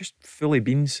 John McGinn, just full of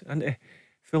beans, isn't he?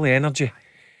 Full of energy.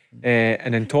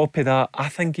 And on top of that, I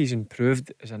think he's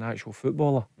improved as an actual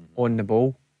footballer on the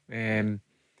ball. And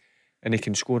he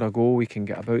can score a goal, he can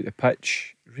get about the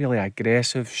pitch, really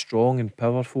aggressive, strong and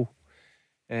powerful.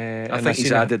 I think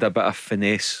he's added a bit of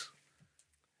finesse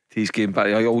to his game, but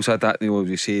I always had that, you know, as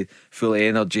you say, full of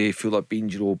energy, full of being,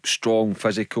 you know, strong,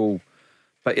 physical,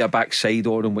 bit of a backside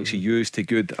on him, which he used to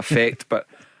good effect. But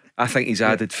I think he's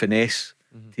added finesse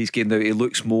to his game now. He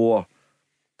looks more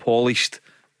polished.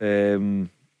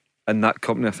 In that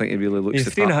company, I think he really looks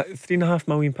at that. £3.5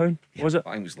 million, was it?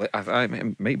 I think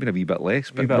it might be a wee bit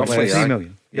less. But roughly $3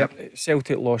 million. Yep.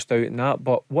 Celtic lost out in that,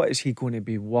 but what is he going to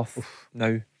be worth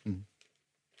now?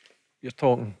 You're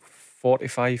talking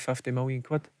 45-50 million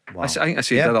quid. Wow. I think I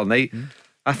said the other night,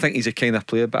 I think he's a kind of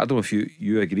player, but I don't know if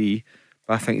you agree,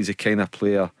 but I think he's a kind of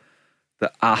player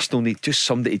that Arsenal need, just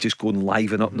somebody to just go and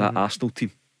liven up that Arsenal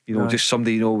team. You know, just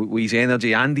somebody, you know, with his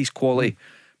energy and his quality.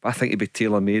 But I think he'd be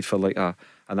tailor-made for like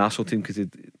an Arsenal team, because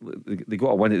they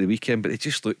got a win at the weekend, but they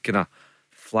just look kind of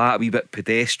flat, a wee bit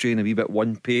pedestrian, a wee bit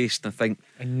one-paced. And I think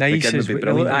nice as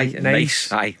well.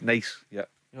 Nice. Yeah.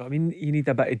 You know what I mean? You need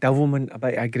a bit of devilment, a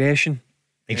bit of aggression.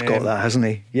 He's got that, hasn't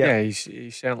he? Yeah,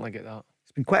 he's certainly got that.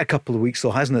 It's been quite a couple of weeks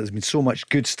though, hasn't it? There's been so much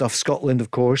good stuff. Scotland,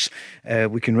 of course,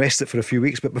 we can rest it for a few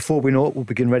weeks, but before we know it, we'll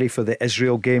begin ready for the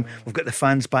Israel game. We've got the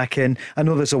fans back in. I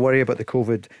know there's a worry about the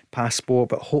COVID passport,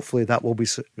 but hopefully that will be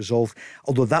resolved,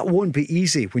 although that won't be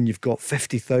easy when you've got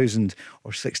 50,000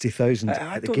 or 60,000 at the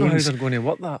games. I don't know how they're going to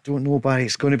work that. Don't know, Barry.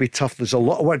 It's going to be tough. There's a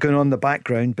lot of work going on in the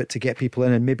background, but to get people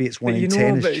in, and maybe it's 1 in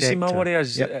 10 is checked. See, my worry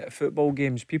is at football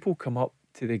games, people come up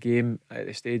to the game at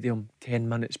the stadium 10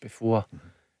 minutes before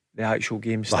the actual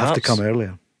game starts. They'll have to come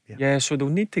earlier. Yeah, so they'll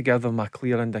need to give them a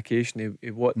clear indication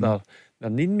of what they're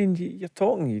needing. I mean, you're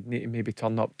talking, you need to maybe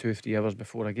turn up 2-3 hours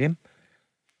before a game.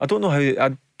 I don't know how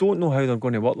they're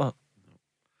going to work that.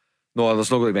 No,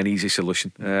 there's not going to be an easy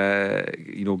solution.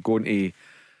 You know, going to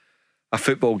a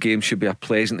football game should be a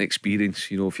pleasant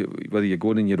experience. You know, whether you're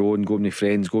going on your own, going with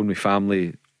friends, going with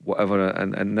family, whatever,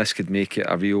 and this could make it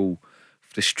a real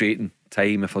frustrating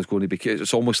time if I was going to be.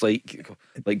 It's almost like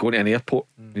going to an airport.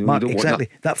 You know, Mark, exactly.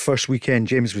 That first weekend,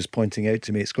 James was pointing out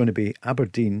to me, it's going to be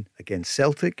Aberdeen against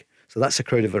Celtic, so that's a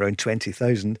crowd of around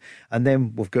 20,000, and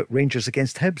then we've got Rangers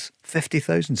against Hibs,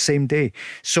 50,000 same day.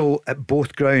 So at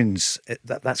both grounds,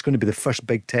 that's going to be the first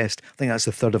big test. I think that's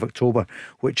the 3rd of October,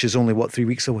 which is only 3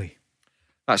 weeks away.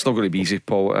 That's not going to be easy,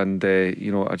 Paul, and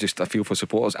you know, I feel for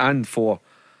supporters and for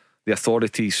the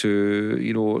authorities who,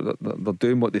 you know, they're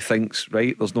doing what they think's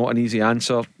right. There's not an easy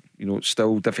answer. You know, it's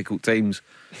still difficult times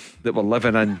that we're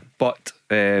living in. But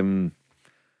you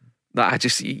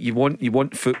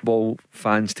want football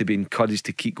fans to be encouraged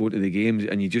to keep going to the games,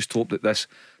 and you just hope that this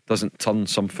doesn't turn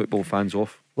some football fans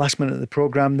off. Last minute of the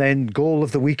programme then, goal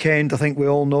of the weekend, I think we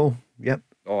all know. Yep.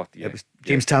 Oh, yeah. It was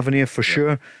James Tavernier for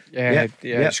sure. Yeah.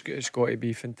 It's got to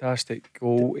be fantastic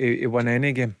goal to win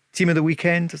any game. Team of the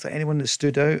weekend, is there anyone that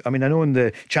stood out? I mean, I know in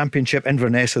the Championship,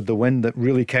 Inverness had the win that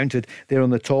really counted. They're on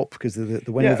the top because of the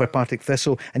win over Partick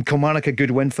Thistle, and Kilmarnock, a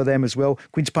good win for them as well.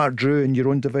 Queen's Park drew in your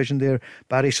own division there,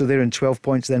 Barry, so they're in 12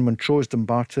 points. Then Montrose,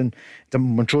 Dumbarton,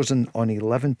 Montrose on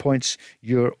 11 points.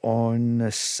 You're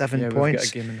on 7 points.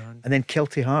 Got a game in hand. And then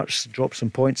Kelty Hearts dropped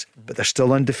some points, but they're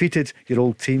still undefeated, your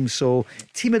old team. So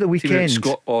team of the weekend.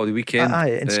 The weekend.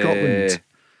 In Scotland.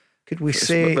 Could we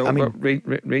say? I mean,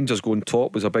 Rangers going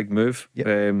top was a big move.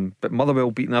 But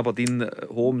Motherwell beating Aberdeen at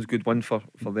home is a good win for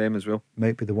them as well.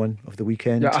 Might be the one of the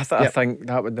weekend. Yeah, I think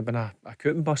that would have been a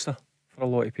cooking buster for a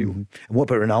lot of people. And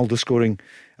what about Ronaldo scoring?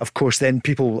 Of course, then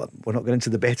people, we're not going into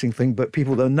the betting thing, but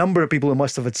the number of people who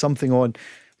must have had something on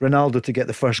Ronaldo to get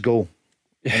the first goal.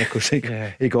 And of course, he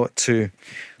got 2.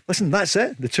 Listen, that's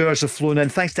it. The 2 hours have flown in.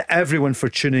 Thanks to everyone for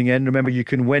tuning in. Remember, you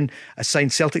can win a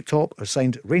signed Celtic top or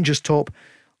signed Rangers top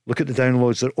Look at the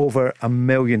downloads, they're over 1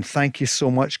 million. Thank you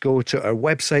so much. Go to our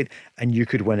website and you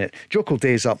could win it. Jokel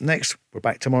Day's up next. We're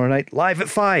back tomorrow night, live at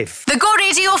 5. The Go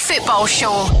Radio Football Show.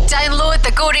 Download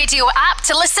the Go Radio app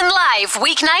to listen live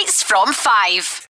weeknights from 5.